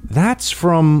 That's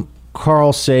from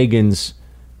Carl Sagan's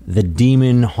The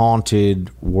Demon-Haunted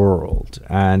World.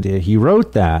 And he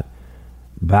wrote that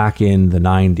back in the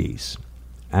 90s.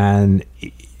 And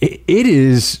it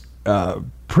is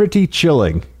pretty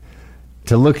chilling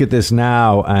to look at this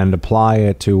now and apply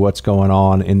it to what's going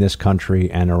on in this country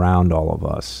and around all of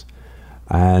us.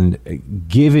 And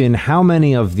given how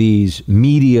many of these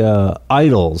media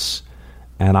idols,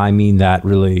 and I mean that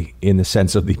really in the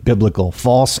sense of the biblical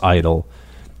false idol,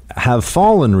 have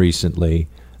fallen recently,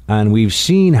 and we've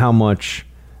seen how much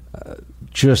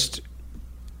just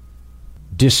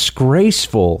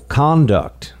disgraceful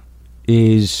conduct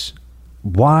is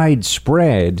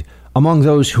widespread among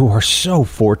those who are so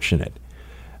fortunate.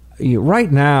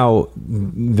 Right now,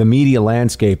 the media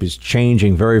landscape is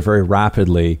changing very, very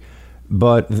rapidly,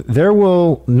 but there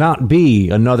will not be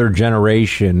another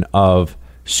generation of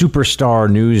superstar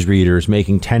newsreaders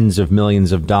making tens of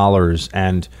millions of dollars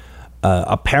and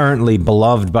apparently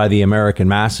beloved by the American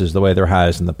masses the way there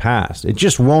has in the past. It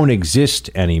just won't exist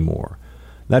anymore.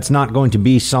 That's not going to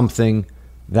be something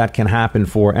that can happen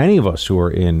for any of us who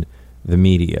are in the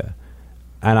media.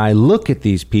 And I look at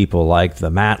these people like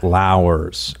the Matt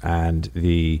Lauers and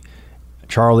the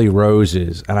Charlie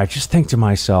Roses, and I just think to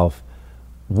myself,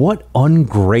 what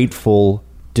ungrateful,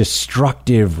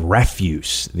 destructive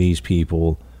refuse these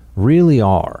people really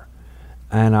are.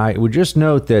 And I would just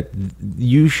note that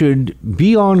you should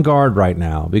be on guard right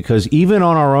now, because even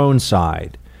on our own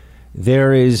side,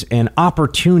 there is an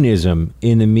opportunism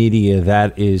in the media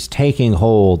that is taking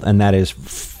hold and that is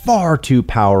far too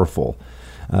powerful.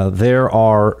 There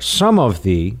are some of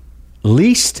the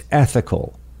least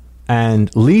ethical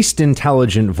and least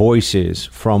intelligent voices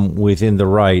from within the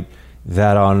right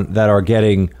that are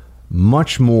getting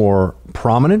much more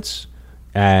prominence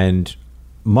and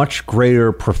much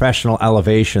greater professional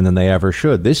elevation than they ever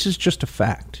should. This is just a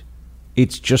fact.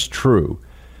 It's just true.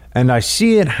 And I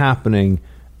see it happening,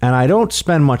 and I don't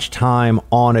spend much time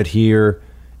on it here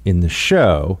in the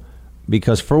show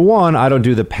because, for one, I don't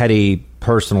do the petty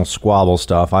personal squabble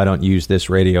stuff. I don't use this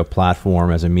radio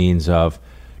platform as a means of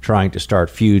trying to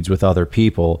start feuds with other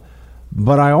people.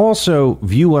 But I also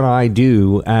view what I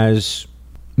do as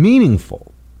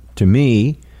meaningful to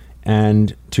me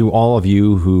and to all of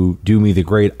you who do me the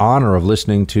great honor of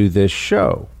listening to this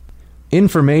show.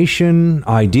 Information,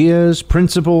 ideas,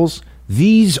 principles,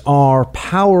 these are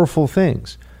powerful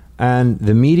things. And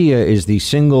the media is the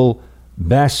single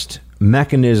best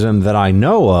mechanism that I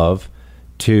know of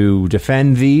to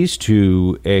defend these,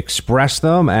 to express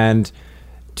them, and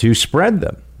to spread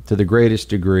them to the greatest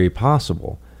degree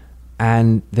possible.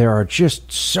 And there are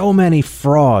just so many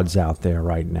frauds out there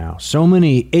right now, so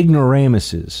many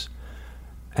ignoramuses.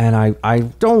 And I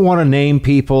don't want to name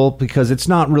people because it's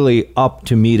not really up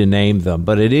to me to name them,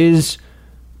 but it is,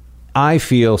 I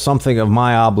feel, something of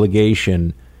my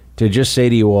obligation to just say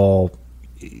to you all,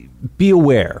 be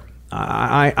aware.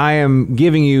 I am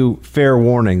giving you fair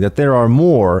warning that there are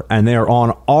more, and they're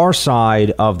on our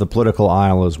side of the political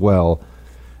aisle as well.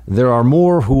 There are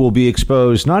more who will be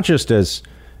exposed, not just as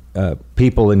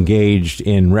people engaged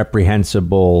in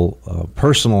reprehensible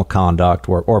personal conduct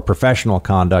or professional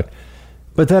conduct,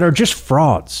 but that are just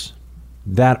frauds,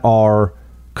 that are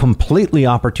completely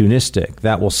opportunistic,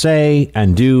 that will say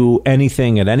and do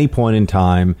anything at any point in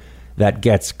time that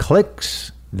gets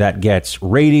clicks, that gets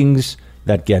ratings,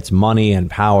 that gets money and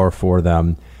power for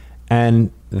them.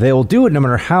 And they'll do it no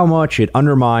matter how much it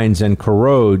undermines and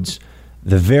corrodes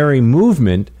the very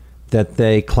movement that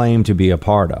they claim to be a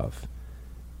part of.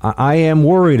 I am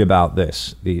worried about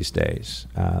this these days.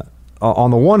 On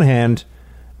the one hand,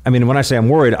 I mean, when I say I'm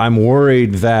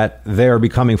worried that they're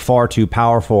becoming far too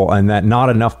powerful and that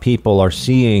not enough people are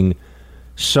seeing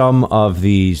some of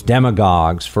these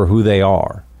demagogues for who they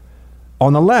are.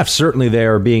 On the left, certainly they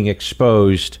are being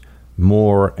exposed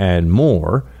more and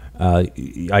more.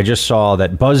 I just saw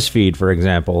that BuzzFeed, for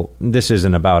example, this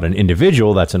isn't about an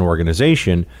individual, that's an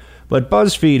organization, but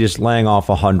BuzzFeed is laying off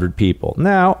 100 people.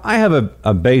 Now, I have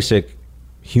a basic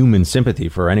human sympathy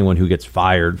for anyone who gets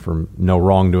fired for no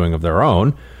wrongdoing of their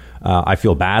own. I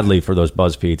feel badly for those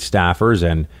BuzzFeed staffers,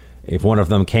 and if one of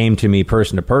them came to me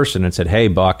person to person and said, "Hey,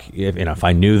 Buck," if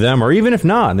I knew them, or even if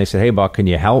not, and they said, "Hey, Buck, can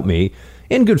you help me?"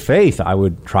 In good faith, I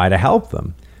would try to help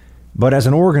them. But as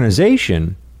an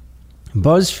organization,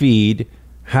 BuzzFeed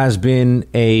has been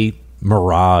a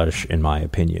mirage, in my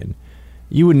opinion.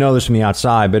 You would know this from the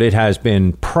outside, but it has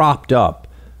been propped up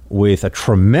with a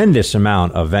tremendous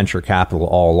amount of venture capital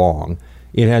all along.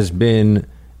 It has been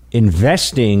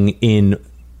investing in,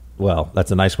 well,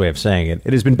 that's a nice way of saying it.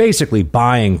 It has been basically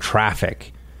buying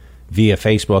traffic via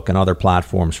Facebook and other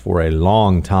platforms for a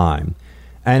long time.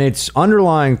 And its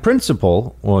underlying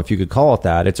principle, well, if you could call it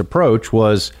that, its approach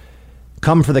was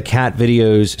come for the cat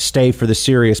videos, stay for the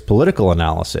serious political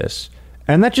analysis.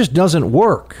 And that just doesn't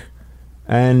work.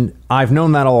 And I've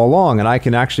known that all along. And I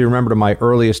can actually remember to my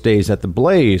earliest days at the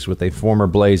Blaze with a former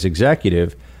Blaze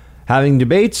executive having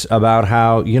debates about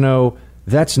how,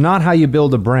 that's not how you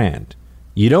build a brand.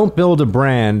 You don't build a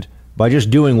brand by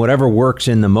just doing whatever works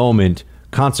in the moment,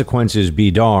 consequences be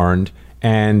darned,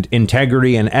 and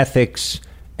integrity and ethics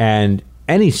and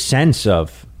any sense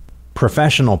of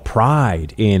professional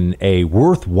pride in a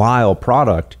worthwhile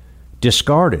product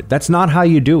discarded. That's not how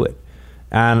you do it.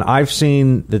 And I've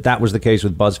seen that was the case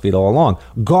with BuzzFeed all along.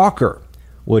 Gawker,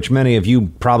 which many of you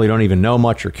probably don't even know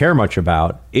much or care much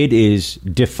about, it is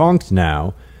defunct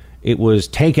now. It was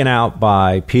taken out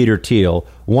by Peter Thiel,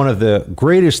 one of the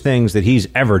greatest things that he's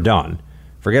ever done.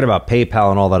 Forget about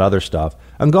PayPal and all that other stuff.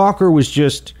 And Gawker was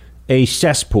just a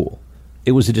cesspool.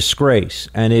 It was a disgrace,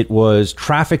 and it was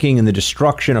trafficking in the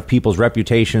destruction of people's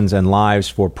reputations and lives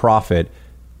for profit.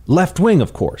 Left-wing,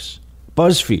 of course.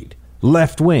 BuzzFeed,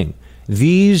 left-wing.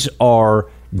 These are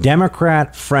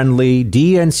Democrat-friendly,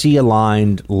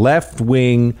 DNC-aligned,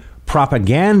 left-wing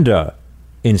propaganda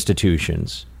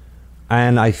institutions.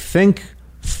 And I think,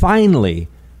 finally,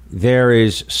 there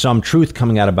is some truth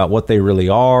coming out about what they really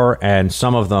are, and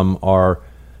some of them are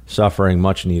suffering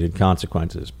much-needed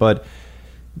consequences. But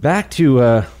back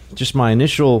to just my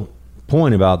initial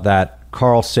point about that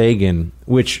Carl Sagan,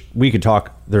 which we could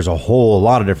talk, there's a whole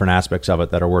lot of different aspects of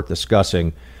it that are worth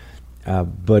discussing.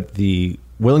 But the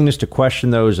willingness to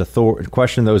question those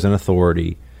in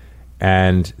authority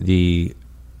and the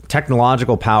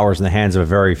technological powers in the hands of a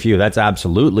very few, that's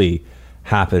absolutely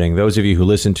happening. Those of you who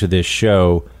listen to this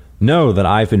show know that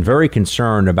I've been very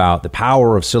concerned about the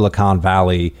power of Silicon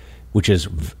Valley, which is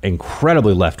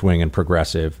incredibly left-wing and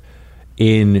progressive,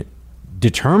 in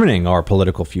determining our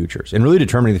political futures and really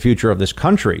determining the future of this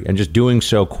country, and just doing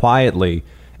so quietly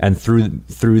and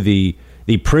through the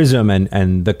prism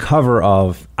and the cover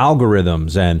of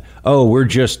algorithms and, we're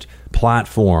just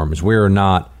platforms. We're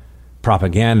not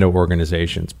propaganda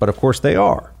organizations. But of course they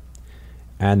are.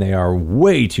 And they are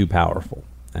way too powerful.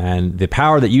 And the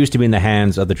power that used to be in the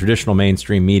hands of the traditional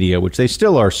mainstream media, which they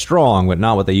still are strong, but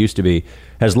not what they used to be,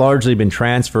 has largely been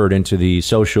transferred into the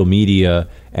social media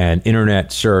and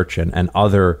internet search and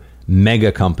other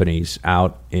mega companies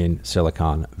out in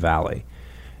Silicon Valley.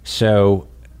 So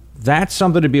that's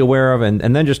something to be aware of.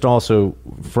 And then just also,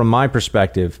 from my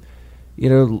perspective,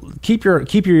 keep your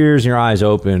ears and your eyes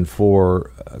open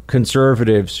for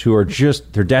conservatives who are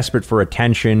they're desperate for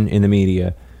attention in the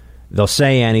media. They'll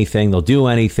say anything, they'll do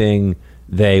anything,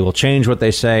 they will change what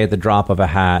they say at the drop of a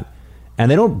hat, and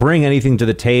they don't bring anything to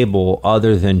the table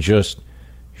other than just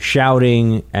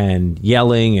shouting and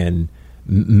yelling and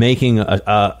making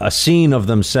a scene of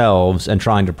themselves and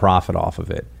trying to profit off of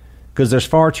it. Because there's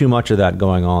far too much of that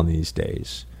going on these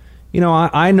days.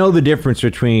 I know the difference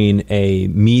between a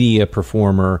media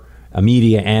performer, a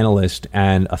media analyst,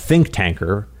 and a think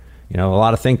tanker. A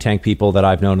lot of think tank people that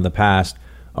I've known in the past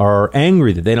are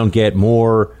angry that they don't get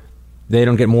more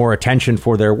attention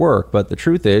for their work. But the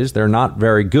truth is, they're not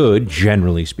very good,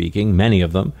 generally speaking. Many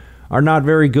of them are not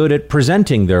very good at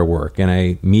presenting their work in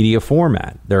a media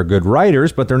format. They're good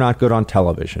writers, but they're not good on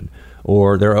television.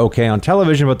 Or they're okay on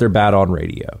television, but they're bad on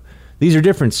radio. These are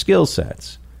different skill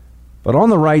sets. But on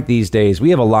the right these days, we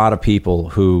have a lot of people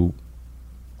who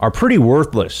are pretty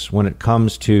worthless when it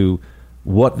comes to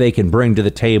what they can bring to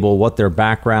the table, what their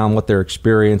background, what their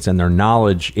experience and their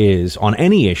knowledge is on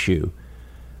any issue.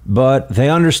 But they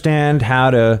understand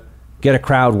how to get a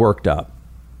crowd worked up.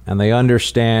 And they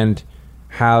understand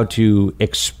how to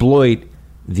exploit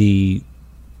the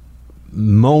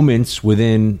moments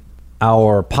within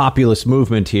our populist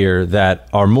movement here that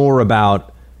are more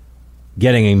about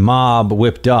getting a mob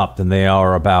whipped up than they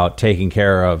are about taking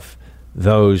care of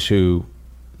those who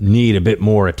need a bit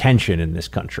more attention in this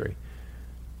country.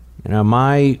 You know,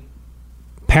 my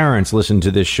parents listen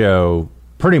to this show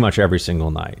pretty much every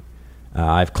single night.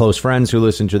 I have close friends who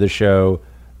listen to the show.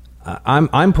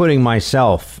 I'm putting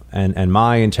myself and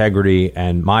my integrity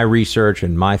and my research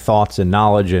and my thoughts and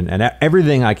knowledge and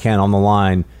everything I can on the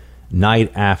line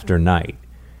night after night.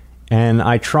 And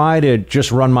I try to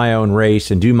just run my own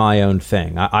race and do my own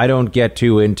thing. I don't get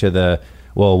too into the,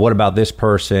 well, what about this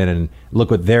person and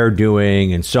look what they're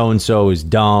doing and so is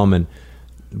dumb.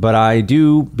 But I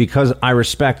do, because I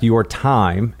respect your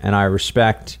time and I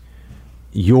respect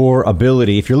your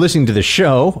ability. If you're listening to the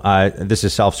show, this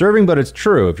is self-serving, but it's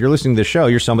true. If you're listening to the show,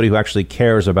 you're somebody who actually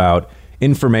cares about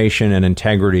information and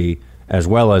integrity as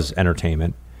well as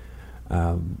entertainment.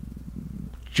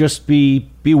 Just be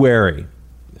wary.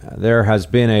 There has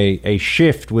been a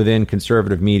shift within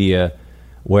conservative media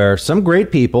where some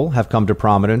great people have come to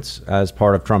prominence as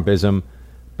part of Trumpism,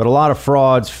 but a lot of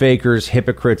frauds, fakers,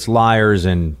 hypocrites, liars,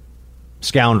 and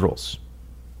scoundrels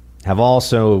have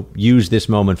also used this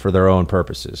moment for their own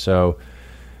purposes. So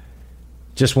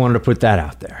just wanted to put that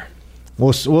out there.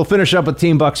 We'll finish up with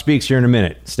Team Buck Speaks here in a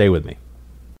minute. Stay with me.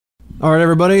 All right,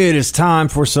 everybody, it is time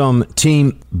for some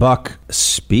Team Buck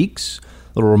Speaks. A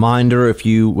little reminder, if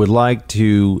you would like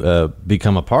to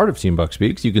become a part of Team Buck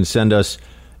Speaks, you can send us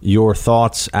your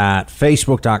thoughts at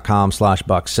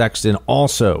facebook.com/BuckSexton.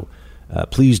 Also,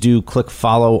 please do click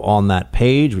follow on that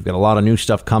page. We've got a lot of new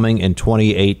stuff coming in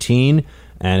 2018.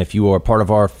 And if you are part of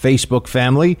our Facebook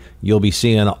family, you'll be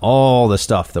seeing all the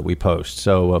stuff that we post.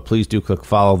 So please do click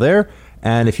follow there.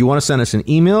 And if you want to send us an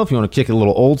email, if you want to kick it a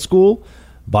little old school,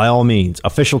 by all means,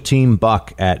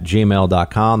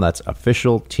 officialteambuck@gmail.com. That's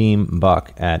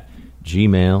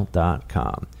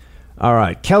officialteambuck@gmail.com. All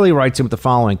right. Kelly writes in with the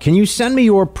following. Can you send me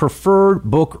your preferred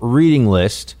book reading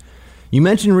list? You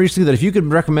mentioned recently that if you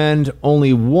could recommend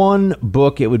only one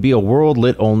book, it would be A World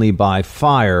Lit Only by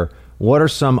Fire. What are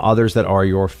some others that are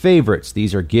your favorites?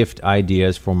 These are gift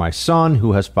ideas for my son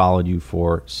who has followed you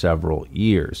for several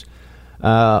years.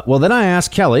 Well, then I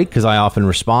asked Kelly, because I often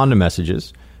respond to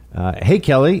messages. Hey,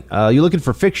 Kelly, you looking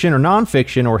for fiction or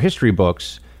nonfiction or history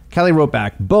books? Kelly wrote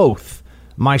back, both.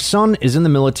 My son is in the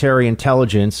military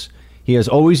intelligence. He has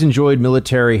always enjoyed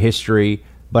military history,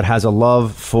 but has a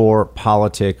love for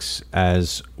politics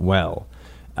as well.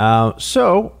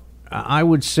 So I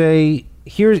would say,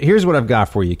 here's what I've got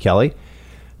for you, Kelly.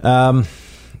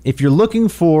 If you're looking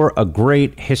for a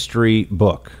great history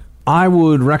book, I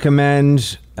would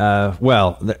recommend,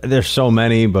 there's so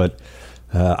many, but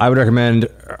I would recommend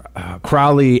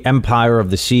Crowley, Empire of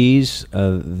the Seas.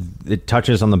 It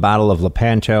touches on the Battle of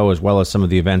Lepanto as well as some of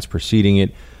the events preceding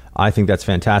it. I think that's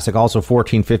fantastic. Also,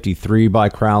 1453 by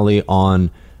Crowley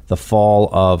on the fall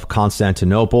of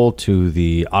Constantinople to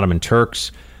the Ottoman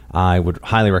Turks. I would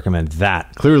highly recommend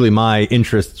that. Clearly, my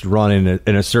interests run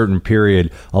in a certain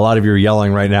period. A lot of you are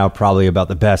yelling right now probably about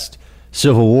the best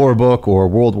Civil War book or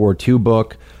World War II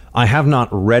book. I have not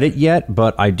read it yet,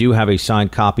 but I do have a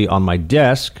signed copy on my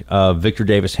desk of Victor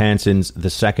Davis Hanson's The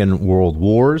Second World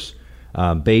Wars.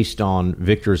 Based on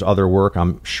Victor's other work,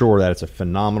 I'm sure that it's a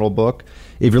phenomenal book.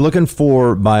 If you're looking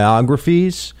for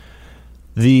biographies,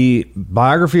 the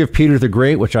biography of Peter the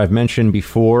Great, which I've mentioned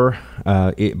before,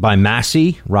 by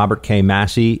Massey, Robert K.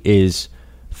 Massey, is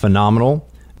phenomenal.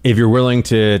 If you're willing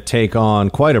to take on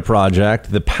quite a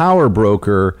project, The Power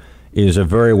Broker is a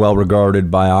very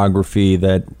well-regarded biography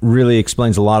that really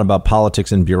explains a lot about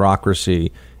politics and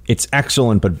bureaucracy. It's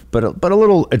excellent, but a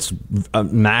little, it's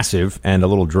massive and a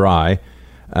little dry.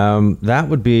 Those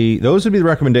would be the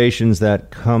recommendations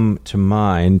that come to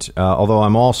mind. Although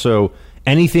I'm also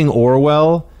anything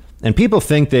Orwell, and people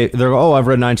think they're I've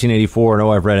read 1984 and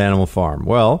I've read Animal Farm.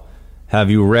 Well, have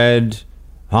you read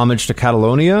Homage to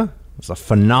Catalonia? It's a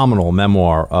phenomenal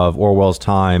memoir of Orwell's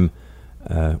time.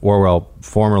 Orwell,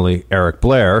 formerly Eric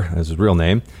Blair, as his real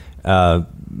name,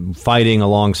 fighting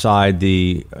alongside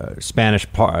the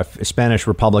Spanish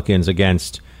Republicans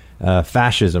against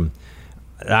fascism.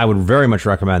 I would very much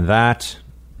recommend that.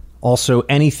 Also,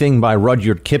 anything by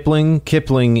Rudyard Kipling.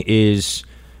 Kipling is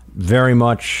very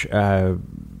much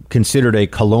considered a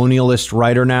colonialist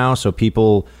writer now, so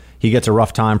he gets a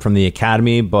rough time from the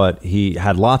Academy, but he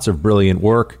had lots of brilliant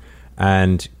work.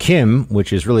 And Kim,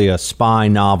 which is really a spy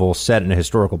novel set in a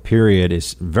historical period,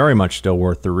 is very much still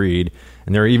worth the read.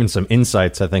 And there are even some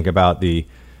insights, I think, about the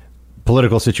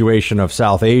political situation of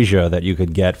South Asia that you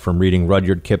could get from reading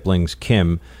Rudyard Kipling's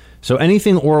Kim. So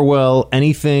anything Orwell,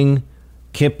 anything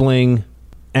Kipling,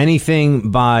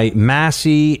 anything by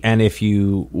Massey, and if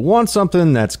you want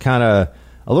something that's kind of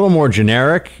a little more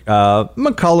generic,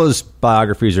 McCullough's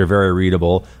biographies are very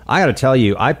readable. I got to tell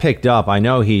you, I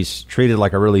know he's treated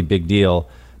like a really big deal,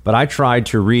 but I tried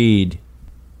to read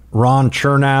Ron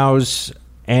Chernow's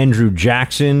Andrew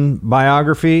Jackson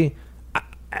biography,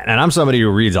 and I'm somebody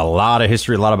who reads a lot of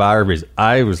history, a lot of biographies.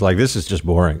 I was like, this is just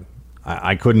boring.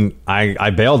 I couldn't, I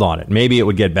bailed on it. Maybe it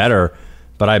would get better,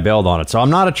 but I bailed on it. So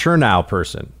I'm not a Chernow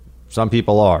person. Some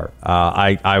people are.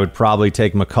 I would probably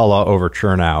take McCullough over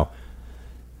Chernow.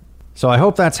 So I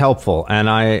hope that's helpful, and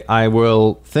I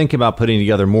will think about putting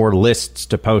together more lists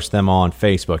to post them on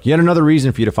Facebook. Yet another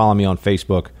reason for you to follow me on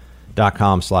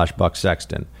Facebook.com/Buck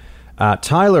Sexton.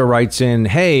 Tyler writes in,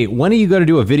 hey, when are you going to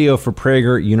do a video for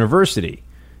Prager University?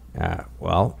 And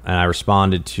I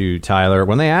responded to Tyler,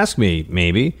 when they ask me,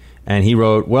 maybe. And he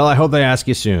wrote, well, I hope they ask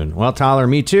you soon. Well, Tyler,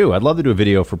 me too. I'd love to do a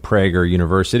video for Prager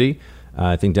University.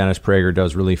 I think Dennis Prager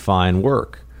does really fine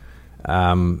work.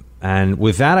 And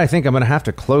with that, I think I'm going to have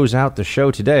to close out the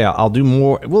show today. I'll do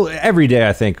more. Well, every day,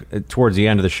 I think, towards the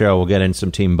end of the show, we'll get in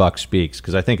some Team Buck Speaks,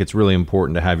 because I think it's really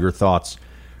important to have your thoughts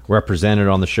represented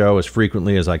on the show as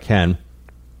frequently as I can.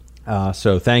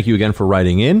 So thank you again for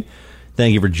writing in.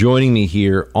 Thank you for joining me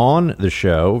here on the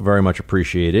show. Very much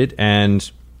appreciated. And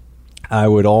I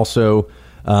would also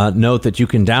note that you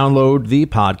can download the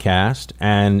podcast,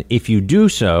 and if you do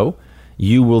so,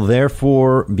 you will you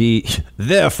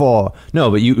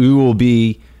will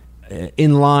be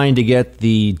in line to get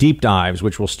the deep dives,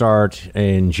 which will start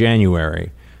in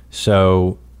January.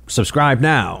 So subscribe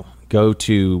now. Go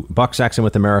to Buck Sexton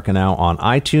with America Now on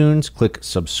iTunes. Click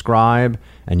subscribe,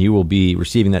 and you will be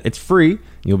receiving that. It's free.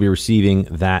 You'll be receiving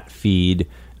that feed.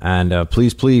 And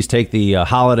please take the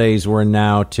holidays we're in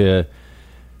now to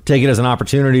take it as an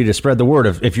opportunity to spread the word.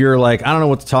 If you're like, I don't know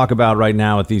what to talk about right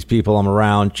now with these people I'm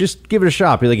around, just give it a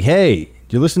shot. Be like, hey, do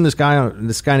you listen to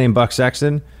this guy named Buck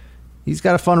Sexton? He's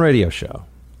got a fun radio show.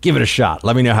 Give it a shot.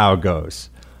 Let me know how it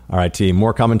goes. All right, team,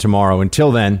 more coming tomorrow.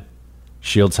 Until then,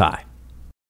 shields high.